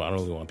 I don't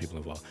really want people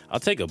involved. I'll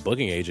take a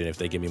booking agent if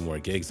they give me more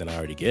gigs than I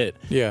already get.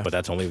 Yeah. But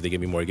that's only if they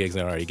give me more gigs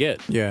than I already get.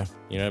 Yeah.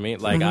 You know what I mean?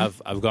 Like,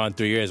 I've gone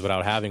 3 years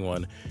without having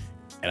one.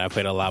 and I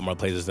played a lot more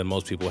places than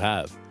most people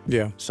have.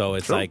 Yeah. So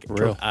it's like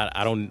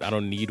I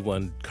don't need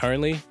one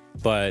currently,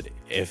 but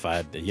if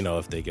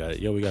they got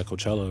we got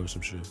Coachella or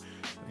some shit,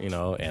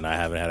 and I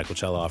haven't had a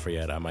Coachella offer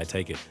yet, I might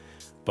take it.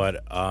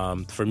 But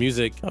for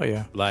music,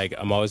 like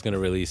I'm always gonna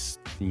release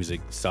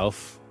music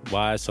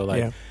self-wise. So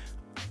like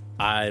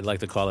I like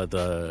to call it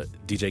the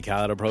DJ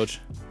Khaled approach,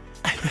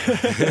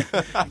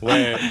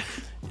 where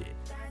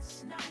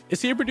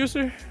is he a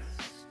producer?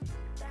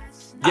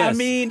 Yes, I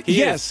mean,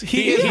 he is, but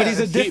he's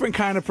a different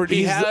kind of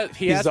producer.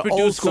 He has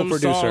produced some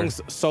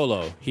songs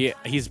solo.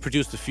 He's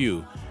produced a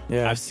few.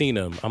 Yeah. I've seen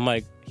him. I'm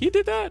like, he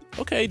did that?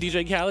 Okay,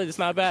 DJ Khaled, it's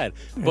not bad.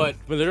 Yeah. But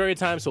majority of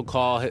times he'll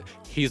call,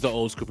 he's the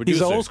old school producer.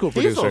 He's the old school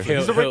producer.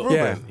 He's a Rick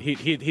Rubin.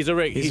 He's a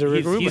Rick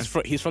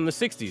Rubin. He's from the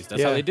 60s.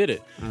 That's how they did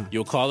it.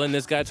 You'll call in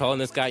this guy,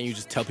 and you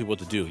just tell people what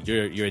to do.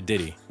 You're a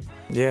Diddy.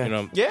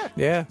 Yeah.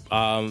 Yeah.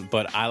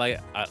 But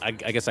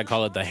I guess I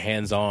call it the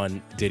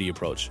hands-on Diddy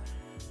approach.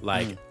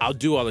 Like, I'll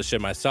do all the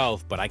shit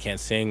myself, but I can't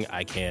sing,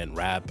 I can't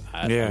rap.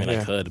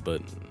 I could,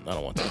 but I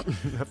don't want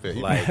to.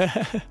 Like,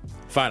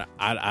 fine,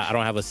 I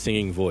don't have a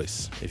singing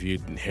voice. If you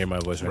hear my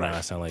voice right now,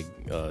 I sound like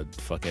a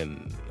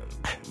fucking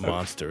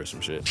monster or some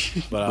shit.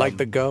 But, like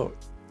the GOAT.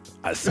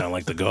 I sound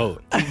like the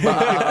GOAT.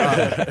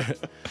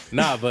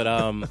 Nah, but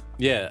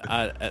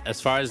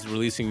as far as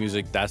releasing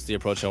music, that's the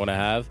approach I want to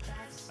have.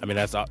 I mean,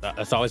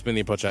 that's always been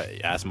the approach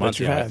I asked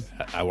Monty.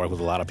 I work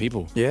with a lot of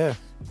people. Yeah.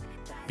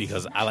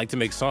 Because I like to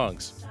make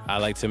songs. I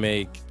like to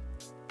make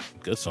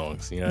good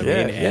songs. You know what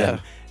I mean?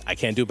 And I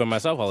can't do it by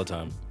myself all the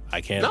time.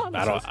 I can't.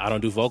 I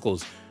don't do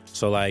vocals.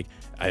 So like,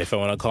 if I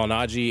want to call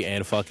Najee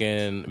and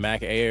fucking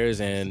Mac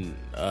Ayers and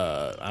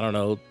I don't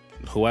know,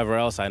 whoever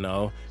else I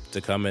know to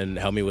come and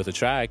help me with a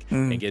track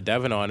and get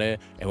Devin on it,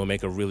 and we'll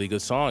make a really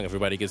good song.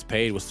 Everybody gets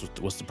paid. What's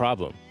the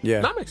problem?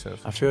 Yeah, that makes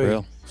sense. I feel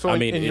you. So I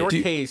mean, in your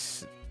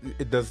case,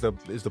 is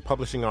the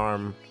publishing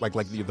arm like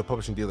the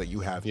publishing deal that you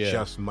have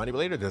just money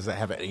related? Or does that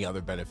have any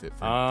other benefit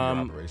for your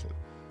operation?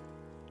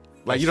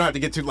 Like you don't have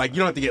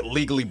to get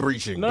legally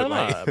breaching. No.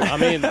 I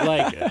mean,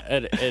 like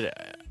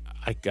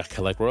I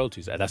collect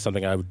royalties. That's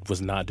something I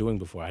was not doing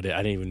before. I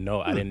didn't even know.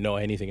 I didn't know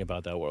anything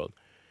about that world.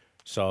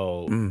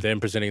 So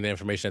them presenting the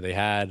information that they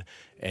had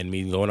and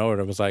me going over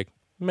it, I was like,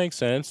 makes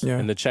sense. Yeah.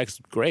 And the check's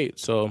great.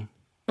 So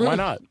why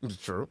not? It's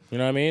true. You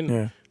know what I mean?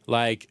 Yeah.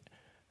 Like,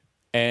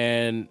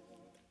 and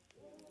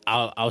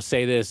I'll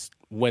say this: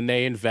 when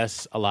they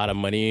invest a lot of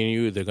money in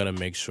you, they're gonna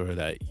make sure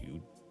that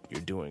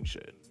you're doing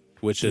shit.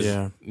 Which is,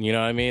 you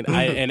know what I mean?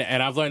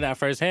 And I've learned that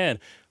firsthand.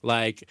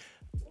 Like,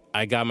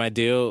 I got my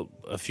deal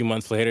a few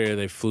months later.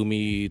 They flew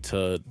me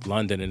to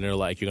London, and they're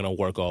like, "You're gonna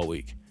work all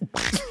week."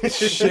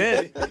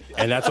 Shit.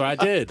 And that's what I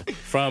did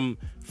from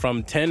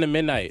 10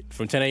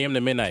 a.m.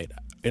 to midnight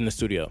in the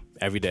studio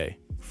every day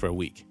for a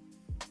week.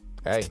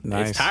 Hey,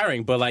 nice. It's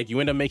tiring, but like you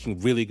end up making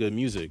really good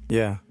music.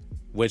 Yeah.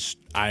 Which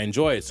I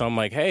enjoy. So I'm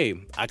like, hey,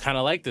 I kind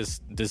of like this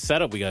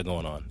setup we got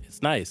going on.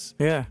 It's nice.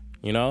 Yeah.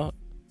 You know,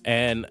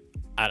 and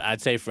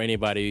I'd say for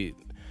anybody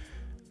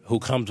who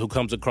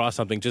comes across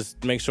something,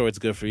 just make sure it's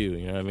good for you.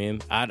 You know what I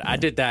mean? I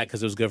did that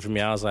because it was good for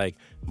me. I was like,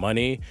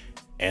 money,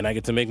 and I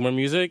get to make more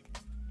music.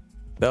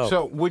 Dope.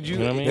 So would you?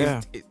 You know what I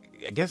mean?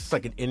 I guess it's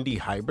like an indie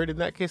hybrid in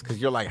that case because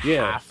you're like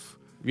half.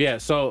 Yeah.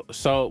 So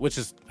which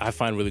is I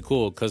find really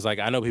cool because like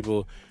I know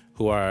people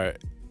who are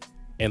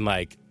in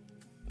like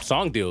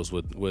song deals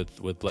with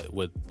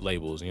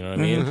labels. You know what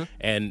I mean? Mm-hmm.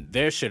 And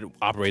their shit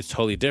operates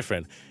totally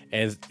different.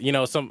 And you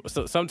know,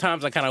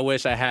 sometimes I kind of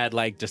wish I had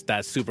like just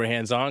that super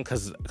hands-on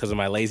because of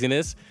my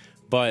laziness.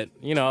 But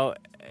you know,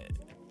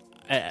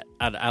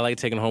 I like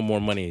taking home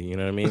more money. You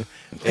know what I mean?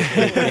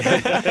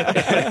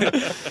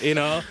 You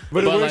know,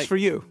 but it works like, for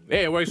you. Yeah,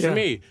 it works for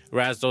me.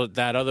 Whereas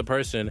that other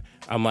person,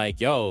 I'm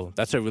like, yo,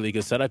 that's a really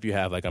good setup you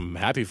have. Like, I'm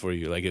happy for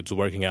you. Like, it's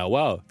working out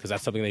well because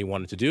that's something that you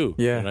wanted to do.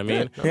 Yeah, you know what I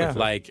mean? Yeah.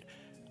 Like,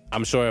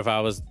 I'm sure if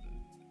I was,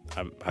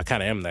 I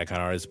kind of am that kind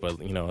of artist,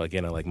 but you know,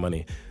 again, I like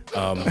money.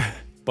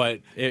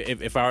 But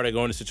if I were to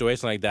go in a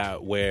situation like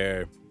that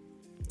where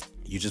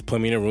you just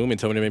put me in a room and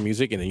tell me to make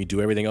music and then you do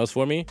everything else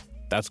for me,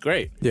 that's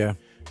great. Yeah.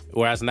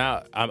 Whereas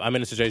now I'm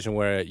in a situation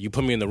where you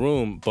put me in the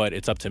room, but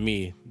it's up to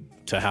me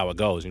to how it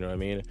goes. You know what I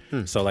mean?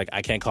 So like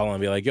I can't call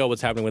and be like, yo,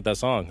 what's happening with that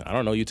song? I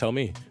don't know. You tell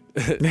me.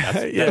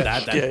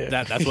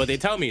 That's what they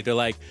tell me. They're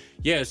like,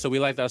 yeah, so we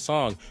like that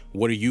song.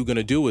 What are you going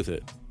to do with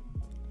it?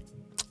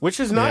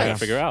 Which is nice.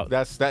 Figure out.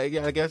 That's that.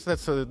 Yeah, I guess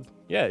that's a.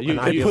 Yeah,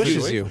 it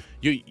pushes you.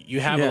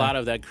 You have a lot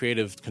of that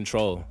creative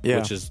control,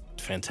 which is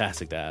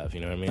fantastic to have.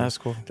 You know what I mean? That's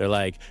cool. They're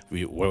like,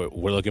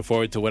 we're looking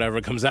forward to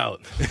whatever comes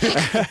out.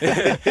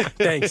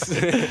 Thanks.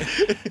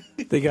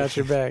 They got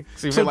your back.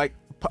 So like,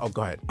 oh,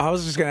 go ahead. I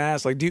was just gonna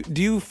ask, like, do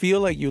you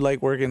feel like you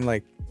like working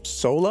like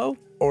solo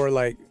or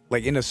like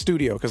in a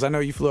studio? Because I know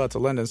you flew out to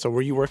London, so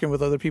were you working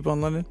with other people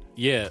in London?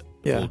 Yeah.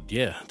 Yeah. Well,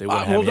 yeah. They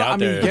wouldn't have me out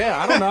there.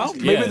 Yeah, I don't know.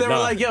 Maybe they were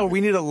like, yo,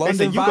 we need a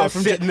London you vibe go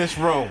from sit in this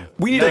room.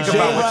 We need a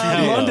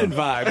J-Ride London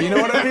vibe. You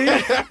know what I mean?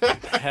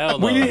 Hell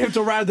no. We need him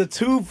to ride the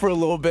tube for a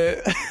little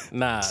bit.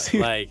 Nah,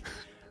 like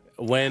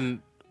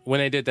when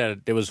they did that,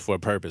 it was for a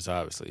purpose.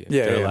 Obviously,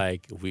 Yeah, they're yeah.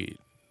 like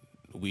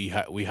we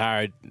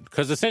hired,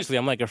 because essentially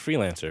I'm like a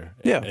freelancer.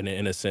 Yeah.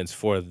 In a sense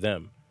for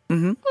them.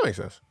 That makes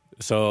sense.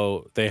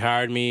 So they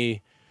hired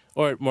me,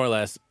 or more or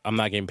less, I'm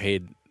not getting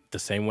paid the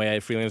same way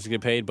freelancers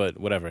get paid, but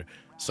whatever.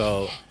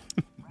 So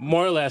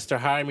more or less, they're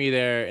hiring me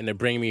there and they're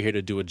bringing me here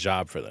to do a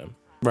job for them.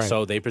 Right.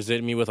 So they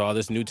present me with all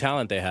this new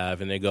talent they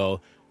have, and they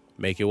go,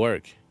 make it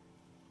work.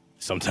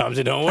 Sometimes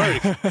it don't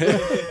work.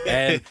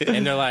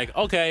 and they're like,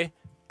 okay,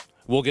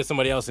 we'll get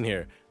somebody else in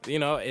here. You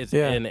know, it's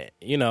and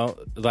you know,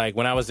 like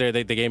when I was there,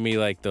 they gave me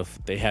like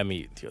they had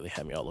me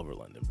all over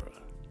London, bro.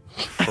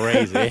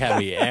 Crazy. They had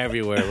me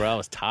everywhere, bro. I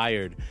was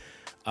tired.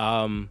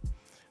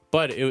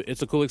 But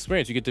it's a cool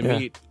experience. You get to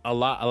meet a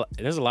lot.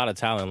 There's a lot of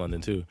talent in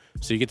London too.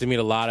 So you get to meet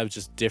a lot of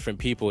just different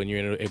people, and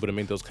you're able to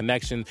make those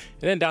connections.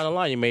 And then down the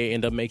line, you may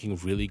end up making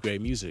really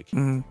great music.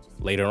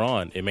 Later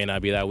on, it may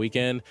not be that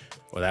weekend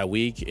or that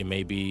week. It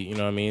may be, you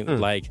know what I mean?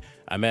 Like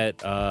I met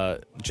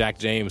Jack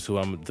James, who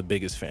I'm the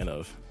biggest fan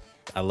of.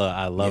 I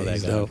love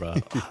that guy, dope. bro.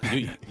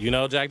 You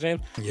know Jack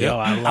James? Yeah. Yo,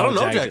 I don't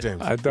know love Jack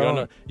James. I You don't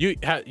know?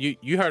 don't.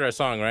 You heard our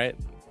song, right?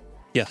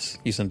 Yes,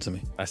 you sent it to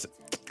me. I said,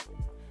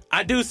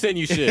 I do send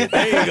you shit.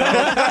 There you go.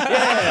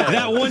 Yeah.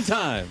 That one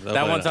time.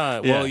 That one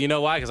time. Yeah. Well, you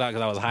know why? Because I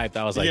was hyped.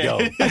 I was like, yo.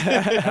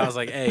 I was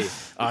like, hey,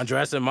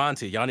 Andres and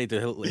Monty, y'all need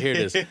to hear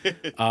this.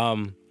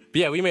 But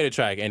yeah, we made a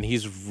track, and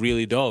he's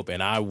really dope.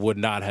 And I would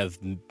not have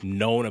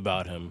known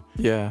about him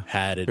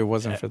had If it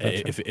wasn't for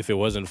that if it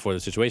wasn't for the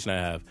situation I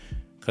have.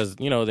 Because,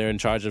 you know, they're in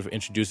charge of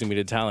introducing me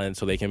to talent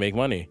so they can make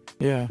money.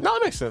 Yeah. No,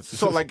 it makes sense.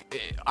 So,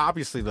 like,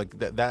 obviously, like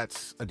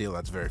that's a deal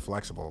that's very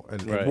flexible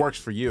and it Right. works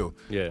for you.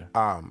 Yeah.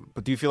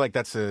 But do you feel like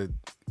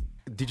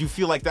did you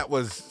feel like that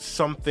was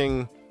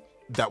something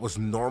that was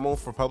normal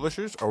for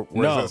publishers, or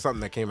was No. that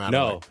something that came out?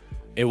 No, of like,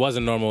 it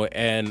wasn't normal.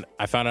 And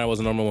I found out it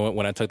wasn't normal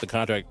when I took the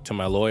contract to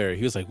my lawyer.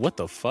 He was like, what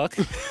the fuck?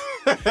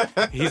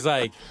 He's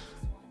like,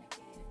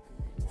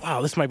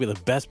 wow, this might be the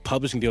best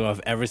publishing deal I've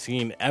ever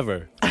seen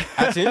ever.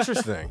 That's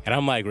interesting. And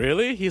I'm like,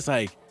 really? He's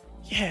like,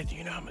 yeah, do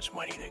you know how much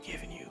money they're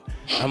giving you?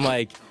 I'm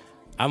like,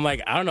 I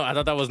don't know. I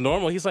thought that was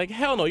normal. He's like,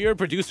 hell no, you're a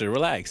producer.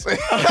 Relax.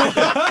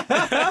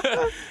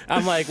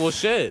 I'm like, well,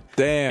 shit.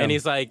 Damn. And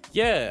he's like,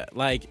 yeah,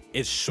 like,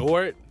 it's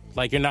short.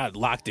 Like, you're not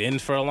locked in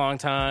for a long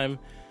time.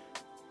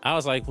 I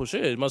was like, well,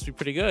 shit, it must be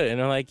pretty good.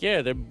 And they're like,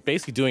 yeah, they're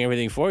basically doing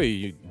everything for you.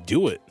 You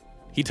do it.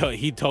 He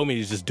told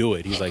me to just do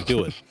it. He's like,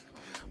 do it.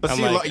 But I'm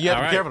see, like, you have to all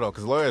be right. careful though,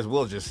 because lawyers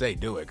will just say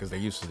do it because they're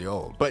used to the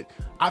old. But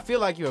I feel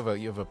like you have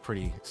a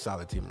pretty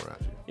solid team around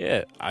you.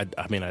 Yeah, I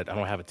mean, I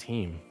don't have a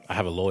team. I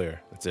have a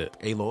lawyer. That's it.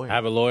 A lawyer. I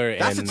have a lawyer.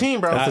 That's and a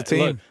team, bro. That's a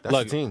team. Look, That's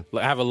look, a team.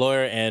 look, I have a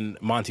lawyer and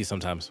Monty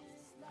sometimes.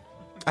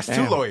 That's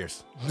Damn. 2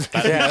 lawyers.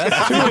 Yeah,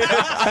 that's two.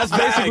 That's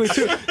basically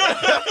two.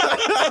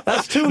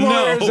 That's 2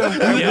 lawyers,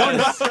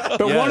 Yes.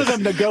 but one of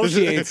them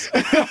negotiates.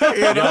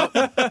 Yo,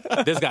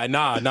 this guy,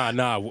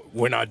 nah,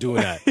 we're not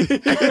doing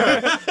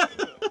that.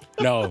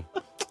 No,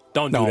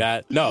 don't do No.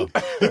 that. No,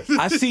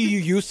 I see you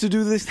used to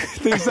do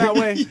things that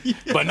way,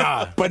 but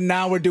nah. but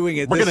now we're doing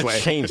it We're this gonna way.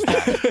 change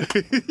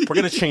that. We're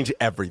gonna change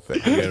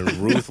everything. You're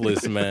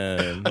ruthless,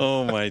 man.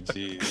 Oh my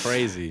G.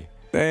 Crazy.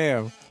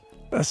 Damn,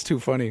 that's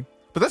too funny.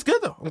 But that's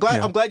good though.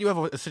 Yeah. I'm glad you have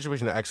a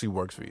situation that actually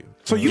works for you.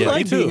 So you Yeah, me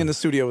like too. being in the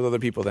studio with other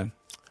people then?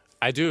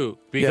 I do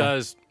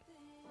because,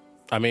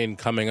 I mean,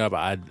 coming up,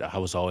 I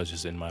was always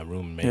just in my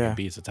room making Yeah.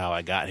 beats. That's how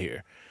I got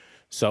here.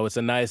 So it's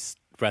a nice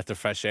breath of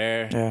fresh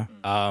air. Yeah.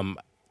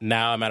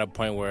 Now I'm at a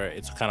point where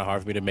it's kind of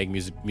hard for me to make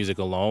music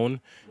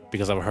alone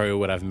because I've heard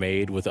what I've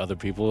made with other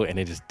people and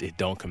it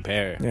don't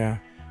compare. Yeah.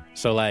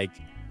 So like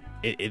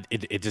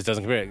it just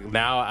doesn't compare.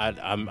 Now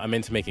I'm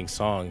into making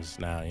songs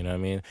now, you know what I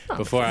mean?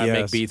 Before I make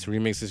Yes. beats,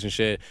 remixes and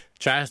shit.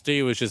 Trash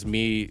 3 was just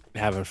me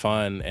having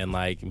fun and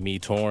like me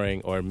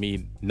touring or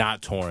me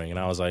not touring. And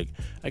I was like,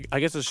 I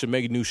guess I should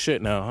make new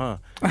shit now,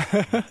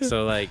 huh?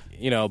 So like,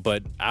 you know,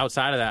 but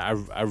outside of that,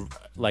 I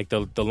like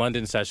the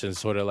London sessions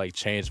sort of like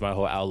changed my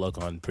whole outlook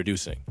on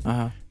producing.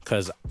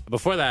 Because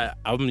before that,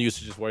 I'm used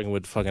to just working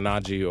with fucking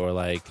Najee or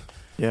like,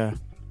 Yeah.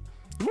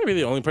 you might be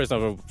the only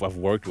person I've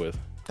worked with.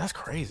 That's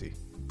crazy.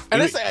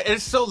 And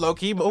it's so low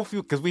key,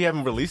 because we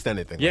haven't released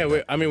anything. Yeah,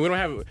 like we don't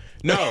have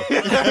no.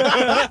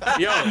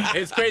 Yo,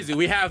 it's crazy.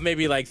 We have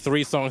maybe like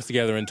 3 songs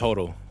together in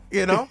total, that,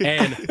 you know,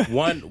 and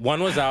one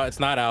was out. It's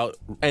not out.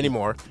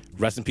 anymore.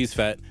 Rest in peace,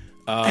 Fett.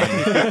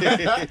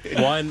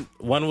 One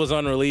was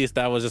unreleased.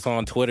 That was just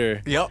on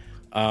Twitter. Yep.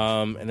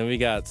 And then we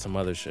got some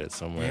other shit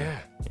somewhere. Yeah.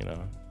 You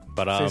know,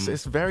 but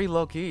It's very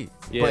low key.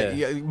 Yeah.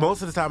 But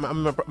most of the time,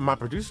 I'm my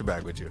producer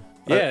bag with you.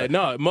 yeah,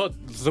 no.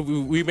 So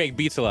we make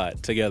beats a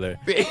lot together.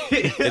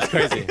 It's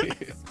crazy.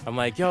 I'm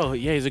like, yo,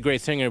 yeah, he's a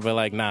great singer, but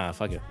like, nah,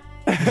 fuck it.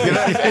 But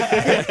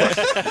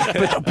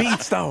the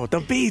beats, though, the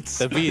beats.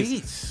 The beats.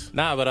 Beats.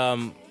 Nah, but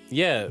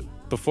yeah.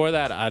 Before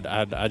that,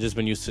 I just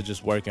been used to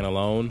just working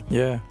alone.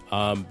 Yeah.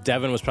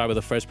 Devin was probably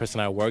the first person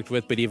I worked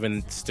with, but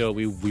even still,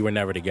 we were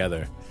never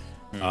together.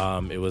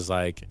 It was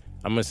like,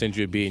 I'm gonna send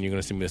you a beat, and you're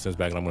gonna send me the sense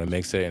back, and I'm gonna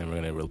mix it, and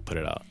we're gonna put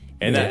it out,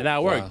 and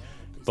that worked. Wow.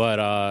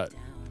 But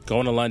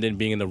going to London,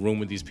 being in the room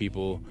with these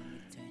people,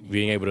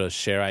 being able to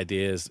share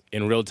ideas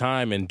in real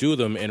time and do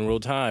them in real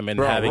time and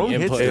Bro, having room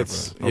hits input.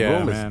 different. Yeah,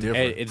 Room man. is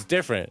different. It's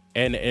different,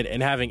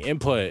 and having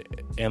input,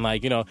 and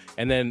like, you know,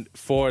 and then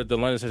for the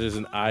London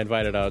sessions, I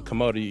invited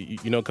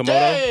Komodo. You know Komodo?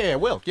 Yeah,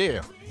 Will.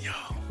 Yeah,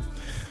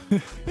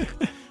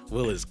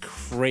 Will is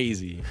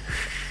crazy.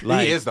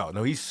 he is though.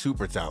 No, he's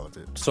super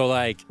talented. So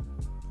like,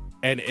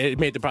 and it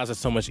made the process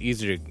so much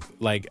easier.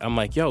 Like, I'm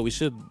like, yo, we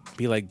should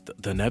be like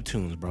the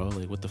Neptunes, bro.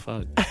 Like, what the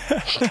fuck?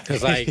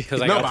 Because No,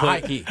 I'll but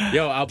high key.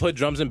 I'll put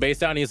drums and bass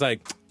down. And he's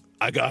like,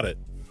 I got it.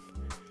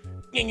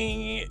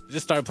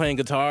 Just start playing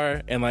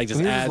guitar and like just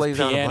And he just adds lays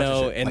down a bunch of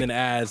piano shit, and then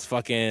adds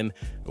fucking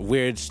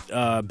weird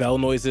bell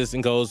noises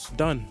and goes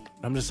done.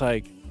 I'm just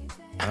like,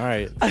 all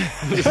right,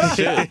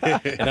 shit.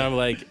 And I'm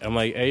like,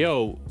 hey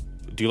yo,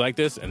 do you like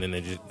this? And then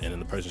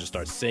the person just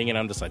starts singing.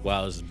 I'm just like,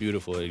 wow, this is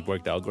beautiful. It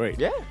worked out great.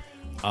 Yeah.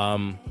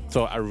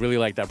 So I really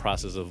like that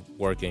process of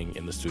working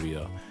in the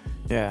studio.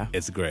 Yeah.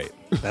 It's great.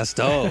 That's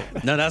dope.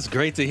 No, that's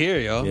great to hear,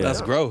 yo. Yeah.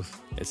 That's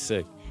growth. It's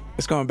sick.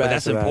 It's going back But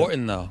that's to that.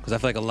 important though, because I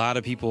feel like a lot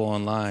of people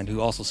online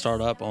who also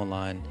start up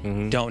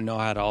online don't know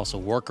how to also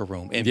work a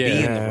room and be in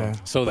the Yeah. room.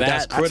 So But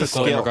that's that's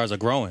critical in skill. regards to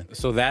growing.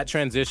 So that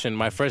transition,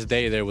 my first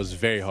day there was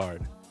very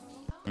hard.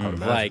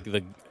 Like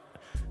it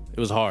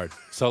was hard.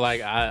 So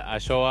like I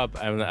show up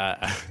and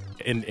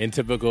in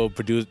typical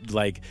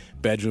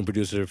bedroom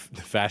producer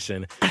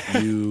fashion,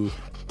 you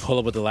pull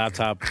up with the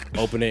laptop,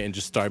 open it, and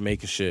just start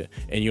making shit,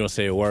 and you don't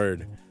say a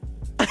word.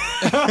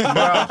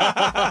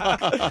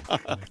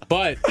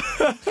 But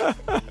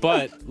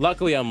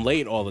luckily I'm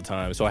late all the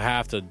time, so I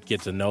have to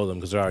get to know them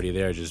because they're already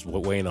there, just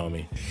waiting on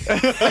me.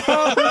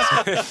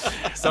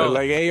 So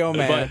like, hey, yo,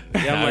 man.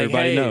 But yeah, I'm like,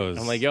 Everybody hey. knows.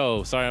 I'm like,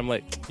 yo, sorry. I'm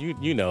like,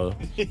 you know.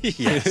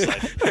 Yes.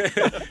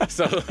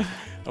 So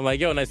I'm like,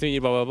 yo, nice to meet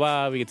you. Blah blah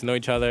blah. We get to know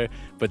each other,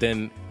 but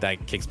then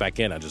that kicks back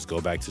in. I just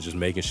go back to just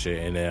making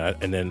shit, and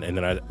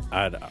then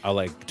I'll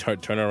like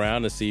turn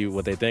around and see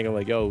what they think. I'm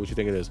like, yo, what you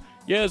think of this?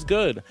 Yeah, it's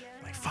good.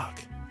 I'm like,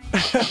 fuck.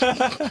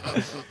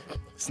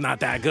 It's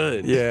not that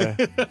good. Yeah.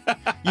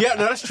 Yeah,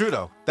 no, that's true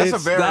though. That's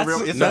It's- a very that's-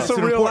 real. It's that's an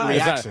a real important life.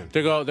 reaction.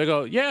 They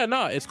go, yeah,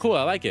 no, it's cool.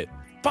 I like it.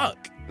 Fuck.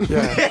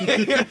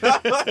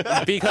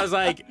 Yeah. Because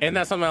like, and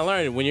that's something I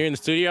learned. When you're in the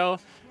studio,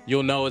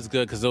 you'll know it's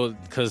good because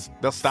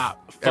They'll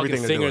stop fucking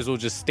everything. singers will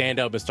just stand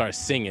up and start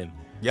singing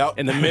Yep.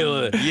 in the middle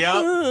of it. Yep.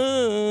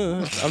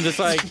 I'm just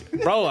like,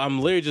 bro, I'm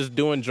literally just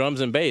doing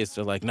drums and bass.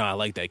 They're like, no, I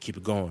like that. Keep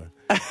it going.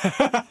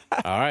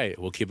 All right,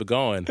 we'll keep it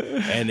going.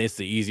 And it's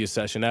the easiest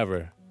session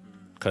ever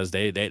because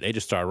they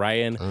just start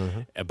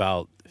writing.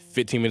 About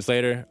 15 minutes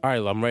later, all right,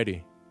 I'm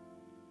ready.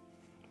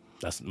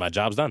 My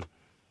job's done.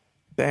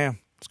 Damn.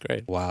 It's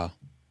great. Wow.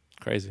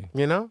 Crazy.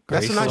 You know,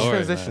 that's a Great nice story,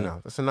 transition man.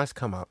 though. That's a nice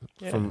come up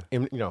from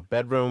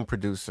bedroom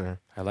producer,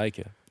 I like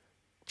it.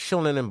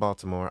 chilling in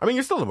Baltimore. I mean,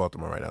 you're still in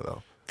Baltimore right now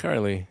though.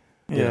 Currently,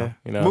 Yeah.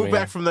 you know, Move what I mean?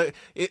 back from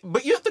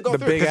but you have to go The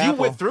through Big because you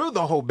Apple. went through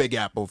the whole Big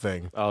Apple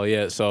thing. Oh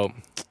yeah. So, all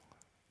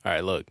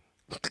right, look.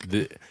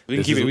 We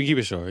can keep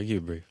it short. We can keep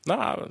it brief.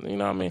 No, you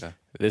know what I mean.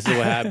 This is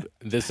what happens.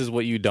 This is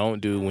what you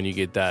don't do when you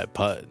get that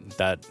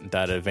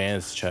that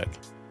advance check.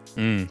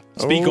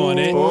 Speak on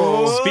it.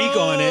 Speak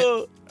on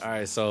it. All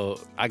right, so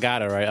I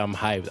got it right. I'm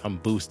hyped. I'm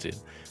boosted.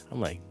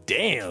 I'm like,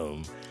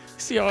 damn.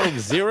 See all them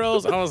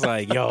zeros? I was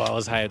like, yo, I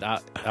was hyped.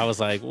 I was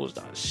like, well,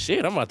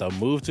 shit, I'm about to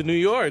move to New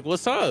York.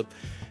 What's up?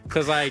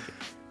 Because like,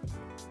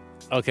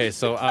 okay,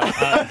 so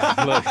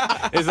look,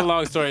 it's a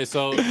long story.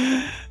 So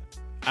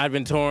I've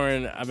been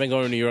touring. I've been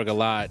going to New York a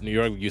lot. New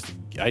York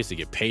I used to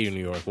get paid in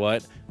New York.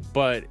 What?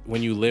 But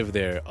when you live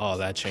there, oh,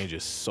 that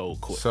changes so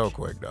quick. So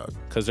quick, dog.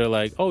 Because they're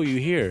like, oh, you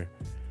here?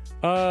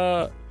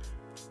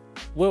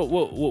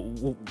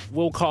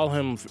 We'll call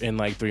him in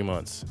like 3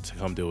 months to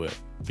come do it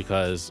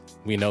because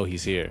we know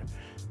he's here.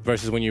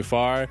 Versus when you're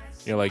far,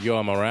 you're like, yo,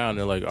 I'm around.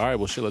 They're like, all right,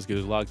 well, shit, let's get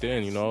it locked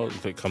in. You know,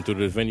 come through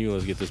to the venue,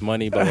 let's get this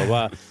money, blah blah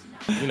blah.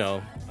 You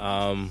know,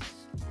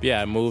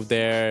 yeah, I moved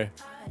there.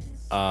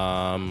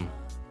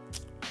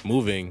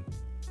 Moving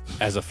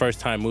as a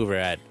first-time mover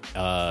at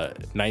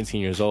 19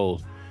 years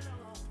old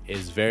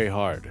is very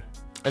hard.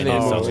 And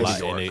it's then a you moved to lot-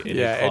 New York. and it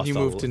Yeah, and costs you a-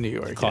 moved to New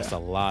York, It costs yeah. a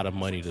lot of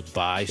money to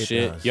buy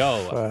shit. does.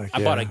 Yo, Fuck,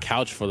 I bought yeah. a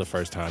couch for the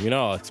first time. You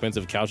know how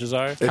expensive couches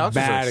are? It's Couches are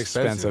mad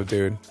expensive. expensive,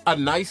 dude. A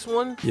nice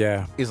one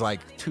Yeah. is like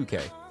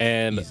 $2K.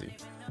 And Easy.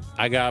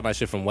 I got my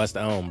shit from West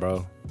Elm,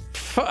 bro.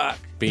 Fuck.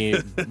 Being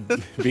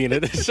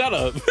shut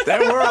up, There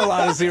were a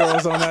lot of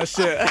zeros on that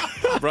shit.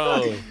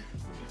 bro.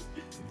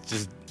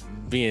 Just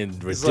being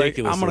ridiculous. It's like,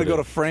 I'm gonna with go it.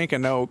 to Frank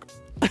and Oak.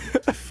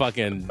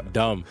 Fucking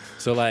dumb.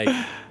 So like,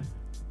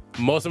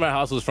 most of my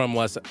house was from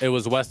West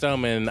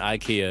Elm and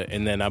IKEA,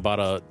 and then I bought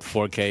a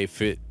 4K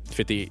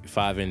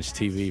 55-inch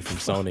TV from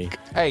Sony.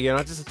 Hey, you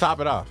know, just to top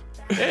it off.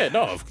 Yeah,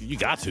 no, you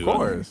got to. Of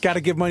course. Got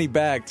to give money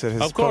back to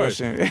his Of course.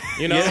 publishing.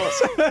 You know?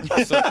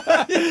 So-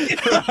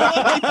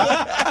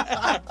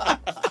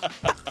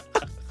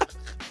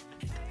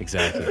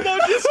 exactly. No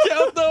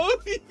discount though.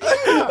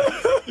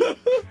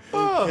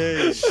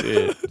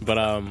 Shit. But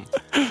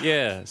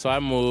yeah, so I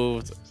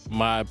moved.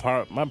 My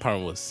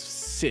apartment was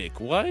sick.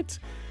 What?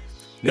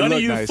 None of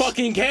looked you nice.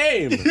 fucking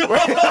came.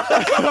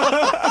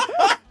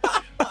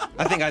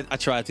 I think I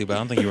tried to, but I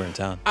don't think you were in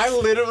town. I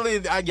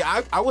literally,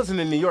 I wasn't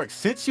in New York.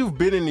 Since you've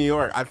been in New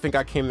York, I think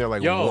I came there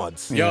like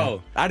once.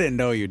 Yo, I didn't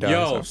know you, dog.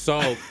 yo.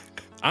 So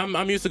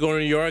I'm used to going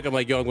to New York. I'm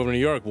like, yo, I'm going to New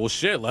York. Well,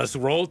 shit, let's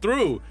roll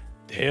through.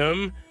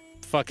 Him,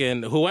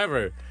 fucking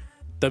whoever.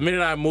 The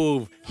minute I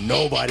move,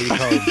 nobody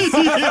comes.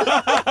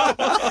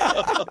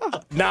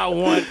 Not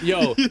one.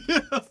 Yo,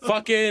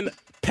 fucking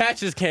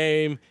Patches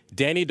came.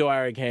 Danny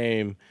Dwyer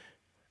came.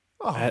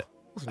 Oh, that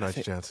was a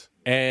nice chance.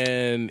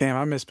 And Damn,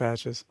 I miss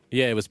Patches.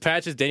 yeah, it was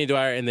Patches, Danny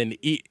Dwyer, and then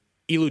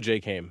Elu J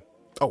came.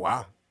 Oh,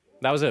 wow.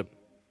 That was it.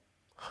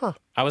 Huh.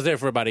 I was there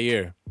for about a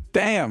year.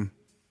 Damn.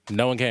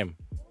 No one came.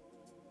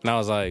 And I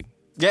was like,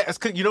 Yeah, it's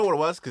 'cause, you know what it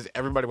was? Because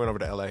everybody went over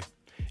to L.A.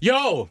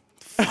 yo.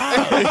 Yo.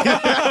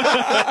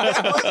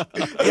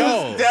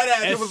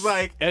 Deadass, it was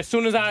like... As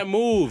soon as I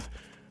moved,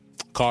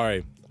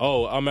 Kari,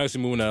 oh, I'm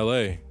actually moving to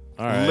L.A.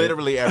 All right.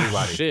 Literally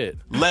everybody. Shit.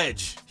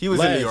 Ledge. He was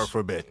in Ledge. New York for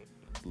a bit.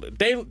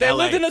 They LA.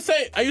 lived in the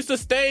same. I used to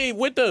stay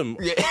with them.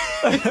 Yeah.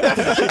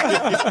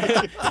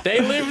 They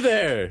lived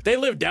there. They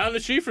lived down the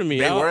street from me.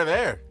 They yo. were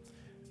there.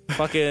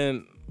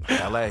 Fucking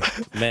L.A.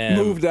 man,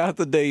 Moved out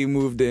the day you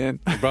moved in.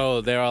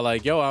 bro. They're all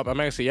like, "Yo, I'm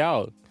actually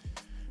out,"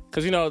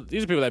 because you know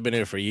these are people that've been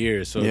here for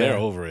years, so Yeah. they're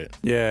over it.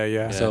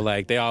 Yeah. So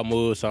like they all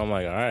moved. So I'm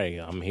like, all right,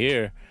 I'm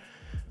here.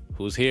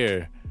 Who's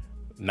here?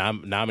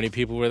 Not many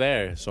people were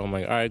there. So I'm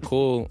like, all right,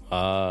 cool.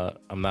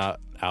 I'm not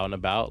out and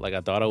about like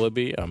I thought I would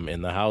be. I'm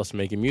in the house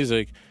making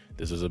music.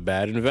 This was a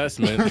bad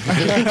investment.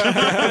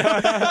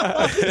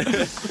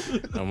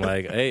 I'm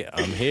like, hey,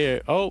 I'm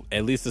here. Oh,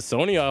 at least the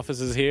Sony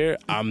office is here.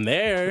 I'm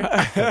there.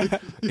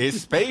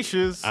 It's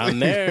spacious. I'm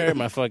there.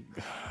 My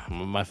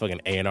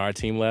fucking A&R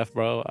team left,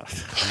 bro.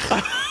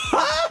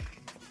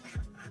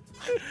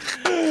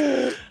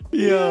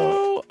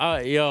 Yo,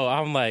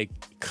 I'm like,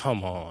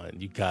 come on,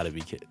 you gotta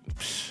be kidding.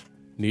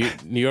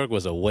 New York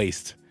was a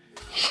waste.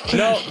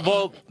 No,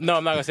 I'm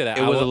not gonna say that.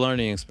 It was a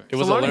learning experience. It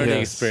was a learning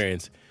Yes.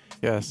 experience.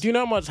 Yes. Do you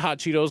know how much hot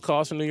Cheetos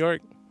cost in New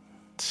York?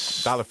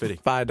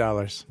 $1.50.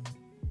 $5.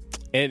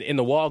 And in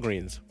the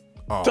Walgreens.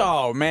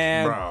 Oh,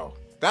 man. Bro.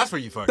 That's where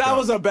you fucked That up.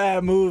 was a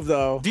bad move,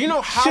 though. Do you know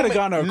how Should have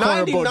gone to a corner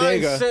 99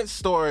 bodega. cent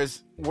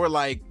stores were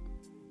like,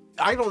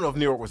 I don't know if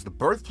New York was the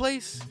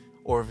birthplace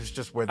or if it's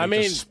just where they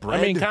just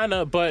spread. kind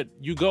of, but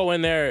you go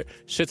in there,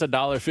 shit's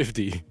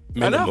 $1.50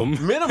 I know,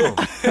 minimum. minimum.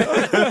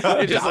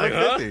 You're just like,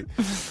 huh?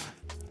 $1.50.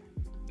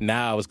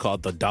 Now it's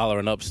called the $1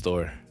 and Up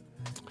store.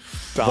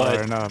 Dollar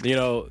But, and up. you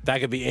know,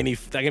 that could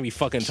be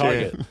fucking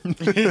Target.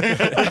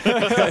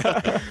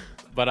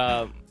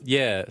 But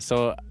yeah,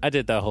 so I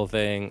did that whole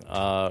thing.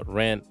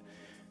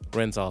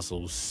 Rent's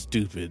also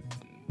stupid.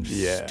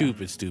 Yeah.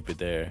 Stupid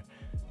there.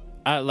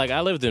 I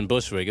lived in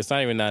Bushwick. It's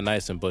not even that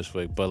nice in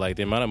Bushwick, but like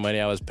the amount of money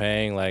I was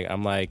paying, like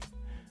I'm like,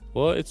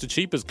 well, it's the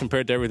cheapest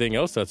compared to everything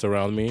else that's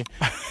around me.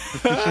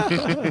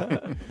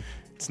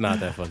 It's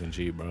not that fucking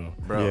cheap, bro.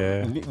 Bro,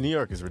 Yeah. New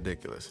York is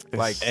ridiculous.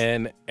 Like,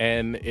 And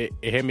it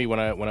hit me when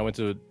I went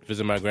to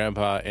visit my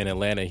grandpa in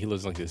Atlanta. He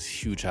lives in like this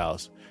huge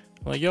house.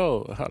 I'm like,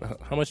 yo,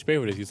 how much you pay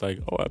for this? He's like,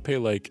 oh, I pay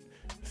like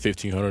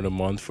 $1,500 a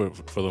month for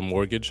the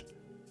mortgage.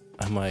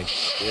 I'm like,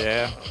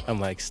 Yeah.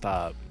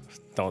 stop,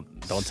 don't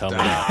tell me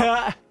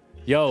that.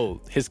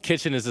 Yo, his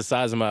kitchen is the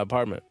size of my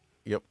apartment.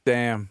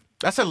 Damn.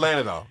 that's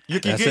Atlanta, though.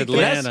 That's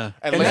Atlanta.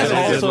 And Atlanta. that's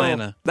That's also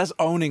Atlanta. that's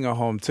owning a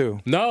home too.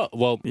 No,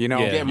 well, You know,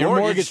 yeah, your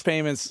mortgage- mortgage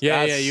payments. yeah,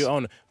 that's- you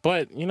own it.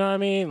 But you know what I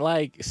mean?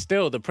 Like,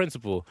 still the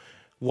principle.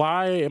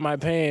 Why am I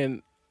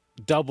paying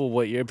double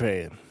what you're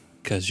paying?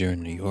 Because you're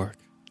in New York.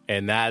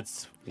 And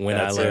that's when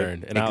That's I it.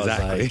 learned. And I was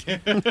like,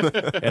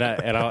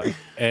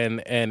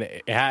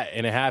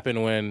 and it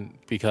happened when,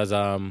 because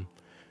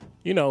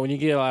you know, when you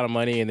get a lot of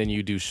money and then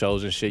you do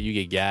shows and shit, you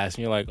get gas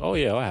and you're like, oh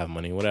yeah, I have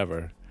money,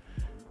 whatever.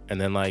 And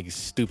then like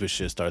stupid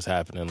shit starts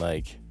happening,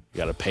 like you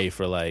gotta pay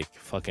for like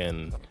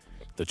fucking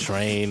the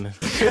train,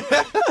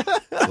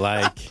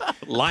 like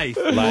Life.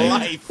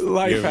 Life.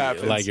 Life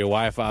happens. like your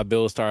Wi-Fi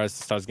bill starts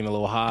getting a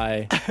little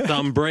high.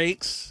 Thumb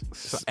breaks.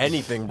 So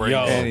anything breaks.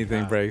 Yo.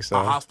 anything breaks. A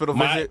Though. hospital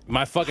My visit.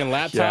 my fucking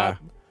laptop.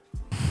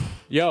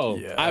 Yo,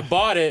 Yeah. I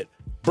bought it,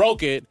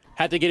 broke it,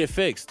 had to get it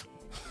fixed.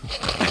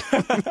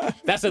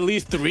 That's at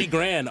least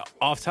 $3,000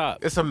 off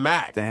top. It's a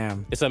Mac.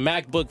 Damn. It's a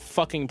MacBook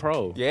fucking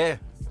Pro. Yeah.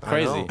 I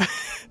Crazy. know.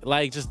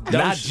 Like just dumb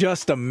Not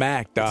just a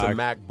Mac, dog.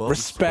 MacBook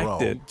Respect Pro.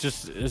 it.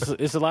 just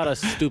it's a lot of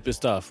stupid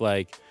stuff.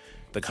 Like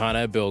the Con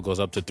Ed bill goes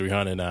up to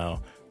 $300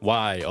 now.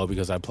 Why? Oh,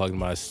 because I plugged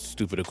my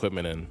stupid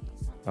equipment in.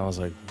 I was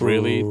like,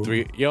 really?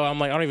 Ooh. Yo, I'm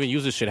like, I don't even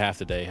use this shit half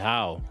the day.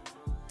 How?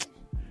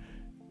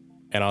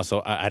 And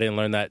also, I didn't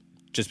learn that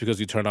just because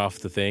you turn off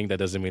the thing, that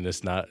doesn't mean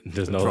there's no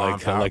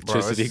like Bro,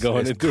 electricity it's-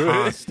 going it's into it.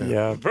 constant.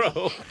 Yeah.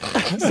 Bro,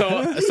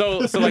 so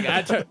like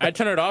I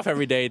turn it off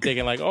every day,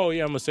 thinking like, oh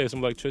yeah, I'm gonna save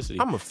some electricity.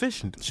 I'm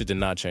efficient. Shit did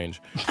not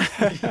change.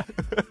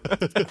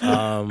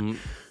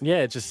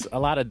 Yeah, just a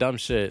lot of dumb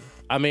shit.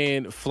 I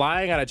mean,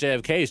 flying out of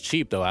JFK is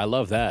cheap though. I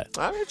love that.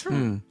 I mean,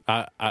 true.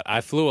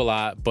 I flew a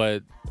lot,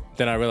 but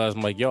then I realized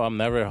I'm like, yo, I'm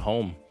never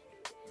home.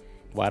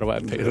 Why do I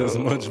pay this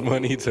much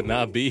money to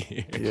not be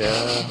here?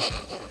 Yeah.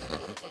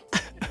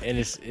 And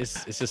it's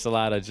just a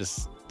lot of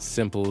just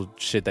simple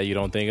shit that you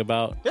don't think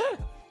about. Yeah.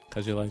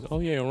 Because you're like, oh,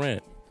 yeah,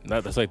 rent.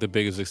 That's like the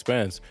biggest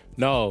expense.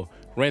 No,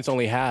 rent's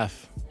only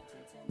half.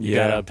 You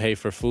gotta pay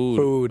for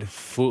food.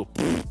 Food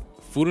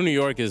in New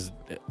York is,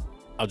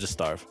 I'll just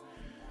starve.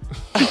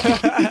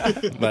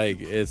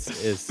 Like,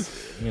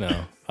 it's you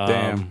know.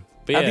 Damn.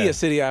 But yeah. That'd be a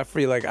city I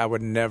feel like I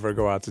would never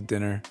go out to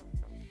dinner.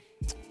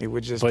 It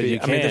would just But be. you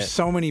I mean, there's can't.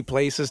 so many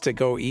places to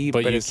go eat,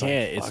 But you it's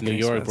can't. Like It's fucking New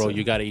York, bro. expensive.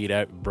 You gotta eat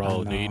at,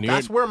 bro. New York.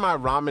 That's where my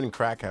ramen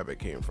crack habit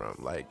came from.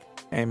 Like,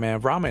 Hey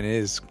man, ramen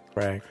is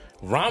crack.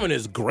 Ramen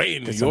is great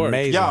in New It's York.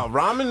 amazing. yeah,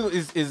 ramen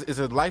is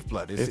a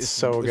lifeblood. It's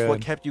so It's good. what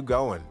kept you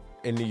going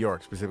in New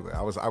York specifically.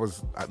 I was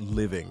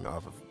living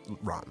off of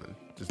ramen.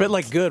 Just- But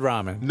like good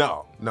ramen.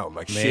 no,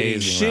 like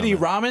Amazing Shitty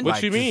ramen?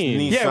 What you just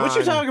mean? Yeah, what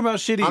you Nissan. talking about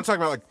shitty? I'm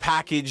talking about like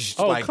packaged.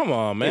 Oh, like, come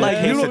on, man. like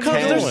Case noodle of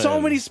cups. There's ten.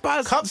 so many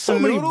spots, Cups so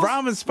of many noodles?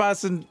 ramen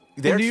spots in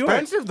They're New York.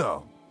 expensive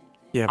though.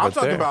 Yeah, I'm but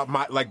talking they're-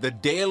 about like the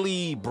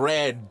daily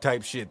bread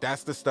type shit.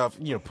 That's the stuff,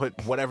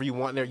 put whatever you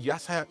want in there.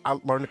 Yes, I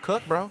learned to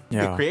cook, bro.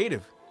 Yeah. Get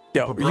creative.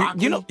 Yo, Put you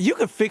broccoli. know, you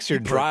could fix your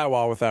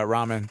drywall with that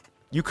ramen.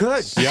 You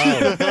could.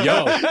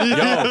 Yo,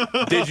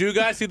 did you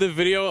guys see the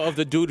video of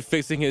the dude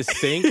fixing his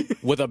sink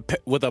with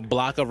a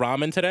block of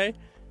ramen today?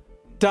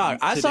 Dog,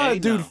 I saw a Today,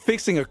 dude no.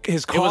 fixing his It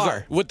was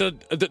car. with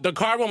the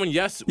car one was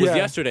Yeah.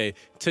 yesterday.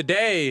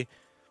 Today,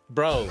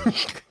 bro.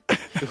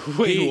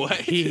 Wait, what?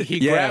 He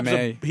Yeah, grabs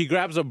man. he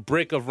grabs a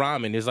brick of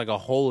ramen. There's like a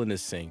hole in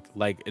his sink,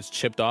 like it's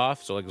chipped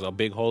off, so like there's a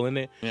big hole in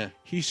it. Yeah.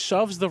 He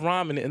shoves the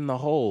ramen in the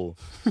hole,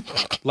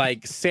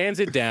 like sands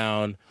it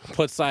down,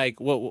 puts like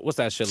what's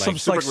that shit like?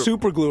 Some like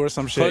super glue or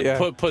some shit.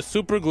 Put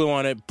super glue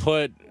on it.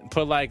 Put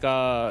like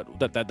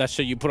that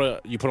shit you put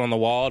on the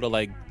wall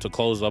to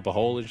close up a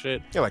hole and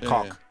shit. Yeah, like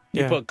caulk.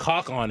 Yeah. He put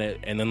caulk on it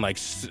and then like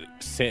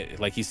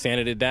he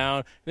sanded it down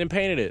and then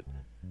painted it.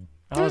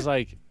 I was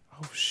like,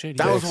 oh shit.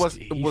 That he was what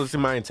fixed- he- was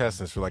in my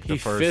intestines for like the he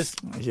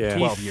first fixed, Yeah. he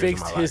 12 years of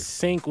fixed my his life.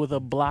 sink with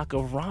a block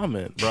of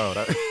ramen. Bro,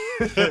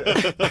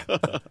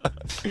 that,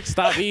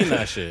 Stop eating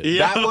that shit.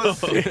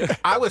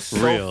 I was so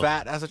Real.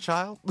 fat as a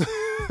child.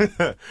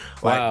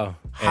 Wow.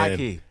 High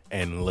key.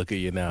 And look at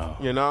you now.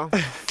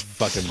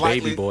 Fucking Slightly-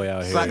 baby boy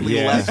out here. Slightly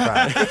Yeah. less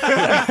fat.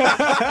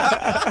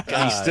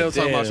 He's still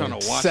talking about damn. trying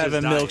to watch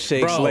 7 his diet.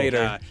 milkshakes Bro,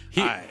 later,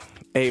 He,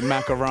 8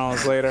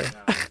 macarons later.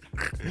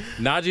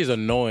 Najee's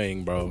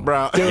annoying, bro.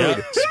 Bro.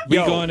 Dude, We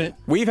yo, going it.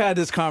 We've had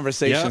this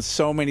conversation Yeah.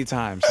 so many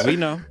times. We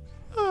know.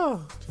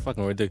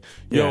 Fucking ridiculous.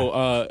 Yeah.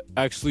 Yo,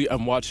 actually,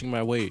 I'm watching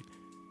my weight.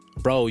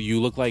 Bro, you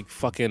look like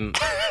fucking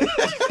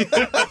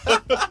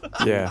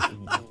Yeah.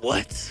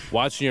 What?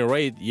 watching your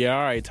weight. Yeah,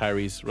 all right,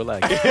 Tyrese,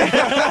 relax.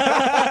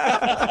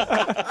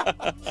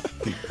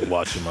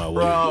 Watching my weight.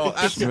 Bro,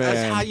 that's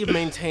Man. how you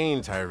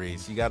maintain,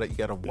 Tyrese. You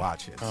gotta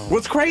watch it.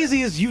 What's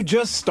crazy is you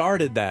just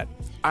started that.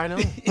 I know.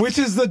 Which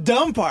is the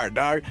dumb part,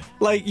 dog.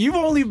 Like you've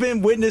only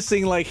been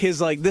witnessing like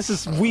his like this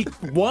is week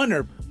 1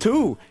 or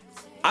 2.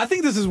 I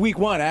think this is week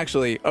 1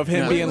 actually of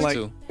him Yeah, being week like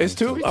two. it's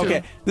 2? Week Okay.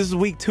 two. This is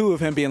week 2 of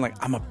him being like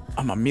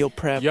I'm a meal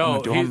prep. I'm Yo,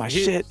 gonna do all my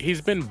shit. He's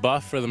been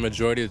buff for the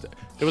majority of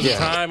there was Yeah. a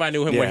time I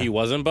knew him where Yeah. he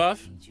wasn't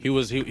buff. He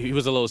was a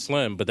little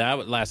slim, but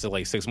that lasted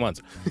like 6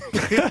 months.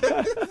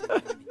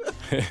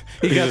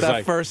 He got was that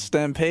like- first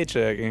STEM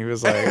paycheck and he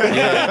was like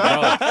Yeah,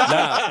 bro.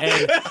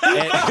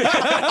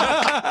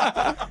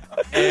 Nah,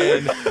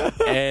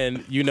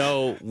 and you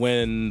know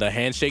when the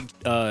handshake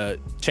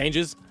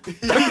changes,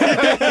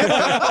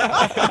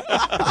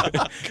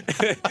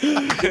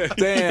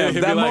 damn,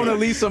 He'd that be like- Mona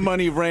Lisa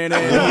money ran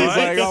in. He's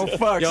like, oh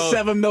fuck, Yo,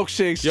 7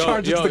 milkshakes,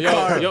 charges the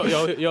car.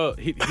 yo.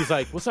 He's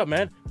like, "What's up,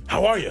 man?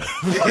 How are you?"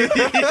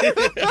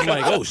 I'm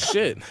like, "Oh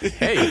shit,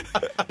 hey,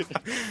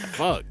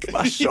 fuck,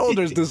 My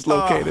shoulder's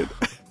dislocated.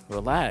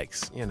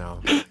 relax." You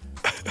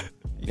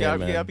Yeah, gotta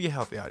man. be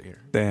healthy out here.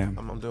 Damn.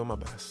 I'm doing my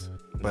best.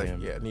 But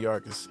Damn. yeah, New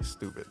York is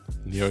stupid.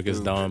 New York is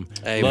dumb.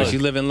 Hey, Look, but you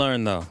live and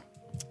learn though.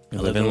 You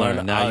live and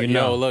learn. Now you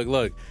Yo, know.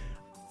 look.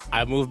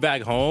 I moved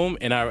back home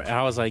and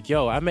I was like,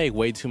 yo, I make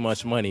way too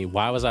much money.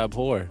 Why was I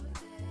poor?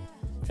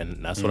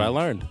 And that's what I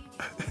learned.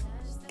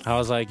 I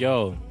was like,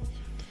 yo,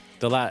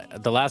 the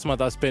last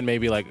month I spent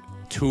maybe like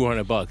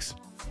 $200.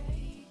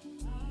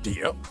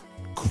 Yep.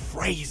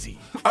 Crazy.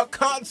 A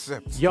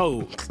concept.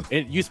 Yo,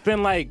 you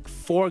spend like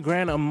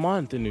 $4,000 a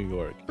month in New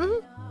York.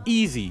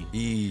 Easy.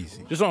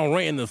 Easy. Just on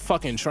renting the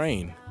fucking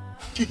train.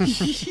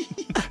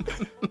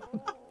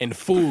 And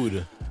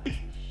food.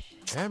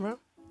 Yeah, bro.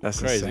 That's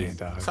Crazy. insane,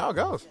 dog. That's how it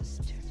goes.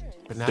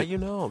 But now you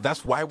know.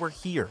 That's why we're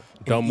here.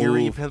 Don't in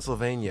Erie, move.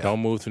 Pennsylvania. Don't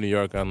move to New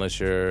York unless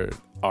you're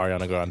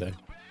Ariana Grande.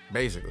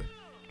 Basically.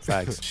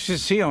 Facts.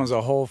 She owns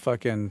a whole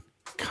fucking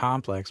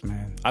complex,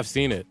 man. I've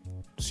seen it.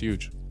 It's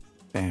huge.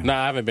 Damn. No,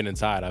 I haven't been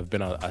inside.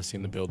 I've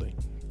seen the building.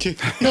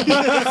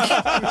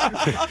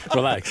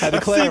 Relax. Had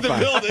to clarify.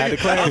 Had to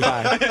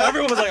clarify.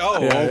 Everyone was like,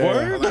 "Oh, Yeah.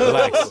 word."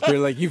 Relax. You're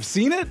like, you've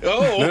seen it? Oh,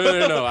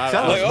 No. like,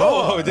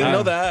 oh, didn't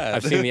know that.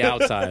 I've seen the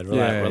outside.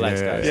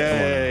 Relax, Yeah, guys. yeah, Come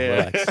on, yeah.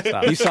 relax.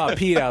 Stop. You saw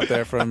Pete out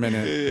there for a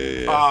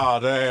minute. Oh,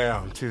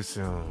 damn. Too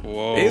soon.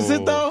 Whoa. Is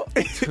it though?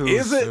 Too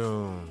Is it?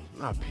 soon.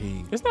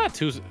 P. It's not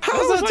too. How's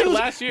It was that like too?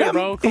 last year, That-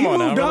 bro. Come he on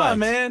now, moved on, relax.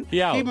 man.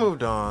 He out. He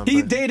moved on.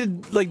 He but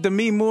dated like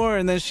Demi Moore,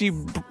 and then she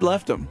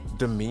left him.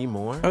 Demi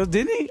Moore. Oh,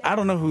 didn't he? I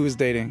don't know who he was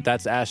dating.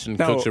 That's Ashton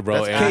No, Kutcher,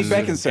 bro. that's and,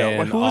 Kate Beckinsale.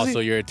 And Who was he? also,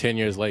 you're 10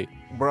 years late.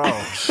 Bro.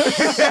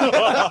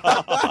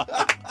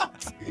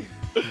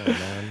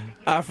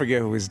 I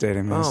forget who he's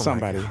dating, man. Oh my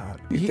Somebody. God.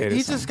 He dated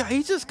He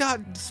somebody. just got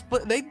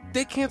split.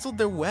 They canceled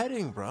their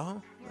wedding,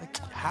 bro. Like,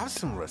 have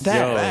some respect.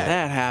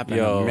 That happened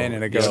Yo, a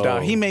minute ago, yo.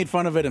 dog. He made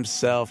fun of it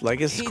himself.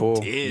 Like, it's He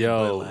cool. did,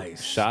 Yo, but, like,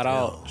 shout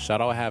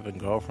still. out having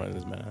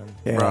girlfriends, man.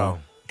 Yeah, Bro.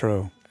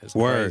 True. It's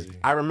Word. crazy.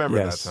 I remember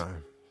Yes. that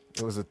time.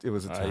 It was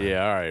a time.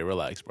 Yeah, all right,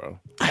 relax, bro.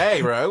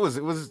 Hey, bro, it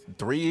was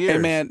 3 years. Hey,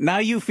 man, now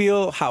you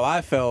feel how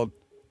I felt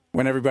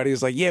when everybody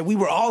was like, yeah, we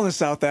were all in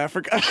South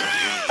Africa.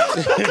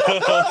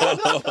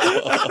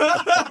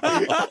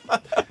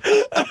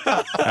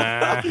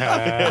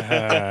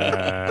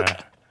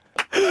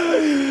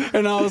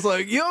 And I was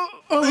like, yo,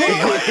 I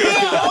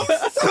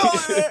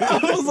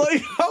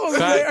was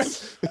there.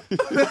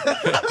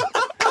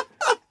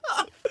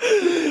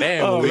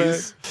 Damn, Oh,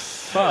 Luis.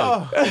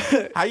 Fuck.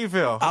 How you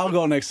feel? I'll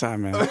go next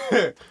time, man.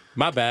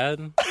 My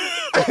bad.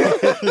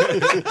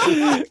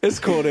 It's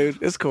cool, dude.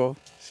 It's cool.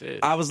 Shit.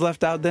 I was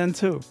left out then,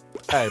 too.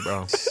 Hey,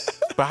 bro.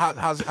 But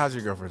how's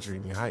your girlfriend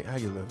treating you? How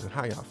you living?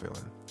 How y'all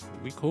feeling?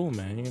 We cool,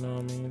 man. You know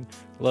what I mean?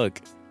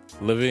 Look,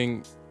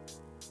 living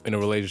in a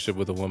relationship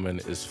with a woman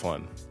is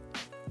fun.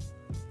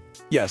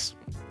 Yes.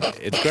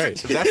 It's great.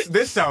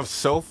 This sounds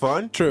so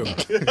fun. True.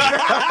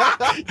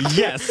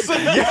 Yes.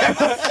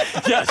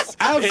 Yes.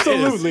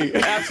 Absolutely. It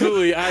is.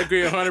 Absolutely. I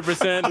agree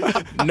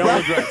 100%. No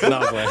regrets. No,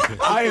 I'm playing.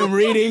 I am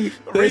reading this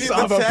Reading the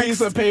off a text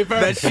piece of paper.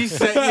 that she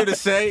sent you to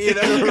say, you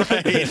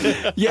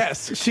know?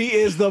 Yes, she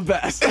is the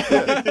best.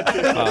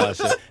 Oh,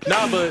 shit.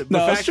 No, but No,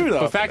 it's facts, true, though.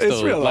 but facts It's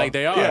though, real, though. like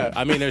they are. Yeah.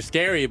 I mean, they're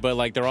scary, but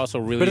like they're also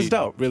really, But it's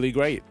dope. really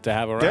great to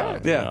have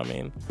around. Yeah. You know what I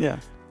mean? Yeah.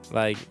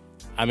 Like,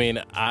 I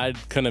mean, I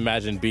couldn't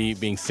imagine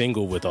being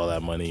single with all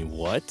that money.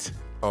 What?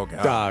 Oh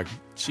God. Dog.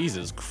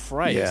 Jesus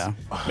Christ. Yeah.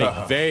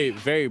 Make very,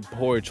 very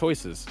poor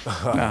choices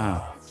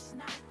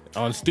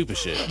on stupid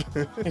shit.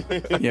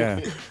 Yeah.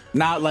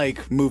 Not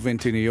like moving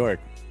to New York.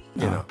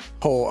 You know.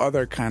 Whole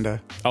other kind of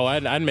Oh,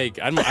 I'd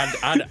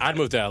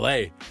move to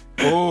LA.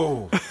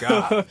 Oh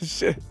God.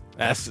 shit.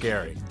 That's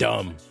Scary.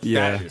 dumb.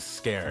 Yeah. That is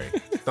scary.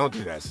 Don't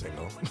do that,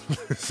 single.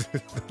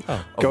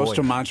 Goes Avoid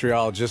to it.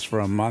 Montreal just for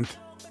a month.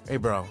 Hey,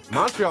 bro.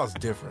 Montreal's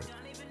different.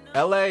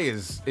 LA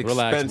is expensive.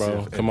 Relax,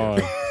 bro. Come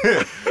on.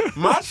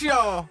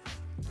 Montreal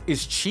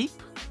is cheap,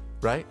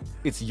 right?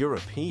 It's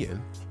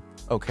European.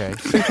 Okay.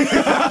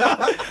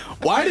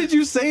 Why did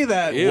you say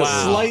that? Ew.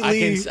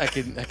 Slightly. I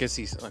can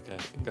see. Okay,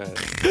 go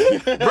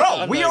ahead.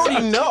 Bro, we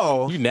already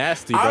know. You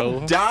nasty, bro.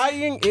 I'm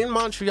dying in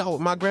Montreal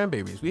with my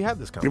grandbabies. We had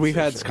this conversation. We've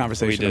had this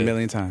conversation We a did.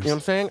 million times. You know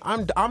what I'm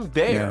saying? I'm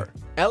there.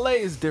 LA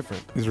is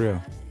different. It's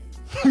real.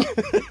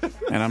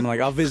 And I'm like,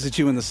 I'll visit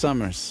you in the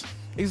summers.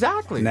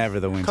 Exactly. Never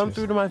the winters. Come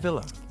through to my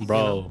villa.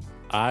 Bro,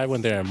 I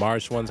went there in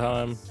March one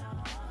time.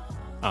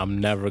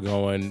 I'm never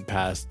going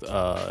past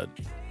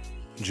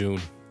June.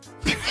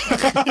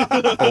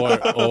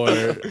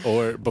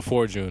 or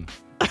before June.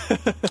 I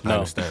No,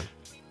 understand.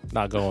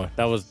 not going.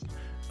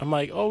 I'm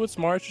like, oh, it's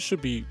March. It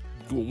should be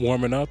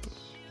warming up.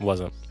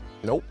 Wasn't.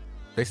 Nope.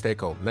 They stay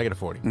cold.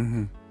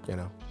 -40. You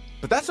know.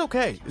 But that's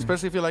okay,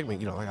 especially if you're like me.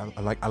 You know,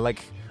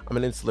 I'm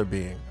an insular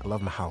being. I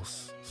love my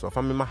house. So if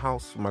I'm in my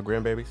house with my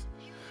grandbabies,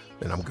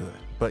 then I'm good.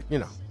 But, you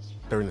know,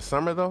 during the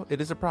summer, though, it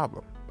is a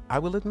problem. I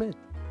will admit.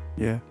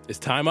 Yeah. It's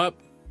time up.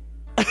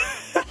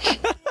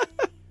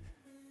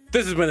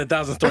 This has been the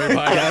 1,000 Story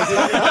Podcast.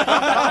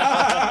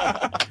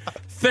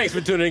 Thanks for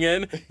tuning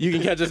in. You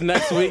can catch us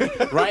next week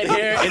right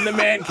here in the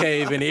Man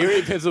Cave in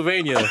Erie,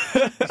 Pennsylvania.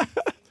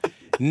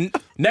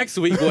 Next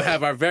week, we'll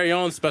have our very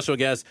own special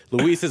guest,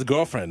 Luis's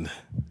girlfriend.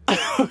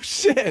 Oh,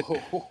 shit.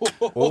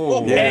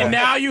 Oh, Yeah. And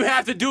now you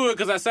have to do it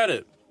because I said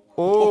it.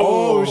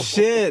 Oh,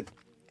 shit.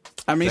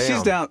 I mean,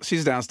 Damn.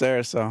 she's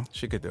downstairs, so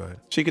She could do it.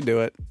 she could do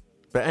it.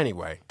 But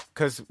anyway,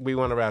 because we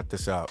want to wrap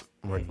this up.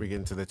 We're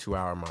getting to the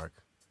 2-hour mark.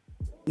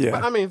 Yeah.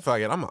 But I mean, fuck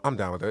it. I'm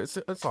down with it.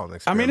 It's all an I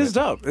experiment. mean, it's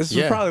dope. This is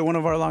Yeah. probably one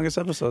of our longest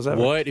episodes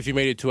ever. What if you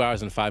made it 2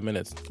 hours and 5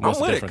 minutes? I'm What's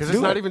the with it difference? because it's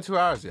Do not it. even 2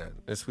 hours yet.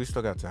 We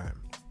still got time.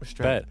 We're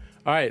straight. Bet.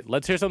 All right,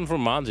 let's hear something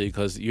from Manji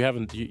because you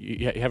haven't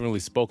really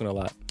spoken a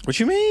lot. What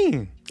you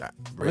mean? I've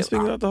Really? been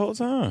speaking up the whole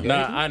time.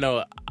 Nah, I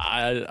know.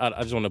 I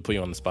just want to put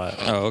you on the spot.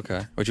 Oh,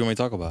 okay. What you want me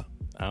to talk about?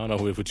 I don't know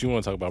what you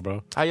want to talk about,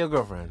 bro. How your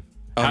girlfriend?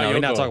 Oh, How no, you we're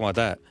not going? talking about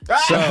that.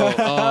 So,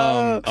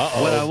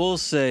 what I will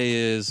say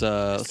is,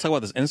 let's talk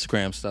about this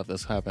Instagram stuff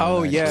that's happening.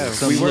 Oh, actually. yeah.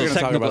 Some We were little gonna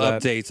talk technical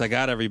about that. updates. I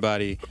got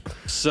everybody.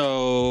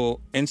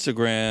 So,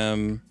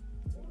 Instagram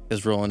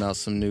is rolling out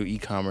some new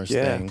e-commerce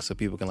Yeah. things so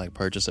people can like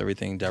purchase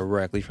everything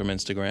directly from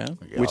Instagram.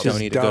 Which You don't is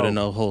need to go to dope.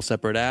 no whole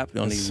separate app. You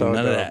don't It's need so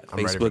none of dope. that. I'm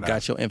ready for Facebook that.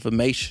 got your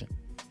information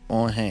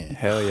on hand.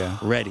 Hell yeah.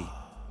 Ready.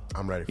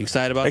 I'm ready. You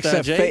excited about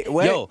Except that, Jay?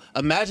 wait. Yo,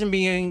 imagine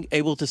being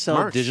able to sell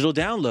Merch. digital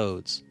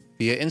downloads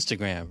via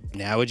Instagram.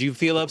 Now would you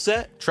feel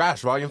upset?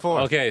 Trash Volume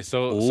 4. Okay,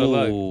 so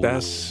look,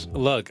 That's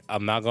look.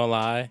 I'm not gonna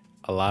lie.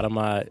 a lot of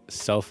my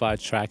self-fi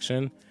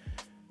traction,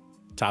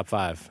 top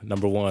 5.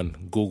 Number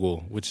 1,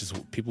 Google, which is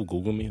people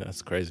Google me.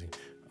 That's crazy.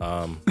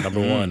 Number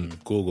 1,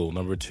 Google.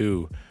 Number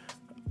 2,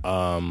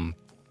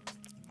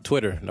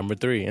 Twitter. Number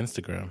 3,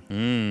 Instagram.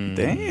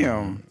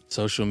 Damn.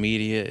 Social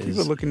media is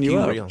People looking you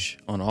up. huge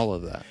on all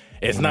of that.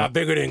 It's not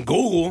bigger than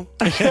Google.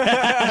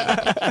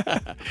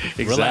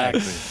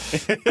 Exactly.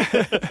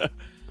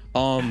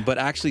 But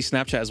actually,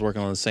 Snapchat is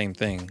working on the same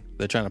thing.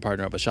 They're trying to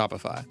partner up with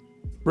Shopify.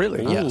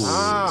 Really? Yes.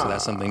 So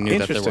that's something new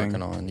that they're Interesting.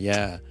 working on.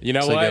 Yeah. You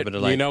know So what? you're able to,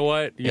 like- you know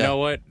what? You Yeah. know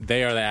what?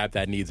 They are the app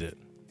that needs it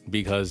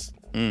because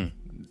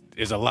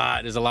there's a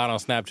lot on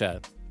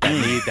Snapchat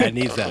that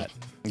needs that.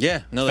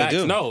 Yeah. No, Facts. they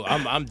do. No,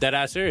 I'm dead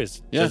ass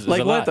serious. Yeah. There's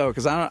Like a what lot. though?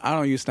 Because I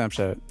don't use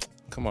Snapchat.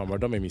 Come on, bro.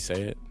 Don't make me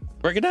say it.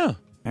 Break it down.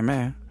 Hey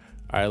man.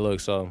 All right, look.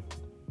 So,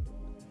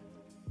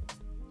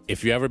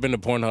 if you ever been to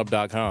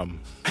Pornhub.com,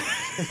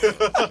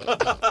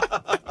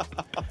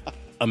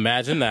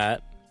 imagine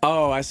that,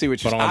 Oh, I see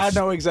what you're. But on- I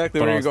know exactly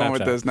but where on you're going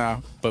with Snapchat. this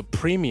now. but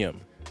premium.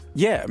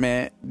 Yeah,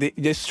 man.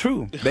 It's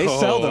true. They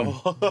sell them.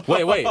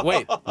 Wait.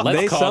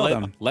 They sell it.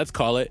 them. Let's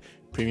call it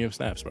premium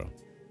snaps, bro.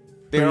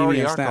 They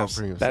already Premium are called snaps.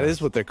 premium That snaps.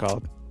 is what they're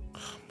called.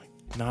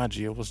 Nah,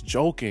 G, I was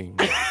joking.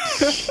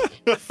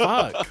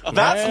 Fuck. That's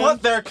man.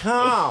 what they're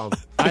called.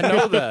 I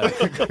know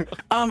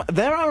that.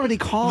 They're already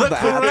called The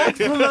that. correct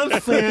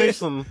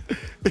pronunciation.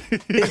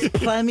 It's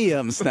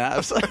premium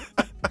snaps.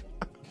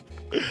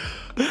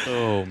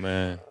 Oh,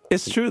 man.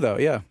 It's true though.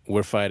 Yeah.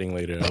 We're fighting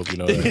later. I hope you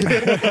know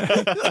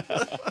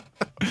that.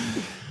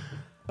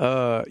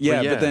 Yeah.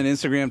 yeah. But then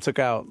Instagram took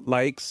out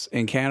likes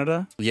in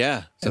Canada.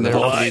 Yeah. So And they're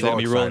they're hopefully so going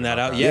to be rolling excited that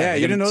out. about that. Yeah,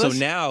 you didn't know So this?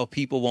 now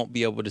people won't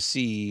be able to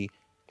see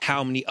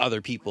how many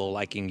other people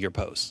liking your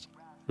post.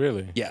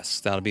 Really? Yes,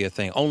 that'll be a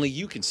thing. Only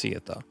you can see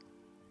it though.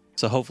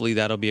 So hopefully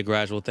that'll be a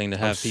gradual thing to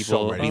have so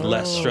people ready be for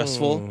less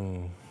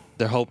stressful.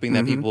 They're hoping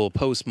that people will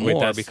post more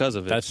Wait, because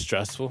of it. That's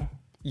stressful.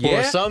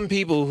 For some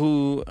people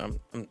who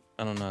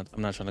I don't know.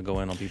 I'm not trying to go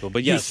in on people,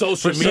 but You yes,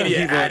 social for certain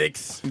media people-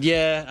 addicts.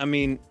 Yeah, I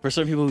mean, for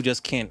certain people who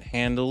just can't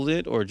handle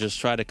it or just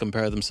try to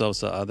compare themselves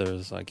to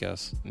others, I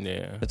guess.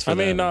 Yeah. It's for I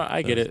mean, them. no,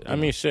 I get it. I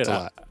mean, shit, It's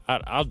a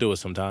lot. I'll do it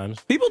sometimes.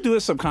 People do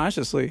it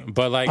subconsciously.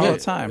 But like All the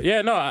time.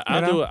 Yeah, no,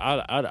 I'll You do know? it.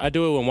 I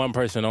do it with one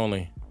person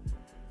only.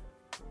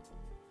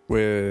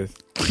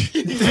 With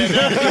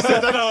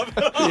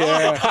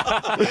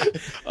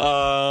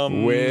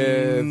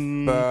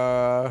with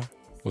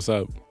What's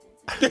up?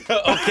 Okay.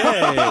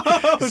 No,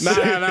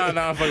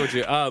 I'm fucking with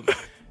you.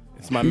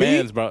 It's my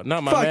man's, bro. No,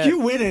 my fuck man. you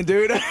winning,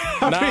 dude.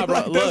 Nah,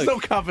 bro, There's look. no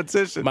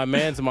competition. My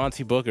man's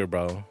Monty Booker,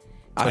 bro.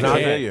 And I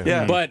hear you.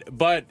 Yeah.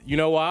 But you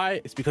know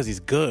why? It's because he's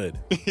good.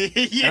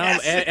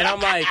 Yes. And I'm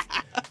like,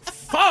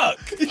 fuck.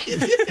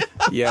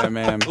 Yeah,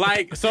 man.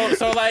 Like so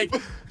like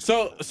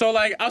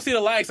I'll see the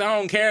likes, I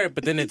don't care,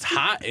 but then it's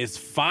hot, it's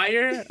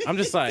fire. I'm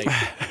just like,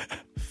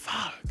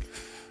 fuck.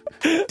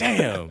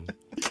 Damn.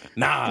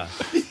 Nah.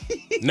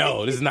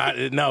 No, this is not.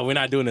 No, we're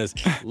not doing this.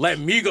 Let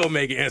me go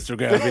make an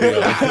Instagram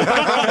video.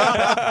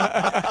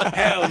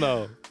 Hell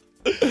no.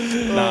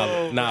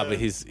 Nah, but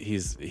he's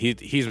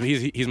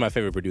my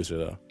favorite producer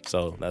though.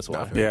 So that's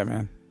why. Yeah,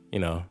 man. You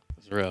know,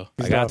 It's real.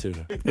 I got to.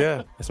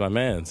 Yeah. It's my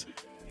man's.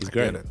 He's I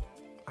great. get it.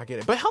 I get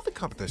it. But healthy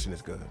competition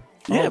is good.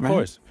 Yeah, of man.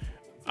 course.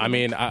 I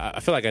mean, I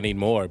feel like I need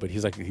more, but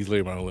he's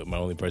literally my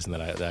only person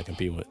that I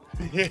compete with.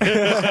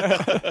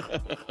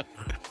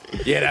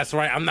 Yeah, that's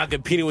right. I'm not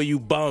competing with you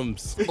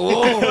bums.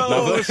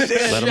 Oh, shit.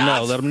 Let him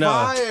know. Let him know.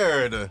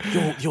 Fired.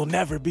 You'll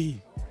never be.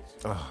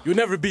 You'll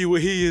never be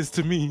what he is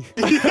to me.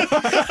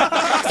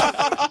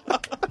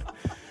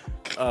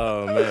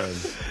 Oh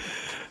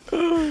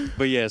man.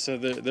 But yeah, so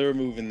they're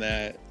removing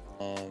that.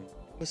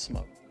 What's some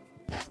up?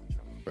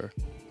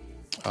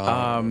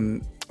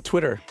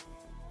 Twitter.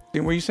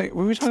 Were we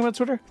talking about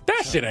Twitter?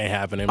 That shit ain't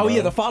happening. Oh bro.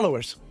 yeah, the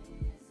followers.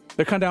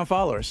 They're cutting down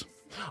followers.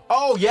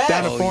 Oh, yeah.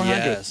 Down to Oh, 400.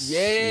 yes.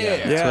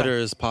 Yeah. Yeah. Twitter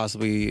is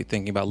possibly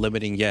thinking about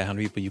limiting, how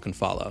many people you can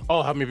follow.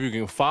 Oh, how many people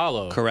you can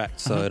follow? Correct.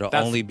 So it'll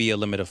That's- only be a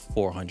limit of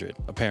 400,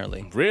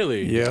 apparently.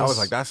 Really? Yeah. I was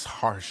like, that's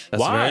harsh.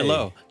 That's Why? very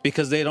low.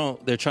 Because they're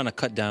trying to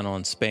cut down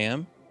on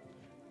spam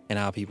and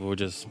how people were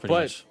just pretty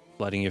But- much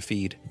flooding your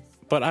feed.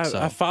 But I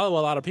So. follow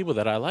a lot of people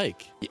that I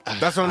like.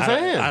 That's what I'm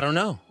saying. I don't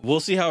know. We'll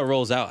see how it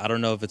rolls out. I don't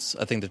know if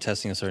I think they're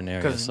testing a certain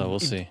area, so we'll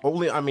see.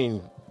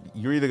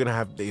 You're either going to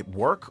have it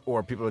work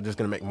or people are just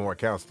going to make more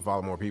accounts to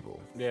follow more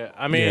people. Yeah.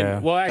 I mean, Yeah.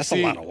 well, That's a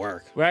actually, lot of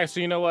work. Well,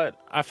 actually, you know what?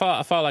 I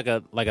follow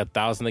like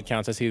 1,000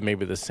 accounts. I see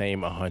maybe the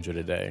same 100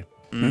 a day.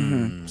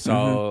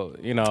 So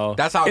you know,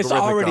 That's how It's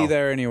already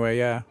there anyway,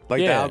 yeah.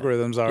 Like Yeah. the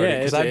algorithms already.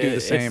 Because I do the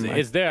same.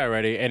 It's there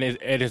already, and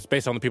it is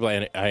based on the people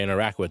I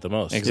interact with the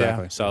most.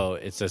 Exactly. So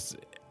it's just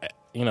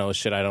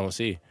shit I don't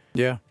see.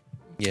 yeah.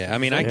 Yeah, I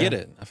mean, I get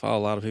it. I follow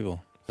a lot of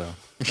people. So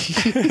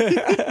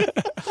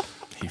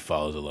He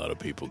follows a lot of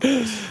people,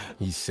 guys.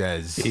 He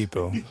says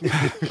People.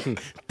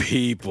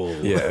 People.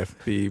 Yeah,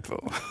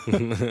 people.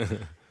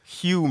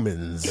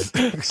 humans.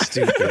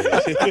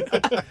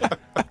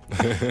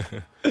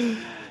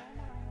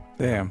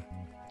 Damn.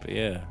 But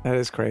yeah, That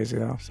is crazy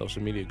though.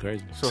 social media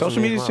crazy.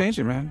 Social media's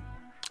changing, man.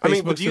 I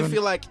mean, but Facebook do you soon.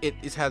 feel like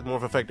it has more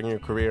of an effect on your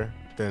career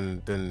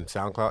than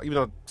SoundCloud? Even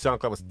though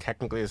SoundCloud was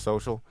technically a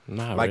social,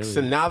 Not like really.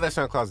 so now that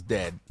SoundCloud's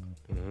dead,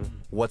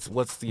 what's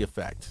the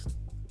effect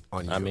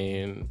on you? I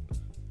mean,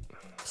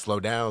 slow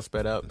down,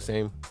 sped up,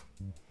 same.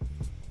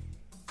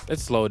 it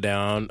slowed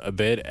down a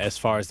bit as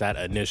far as that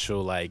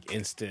initial like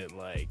instant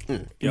like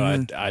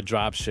I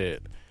drop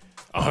shit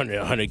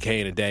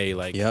 100K in a day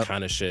like Yep.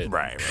 kind of shit.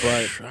 Right.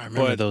 But I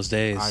remember those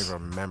days.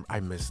 I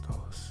miss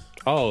those.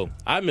 oh,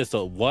 I missed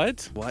a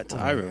what? What?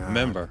 I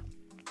remember.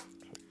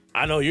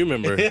 I know you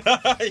remember.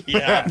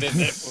 Yeah, I've been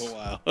there for a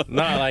while.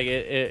 No, like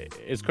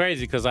it's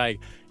crazy because like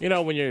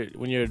when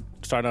you're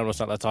starting out with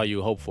something, that's all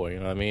you hope for. You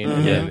know what I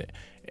mean?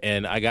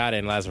 And I got it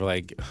and it lasted for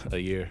like a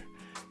year,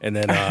 and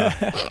then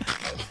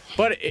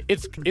but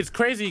it's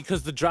crazy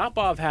because the drop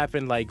off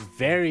happened like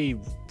very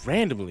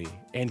randomly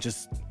and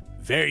just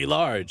very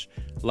large.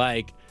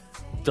 Like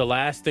the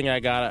last thing I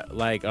got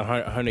like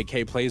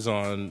 100K plays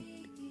on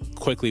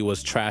quickly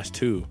was Trash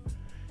 2,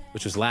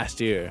 which was last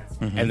year,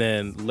 and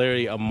then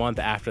literally a month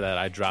after that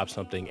I dropped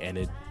something and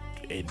it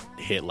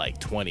hit like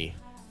 20.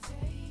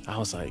 I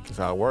was like, That's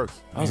how it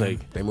works. I was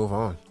like, They move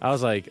on.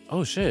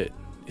 oh shit,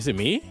 is it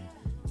me?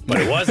 But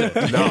it wasn't.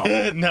 No,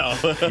 No.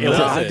 It Did I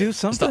wasn't. do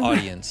It's the something?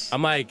 audience.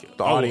 I'm like,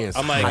 the audience.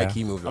 I'm like,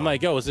 high-key moved on. I'm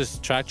like, yo, is this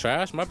track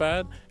trash? My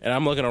bad. And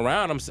I'm looking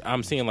around.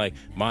 I'm seeing like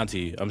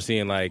Monty. I'm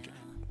seeing like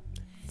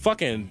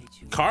fucking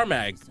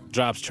Carmack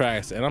drops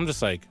tracks, and I'm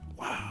just like,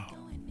 wow.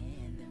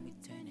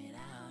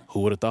 Who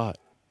would have thought?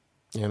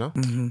 you know,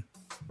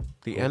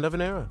 the end of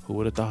an era. Who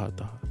would have thought?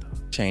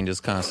 Change is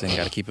constant.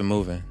 Got to keep it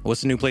moving.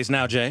 What's the new place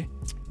now, Jay?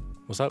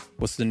 What's up?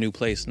 What's the new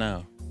place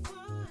now?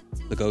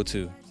 The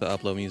go-to to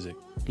upload music.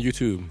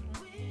 YouTube.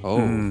 Oh,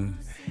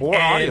 Or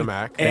Audio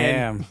Mac.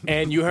 Damn.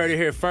 And you heard it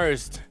here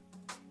first.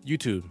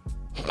 YouTube.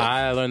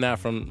 I learned that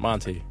from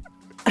Monty.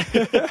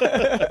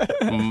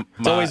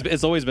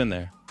 it's always been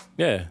there.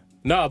 Yeah.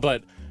 No,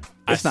 but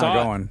It's I not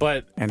saw going it,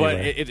 but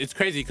anywhere. it's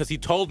crazy because he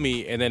told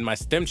me, and then my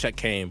STEM check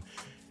came,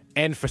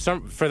 and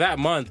for that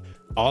month,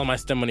 all of my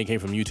STEM money came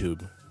from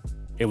YouTube.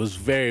 It was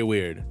very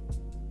weird,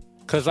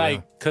 cause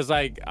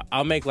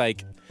I'll make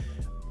like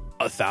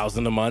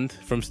 1,000 a month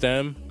from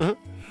STEM.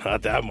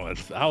 Not that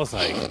month. I was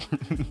like,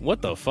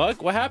 what the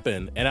fuck? What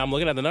happened? And I'm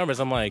looking at the numbers.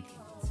 I'm like,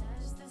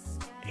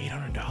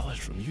 $800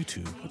 from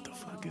YouTube. What the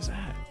fuck is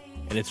that?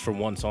 And it's for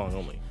one song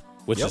only,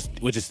 which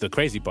is the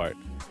crazy part.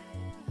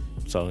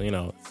 So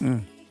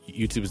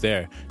YouTube's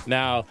there.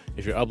 Now,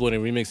 if you're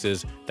uploading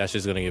remixes, that's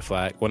just gonna get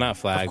flagged. Well, not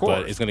flagged,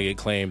 but it's gonna get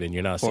claimed, and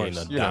you're not seeing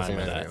a You're not dime seeing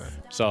of that. anything.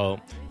 So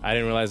I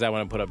didn't realize that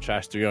when I put up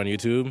Trash 3 on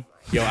YouTube.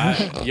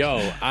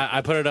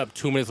 I put it up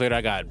 2 minutes later.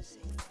 I got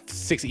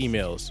 6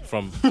 emails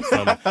from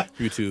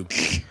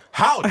YouTube.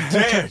 How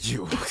dare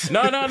you?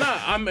 No.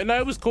 No,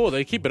 it was cool.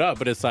 They keep it up,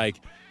 but it's like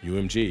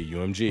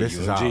UMG, This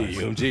is ours.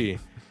 UMG.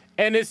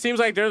 And it seems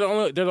like they're the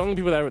only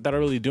people that are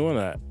really doing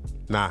that.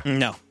 Nah.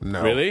 No.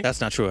 Really? That's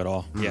not true at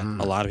all. Yeah,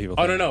 a lot of people.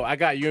 Oh claim no, I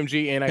got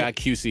UMG and I got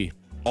QC.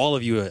 All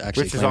of you are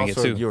actually Which is claiming it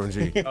also too.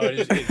 UMG. Oh,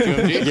 it's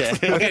UMG?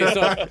 Yeah.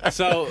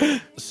 Okay,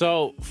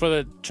 so for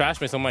the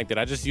trash mix, I'm like, did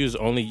I just use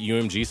only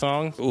UMG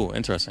songs? Ooh,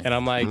 interesting. And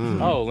I'm like,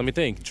 oh, let me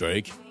think.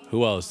 Drake.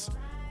 Who else?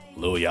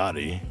 Lil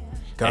Yachty.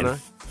 Gunna. And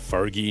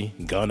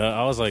Fergie. Gunna.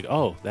 I was like,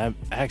 oh, that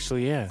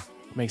actually,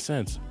 makes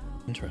sense.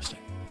 Interesting.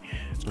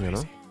 You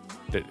know?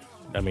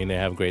 They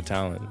have great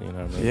talent. You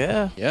know what I mean?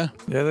 Yeah. Yeah.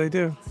 Yeah, they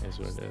do. That's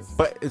what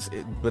it is.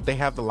 But they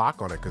have the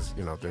lock on it because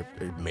they're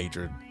a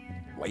major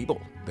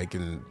label. They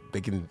can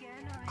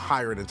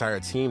hire an entire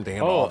team to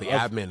handle all the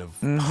admin of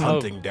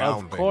hunting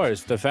down. Of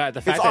course, the fact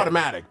it's that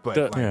automatic, but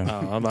the- like,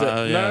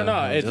 Yeah.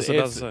 no. Just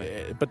about to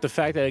say. But the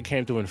fact that it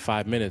came through in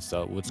 5 minutes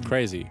though was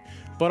crazy.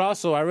 But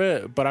also, I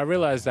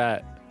realized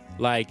that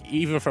like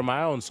even for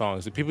my own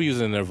songs, the people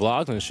using their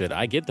vlogs and shit,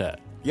 I get that.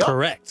 yup.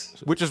 Correct.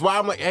 Which is why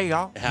I'm like, hey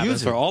y'all, It happens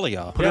use for it. all of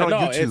y'all. Put it on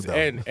YouTube, it's, though.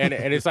 and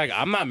it's like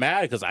I'm not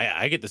mad because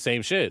I get the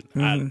same shit.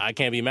 I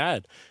can't be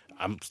mad.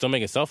 I'm still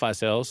making self-fi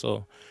sales,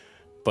 so.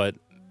 But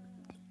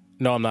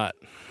no, I'm not.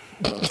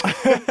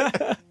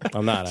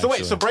 I'm not. So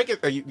wait, actually. so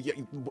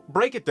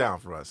break it down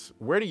for us.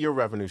 Where do your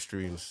revenue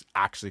streams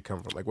actually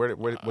come from? Like,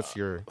 what's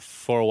your?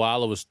 For a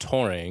while, I was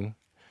touring.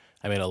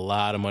 I made a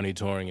lot of money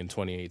touring in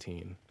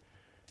 2018.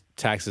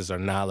 Taxes are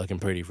not looking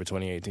pretty for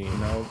 2018.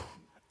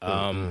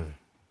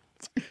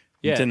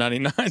 Yeah.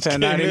 1099.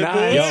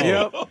 1099.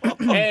 Yo.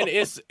 And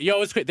it's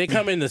crazy. They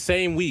come in the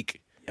same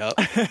week. Yep.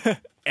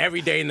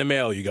 Every day in the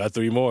mail, you got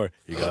 3 more.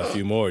 You got a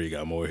few more. You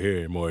got more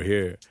here, more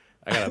here.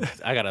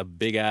 I got a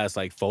big ass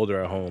like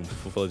folder at home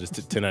full of just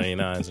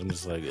 1099s. I'm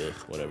just like, ugh,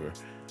 whatever.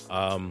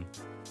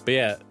 But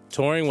yeah,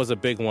 touring was a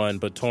big one,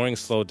 but touring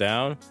slowed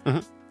down.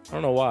 I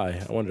don't know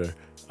why. I wonder.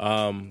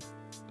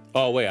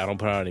 Oh wait, I don't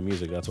put out any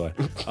music. That's why.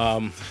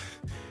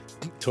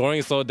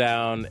 Touring slowed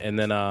down, and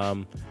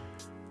then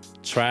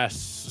Trash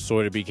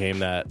sort of became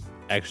that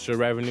extra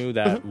revenue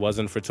that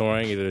wasn't for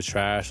touring, either the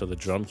Trash or the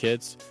drum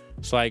kits.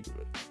 So like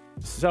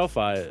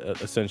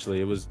Selfie,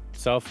 essentially, it was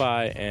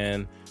Selfie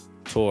and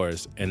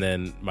tours, and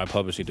then my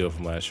publishing deal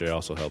from last year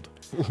also helped.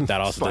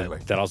 That also Slightly.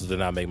 did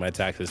not make my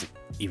taxes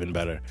even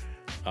better.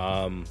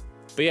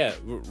 But yeah,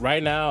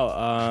 right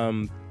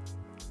now,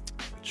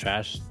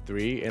 Trash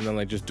 3, and then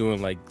like just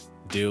doing like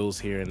deals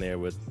here and there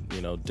with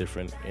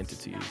different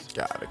entities.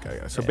 Got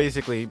it. So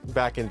basically,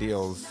 back-end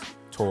deals,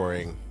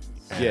 touring,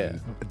 and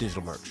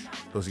digital merch.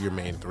 Those are your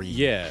main three.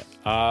 Yeah.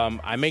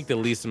 I make the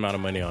least amount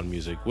of money on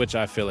music, which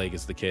I feel like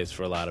is the case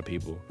for a lot of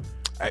people.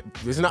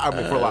 It's not for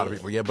a lot of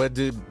people, but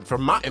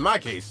in my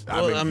case,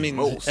 Well,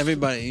 most.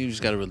 everybody, you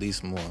just got to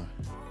release more.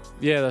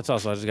 Yeah, that's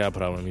also. I just gotta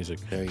put out my music.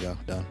 There you go.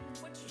 Done.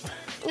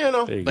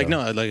 There you Like,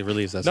 go. no, like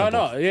release. That's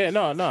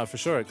No, for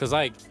sure. Because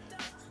like,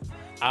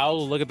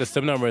 I'll look at the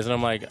SIM numbers and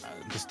I'm like,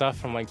 the stuff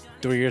from like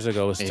 3 years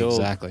ago is still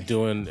Exactly.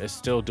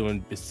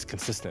 it's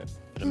consistent.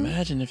 But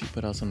imagine if you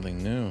put out something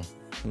new.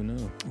 Who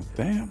knew?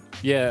 Damn.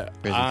 Yeah,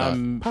 Crazy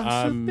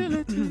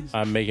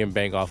I'm making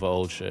bank off of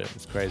old shit.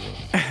 It's crazy.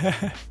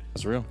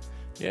 That's real.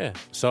 Yeah.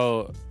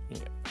 So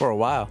For a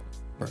while.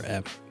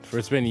 Forever.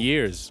 it's been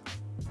years.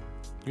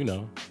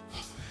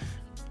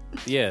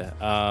 Yeah.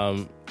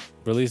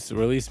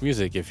 Release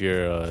music if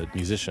you're a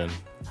musician.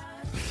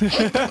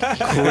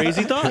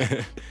 Crazy thought.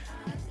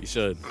 You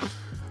should.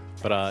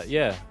 But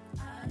yeah,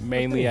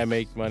 mainly I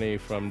make money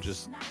from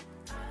just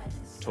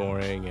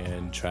touring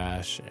and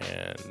Trash,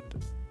 and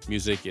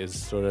music is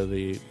sort of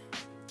the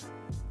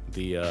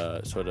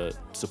sort of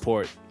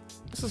support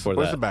for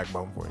Where's that. the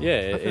backbone for you?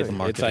 Yeah, I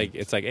feel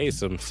it's like hey,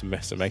 some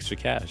extra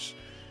cash.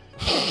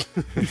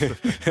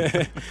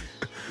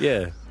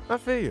 Yeah. I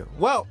feel you.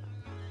 Well,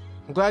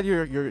 I'm glad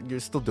you're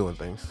still doing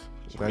things.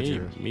 I'm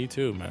glad Me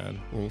too, man.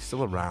 you're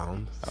still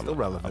around, still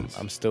relevant.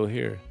 I'm still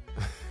here.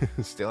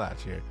 still out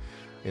here.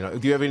 Do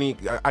you have any?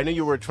 I know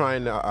you were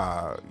trying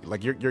to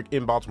like you're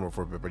in Baltimore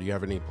for a bit, but do you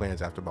have any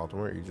plans after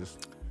Baltimore? Or you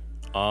just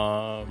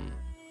I'm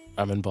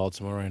in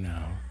Baltimore right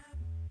now.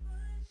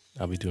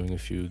 I'll be doing a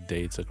few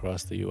dates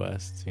across the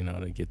U.S.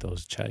 To get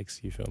those checks.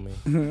 You feel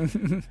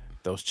me?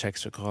 Those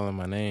checks are calling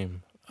my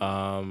name.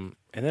 And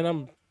then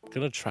I'm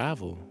gonna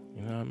travel.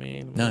 You know what I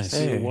mean? I'm gonna Nice.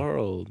 see the Hey.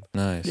 world.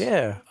 Nice.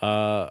 Yeah.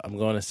 I'm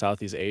going to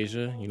Southeast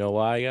Asia. You know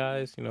why,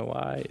 guys? You know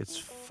why? It's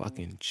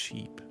fucking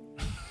cheap.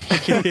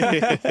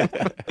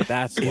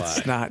 That's why.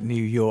 It's not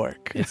New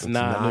York. It's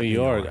not New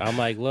York. I'm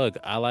like, look,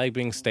 I like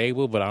being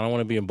stable, but I don't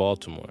want to be in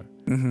Baltimore.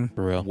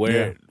 For real.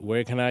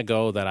 Where can I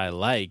go that I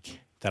like,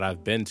 that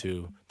I've been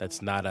to,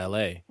 that's not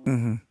LA?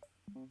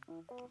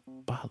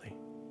 Bali.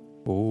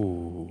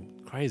 Ooh.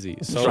 Crazy.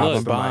 So Dropping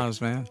look, bombs,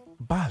 man.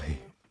 Bali.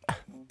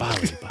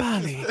 Bali.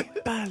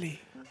 Bali.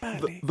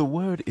 The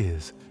word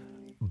is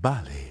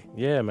Bali.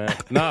 Yeah, man.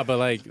 Nah, but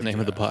like Name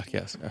of the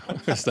podcast.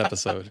 This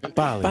episode.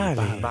 Bali.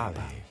 Bali.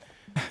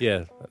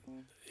 Yeah.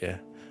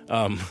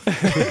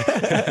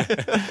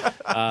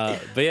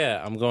 But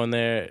yeah, I'm going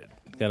there,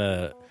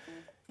 gonna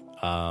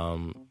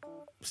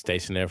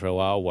station there for a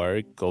while,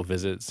 work, go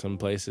visit some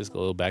places,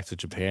 go back to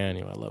Japan.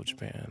 I love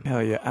Japan.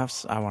 Hell yeah.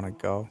 I want to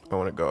go. I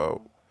want to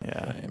go.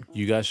 Yeah.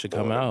 You guys should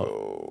come out.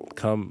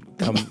 Come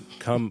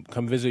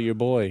visit your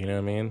boy, you know what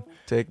I mean?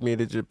 Take me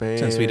to Japan.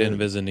 Since we didn't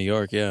visit New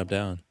York, yeah, I'm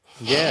down.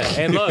 Yeah.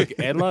 And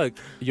look,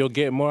 you'll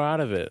get more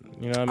out of it.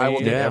 You know what I I mean?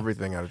 will get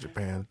everything out of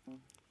Japan.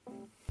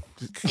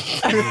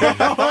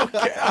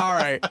 Okay, all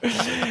right.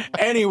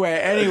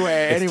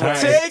 Anyway.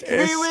 Take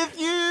me with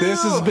you.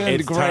 This has been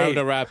It's great. time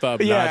to wrap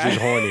up. Yeah. Najee's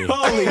horny.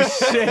 Holy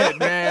shit,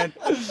 man.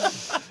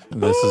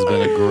 This has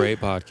been a great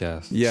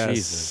podcast. Yes.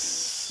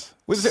 Jesus.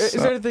 Is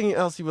there anything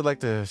else you would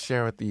like to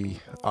share with the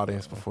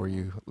audience before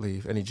you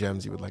leave? Any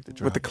gems you would like to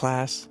drop? With the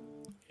class.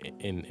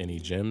 In any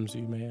gyms,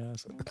 you may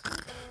ask?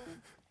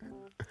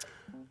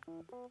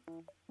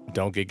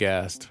 Don't get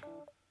gassed.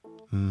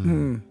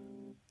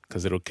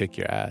 Because it'll kick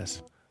your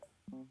ass.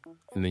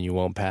 And then you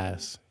won't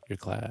pass your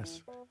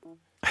class.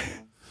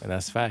 And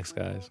that's facts,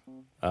 guys.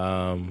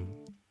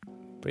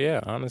 But yeah,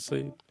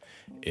 honestly,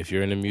 if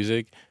you're into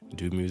music,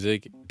 do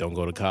music. Don't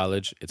go to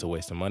college. It's a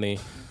waste of money.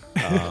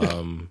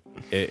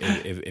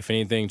 If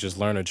anything, just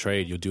learn a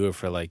trade. You'll do it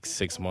for like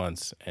 6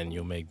 months and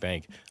you'll make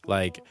bank.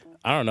 Like,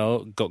 I don't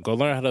know, go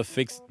learn how to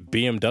fix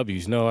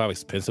BMWs. You know how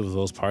expensive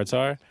those parts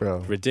are? Bro.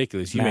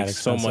 Ridiculous. You Mad make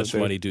so expensive, much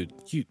dude. money, dude.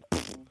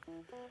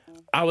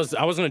 I was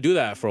gonna do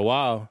that for a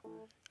while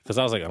because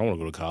I was like, I don't want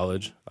to go to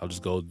college. I'll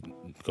just go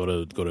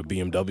to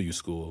BMW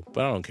school,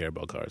 but I don't care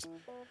about cars.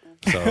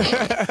 So,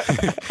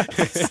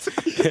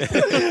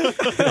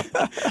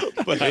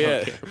 but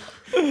yeah,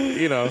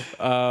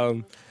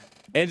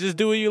 and just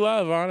do what you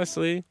love.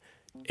 Honestly,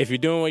 if you're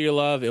doing what you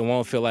love, it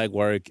won't feel like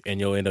work,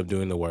 and you'll end up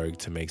doing the work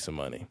to make some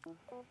money.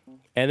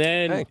 And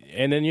then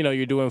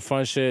you're doing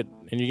fun shit,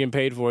 and you're getting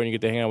paid for it, and you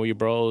get to hang out with your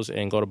bros,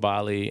 and go to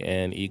Bali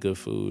and eat good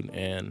food,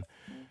 and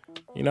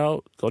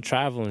go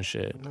travel and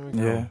shit.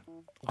 Yeah.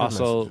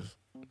 Also, messages.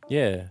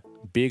 yeah,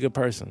 be a good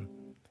person.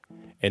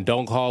 And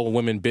don't call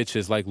women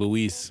bitches like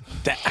Luis.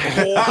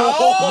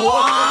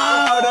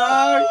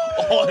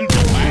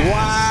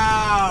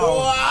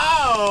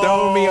 Wow.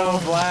 Throw me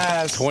on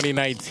blast.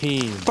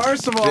 2019.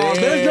 First of all,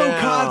 there's no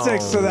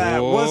context to that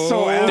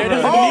whatsoever. There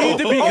doesn't need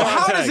to be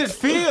How does context. it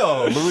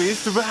feel,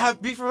 Luis, to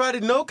be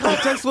provided no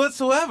context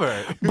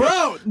whatsoever?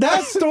 Bro,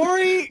 that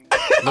story.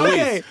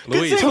 Okay.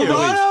 Luis,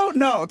 Toronto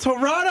No,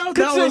 Toronto.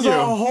 That was Continue.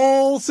 a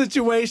whole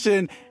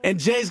situation, and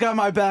Jay's got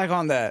my back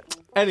on that.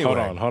 Anyway,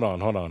 Hold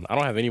on. I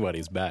don't have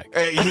anybody's back.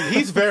 Hey,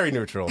 he's very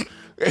neutral.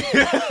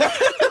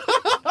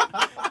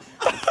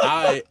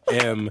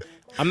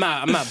 I'm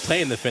not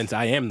playing the fence.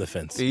 I am the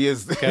fence. He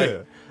is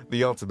Okay.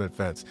 the ultimate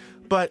fence.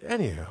 But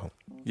anyhow,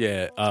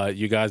 Yeah,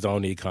 you guys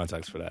don't need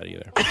context for that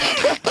either.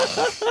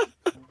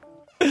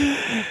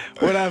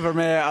 Whatever,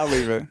 man. I'll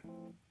leave it.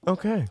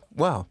 okay.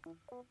 Well,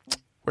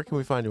 where can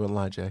we find you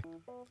online, Jay?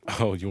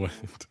 Oh, you want?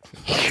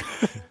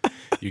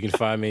 You can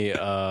find me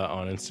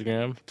on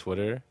Instagram,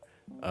 Twitter,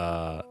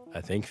 I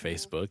think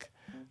Facebook,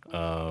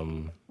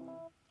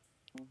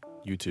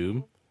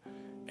 YouTube,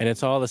 and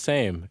it's all the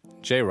same.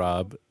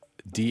 J-Rob,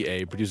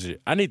 DA, producer.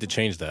 I need to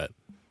change that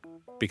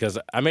because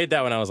I made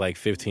that when I was like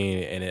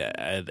 15,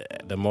 and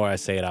the more I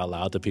say it out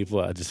loud to people,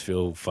 I just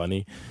feel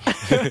funny.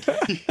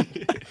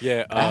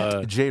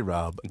 Yeah,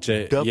 J-Rob,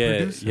 J, the yeah,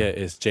 producer. yeah,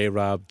 it's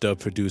J-Rob, the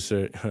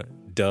producer,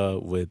 duh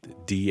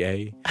with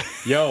DA.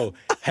 Yo,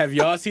 have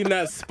y'all seen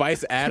that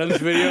Spice Adams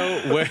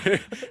video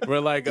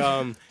where like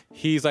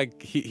he's like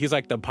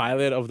the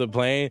pilot of the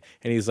plane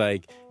and he's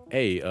like,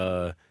 hey,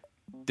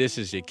 this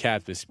is your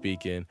captain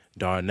speaking,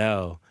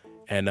 Darnell.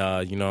 And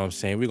you know what I'm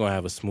saying? We're gonna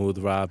have a smooth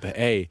ride. But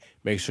hey,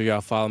 make sure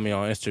y'all follow me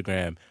on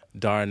Instagram,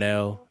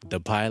 Darnell the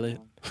pilot.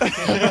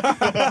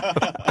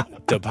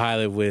 The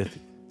pilot with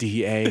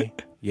DA.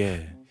 Yeah.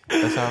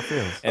 That's how it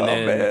feels. And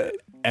then man.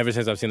 ever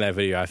since I've seen that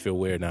video, I feel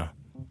weird now.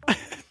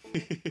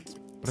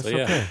 That's So,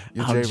 yeah. okay.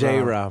 You're I'm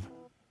J-Rob. J-Rob,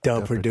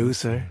 the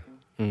producer,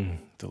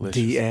 Delicious.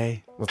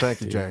 DA. Well, thank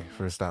you, Jay,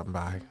 for stopping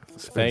by.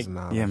 Thank-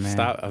 Yeah, man.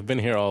 Stop. I've been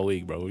here all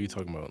week, bro. What are you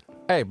talking about?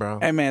 Hey, bro.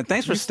 Hey, man.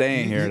 Thanks for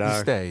staying here, You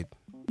dog. stayed.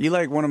 You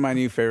like one of my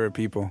new favorite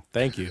people.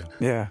 Thank you.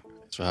 Yeah.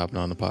 Thanks for hopping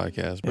on the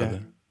podcast,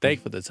 brother. Thank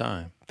you for the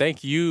time.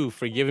 Thank you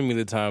for giving me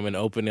the time and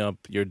opening up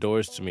your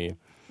doors to me.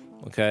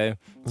 Okay?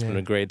 It's been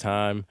a great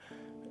time.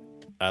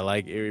 I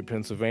like Erie,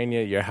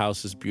 Pennsylvania. Your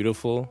house is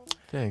beautiful.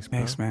 Thanks, bro.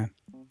 Thanks, man.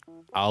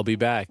 I'll be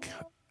back.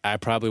 I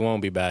probably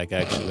won't be back,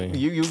 actually.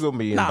 You gonna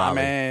be in Nah, Bali.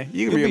 man.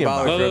 You You'll can be be a in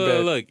baller Bali. for a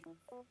bit. Look.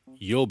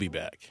 You'll be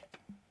back.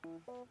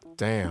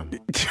 Damn.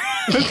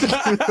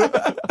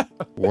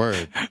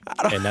 Word.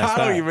 And that's I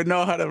don't that. even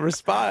know how to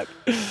respond.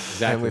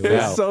 Exactly. with that.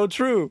 that- It's so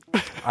true.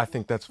 I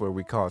think that's where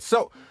we call it.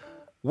 So,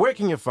 where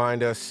can you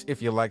find us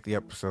if you like the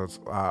episodes?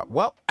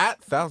 Well, at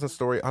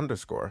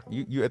 1000story_.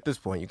 You at this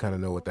point, you kind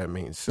of know what that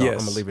means. So Yes.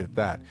 I'm gonna leave it at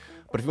that.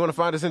 But if you want to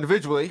find us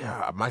individually,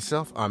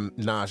 myself, I'm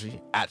Najee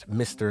at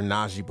Mr.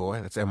 Najee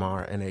Boy. That's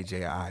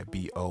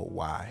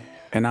MrNajiBoy.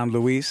 And I'm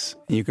Luis.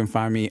 You can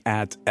find me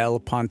at El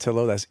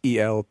Pontillo. That's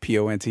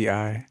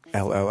ELPONTILLO.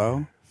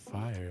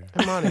 Fire.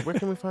 Hey, Monty, where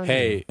can we find you?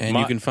 Hey, And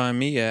you can find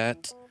me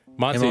at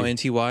Monty.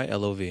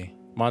 MONTYLOV.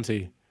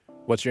 Monty,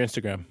 what's your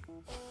Instagram?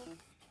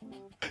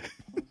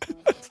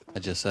 I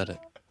just said it.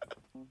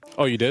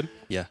 Oh, you did?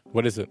 Yeah.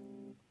 What is it?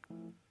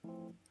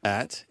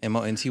 At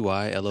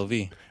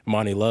MONTYLOV.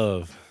 Monty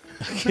Love.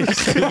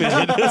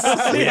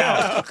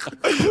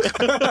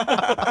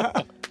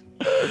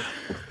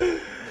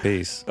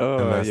 Peace. And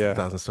Oh, that's the yeah.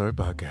 1000 Story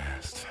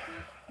Podcast.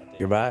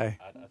 Goodbye.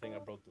 I think I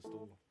broke the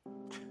stool.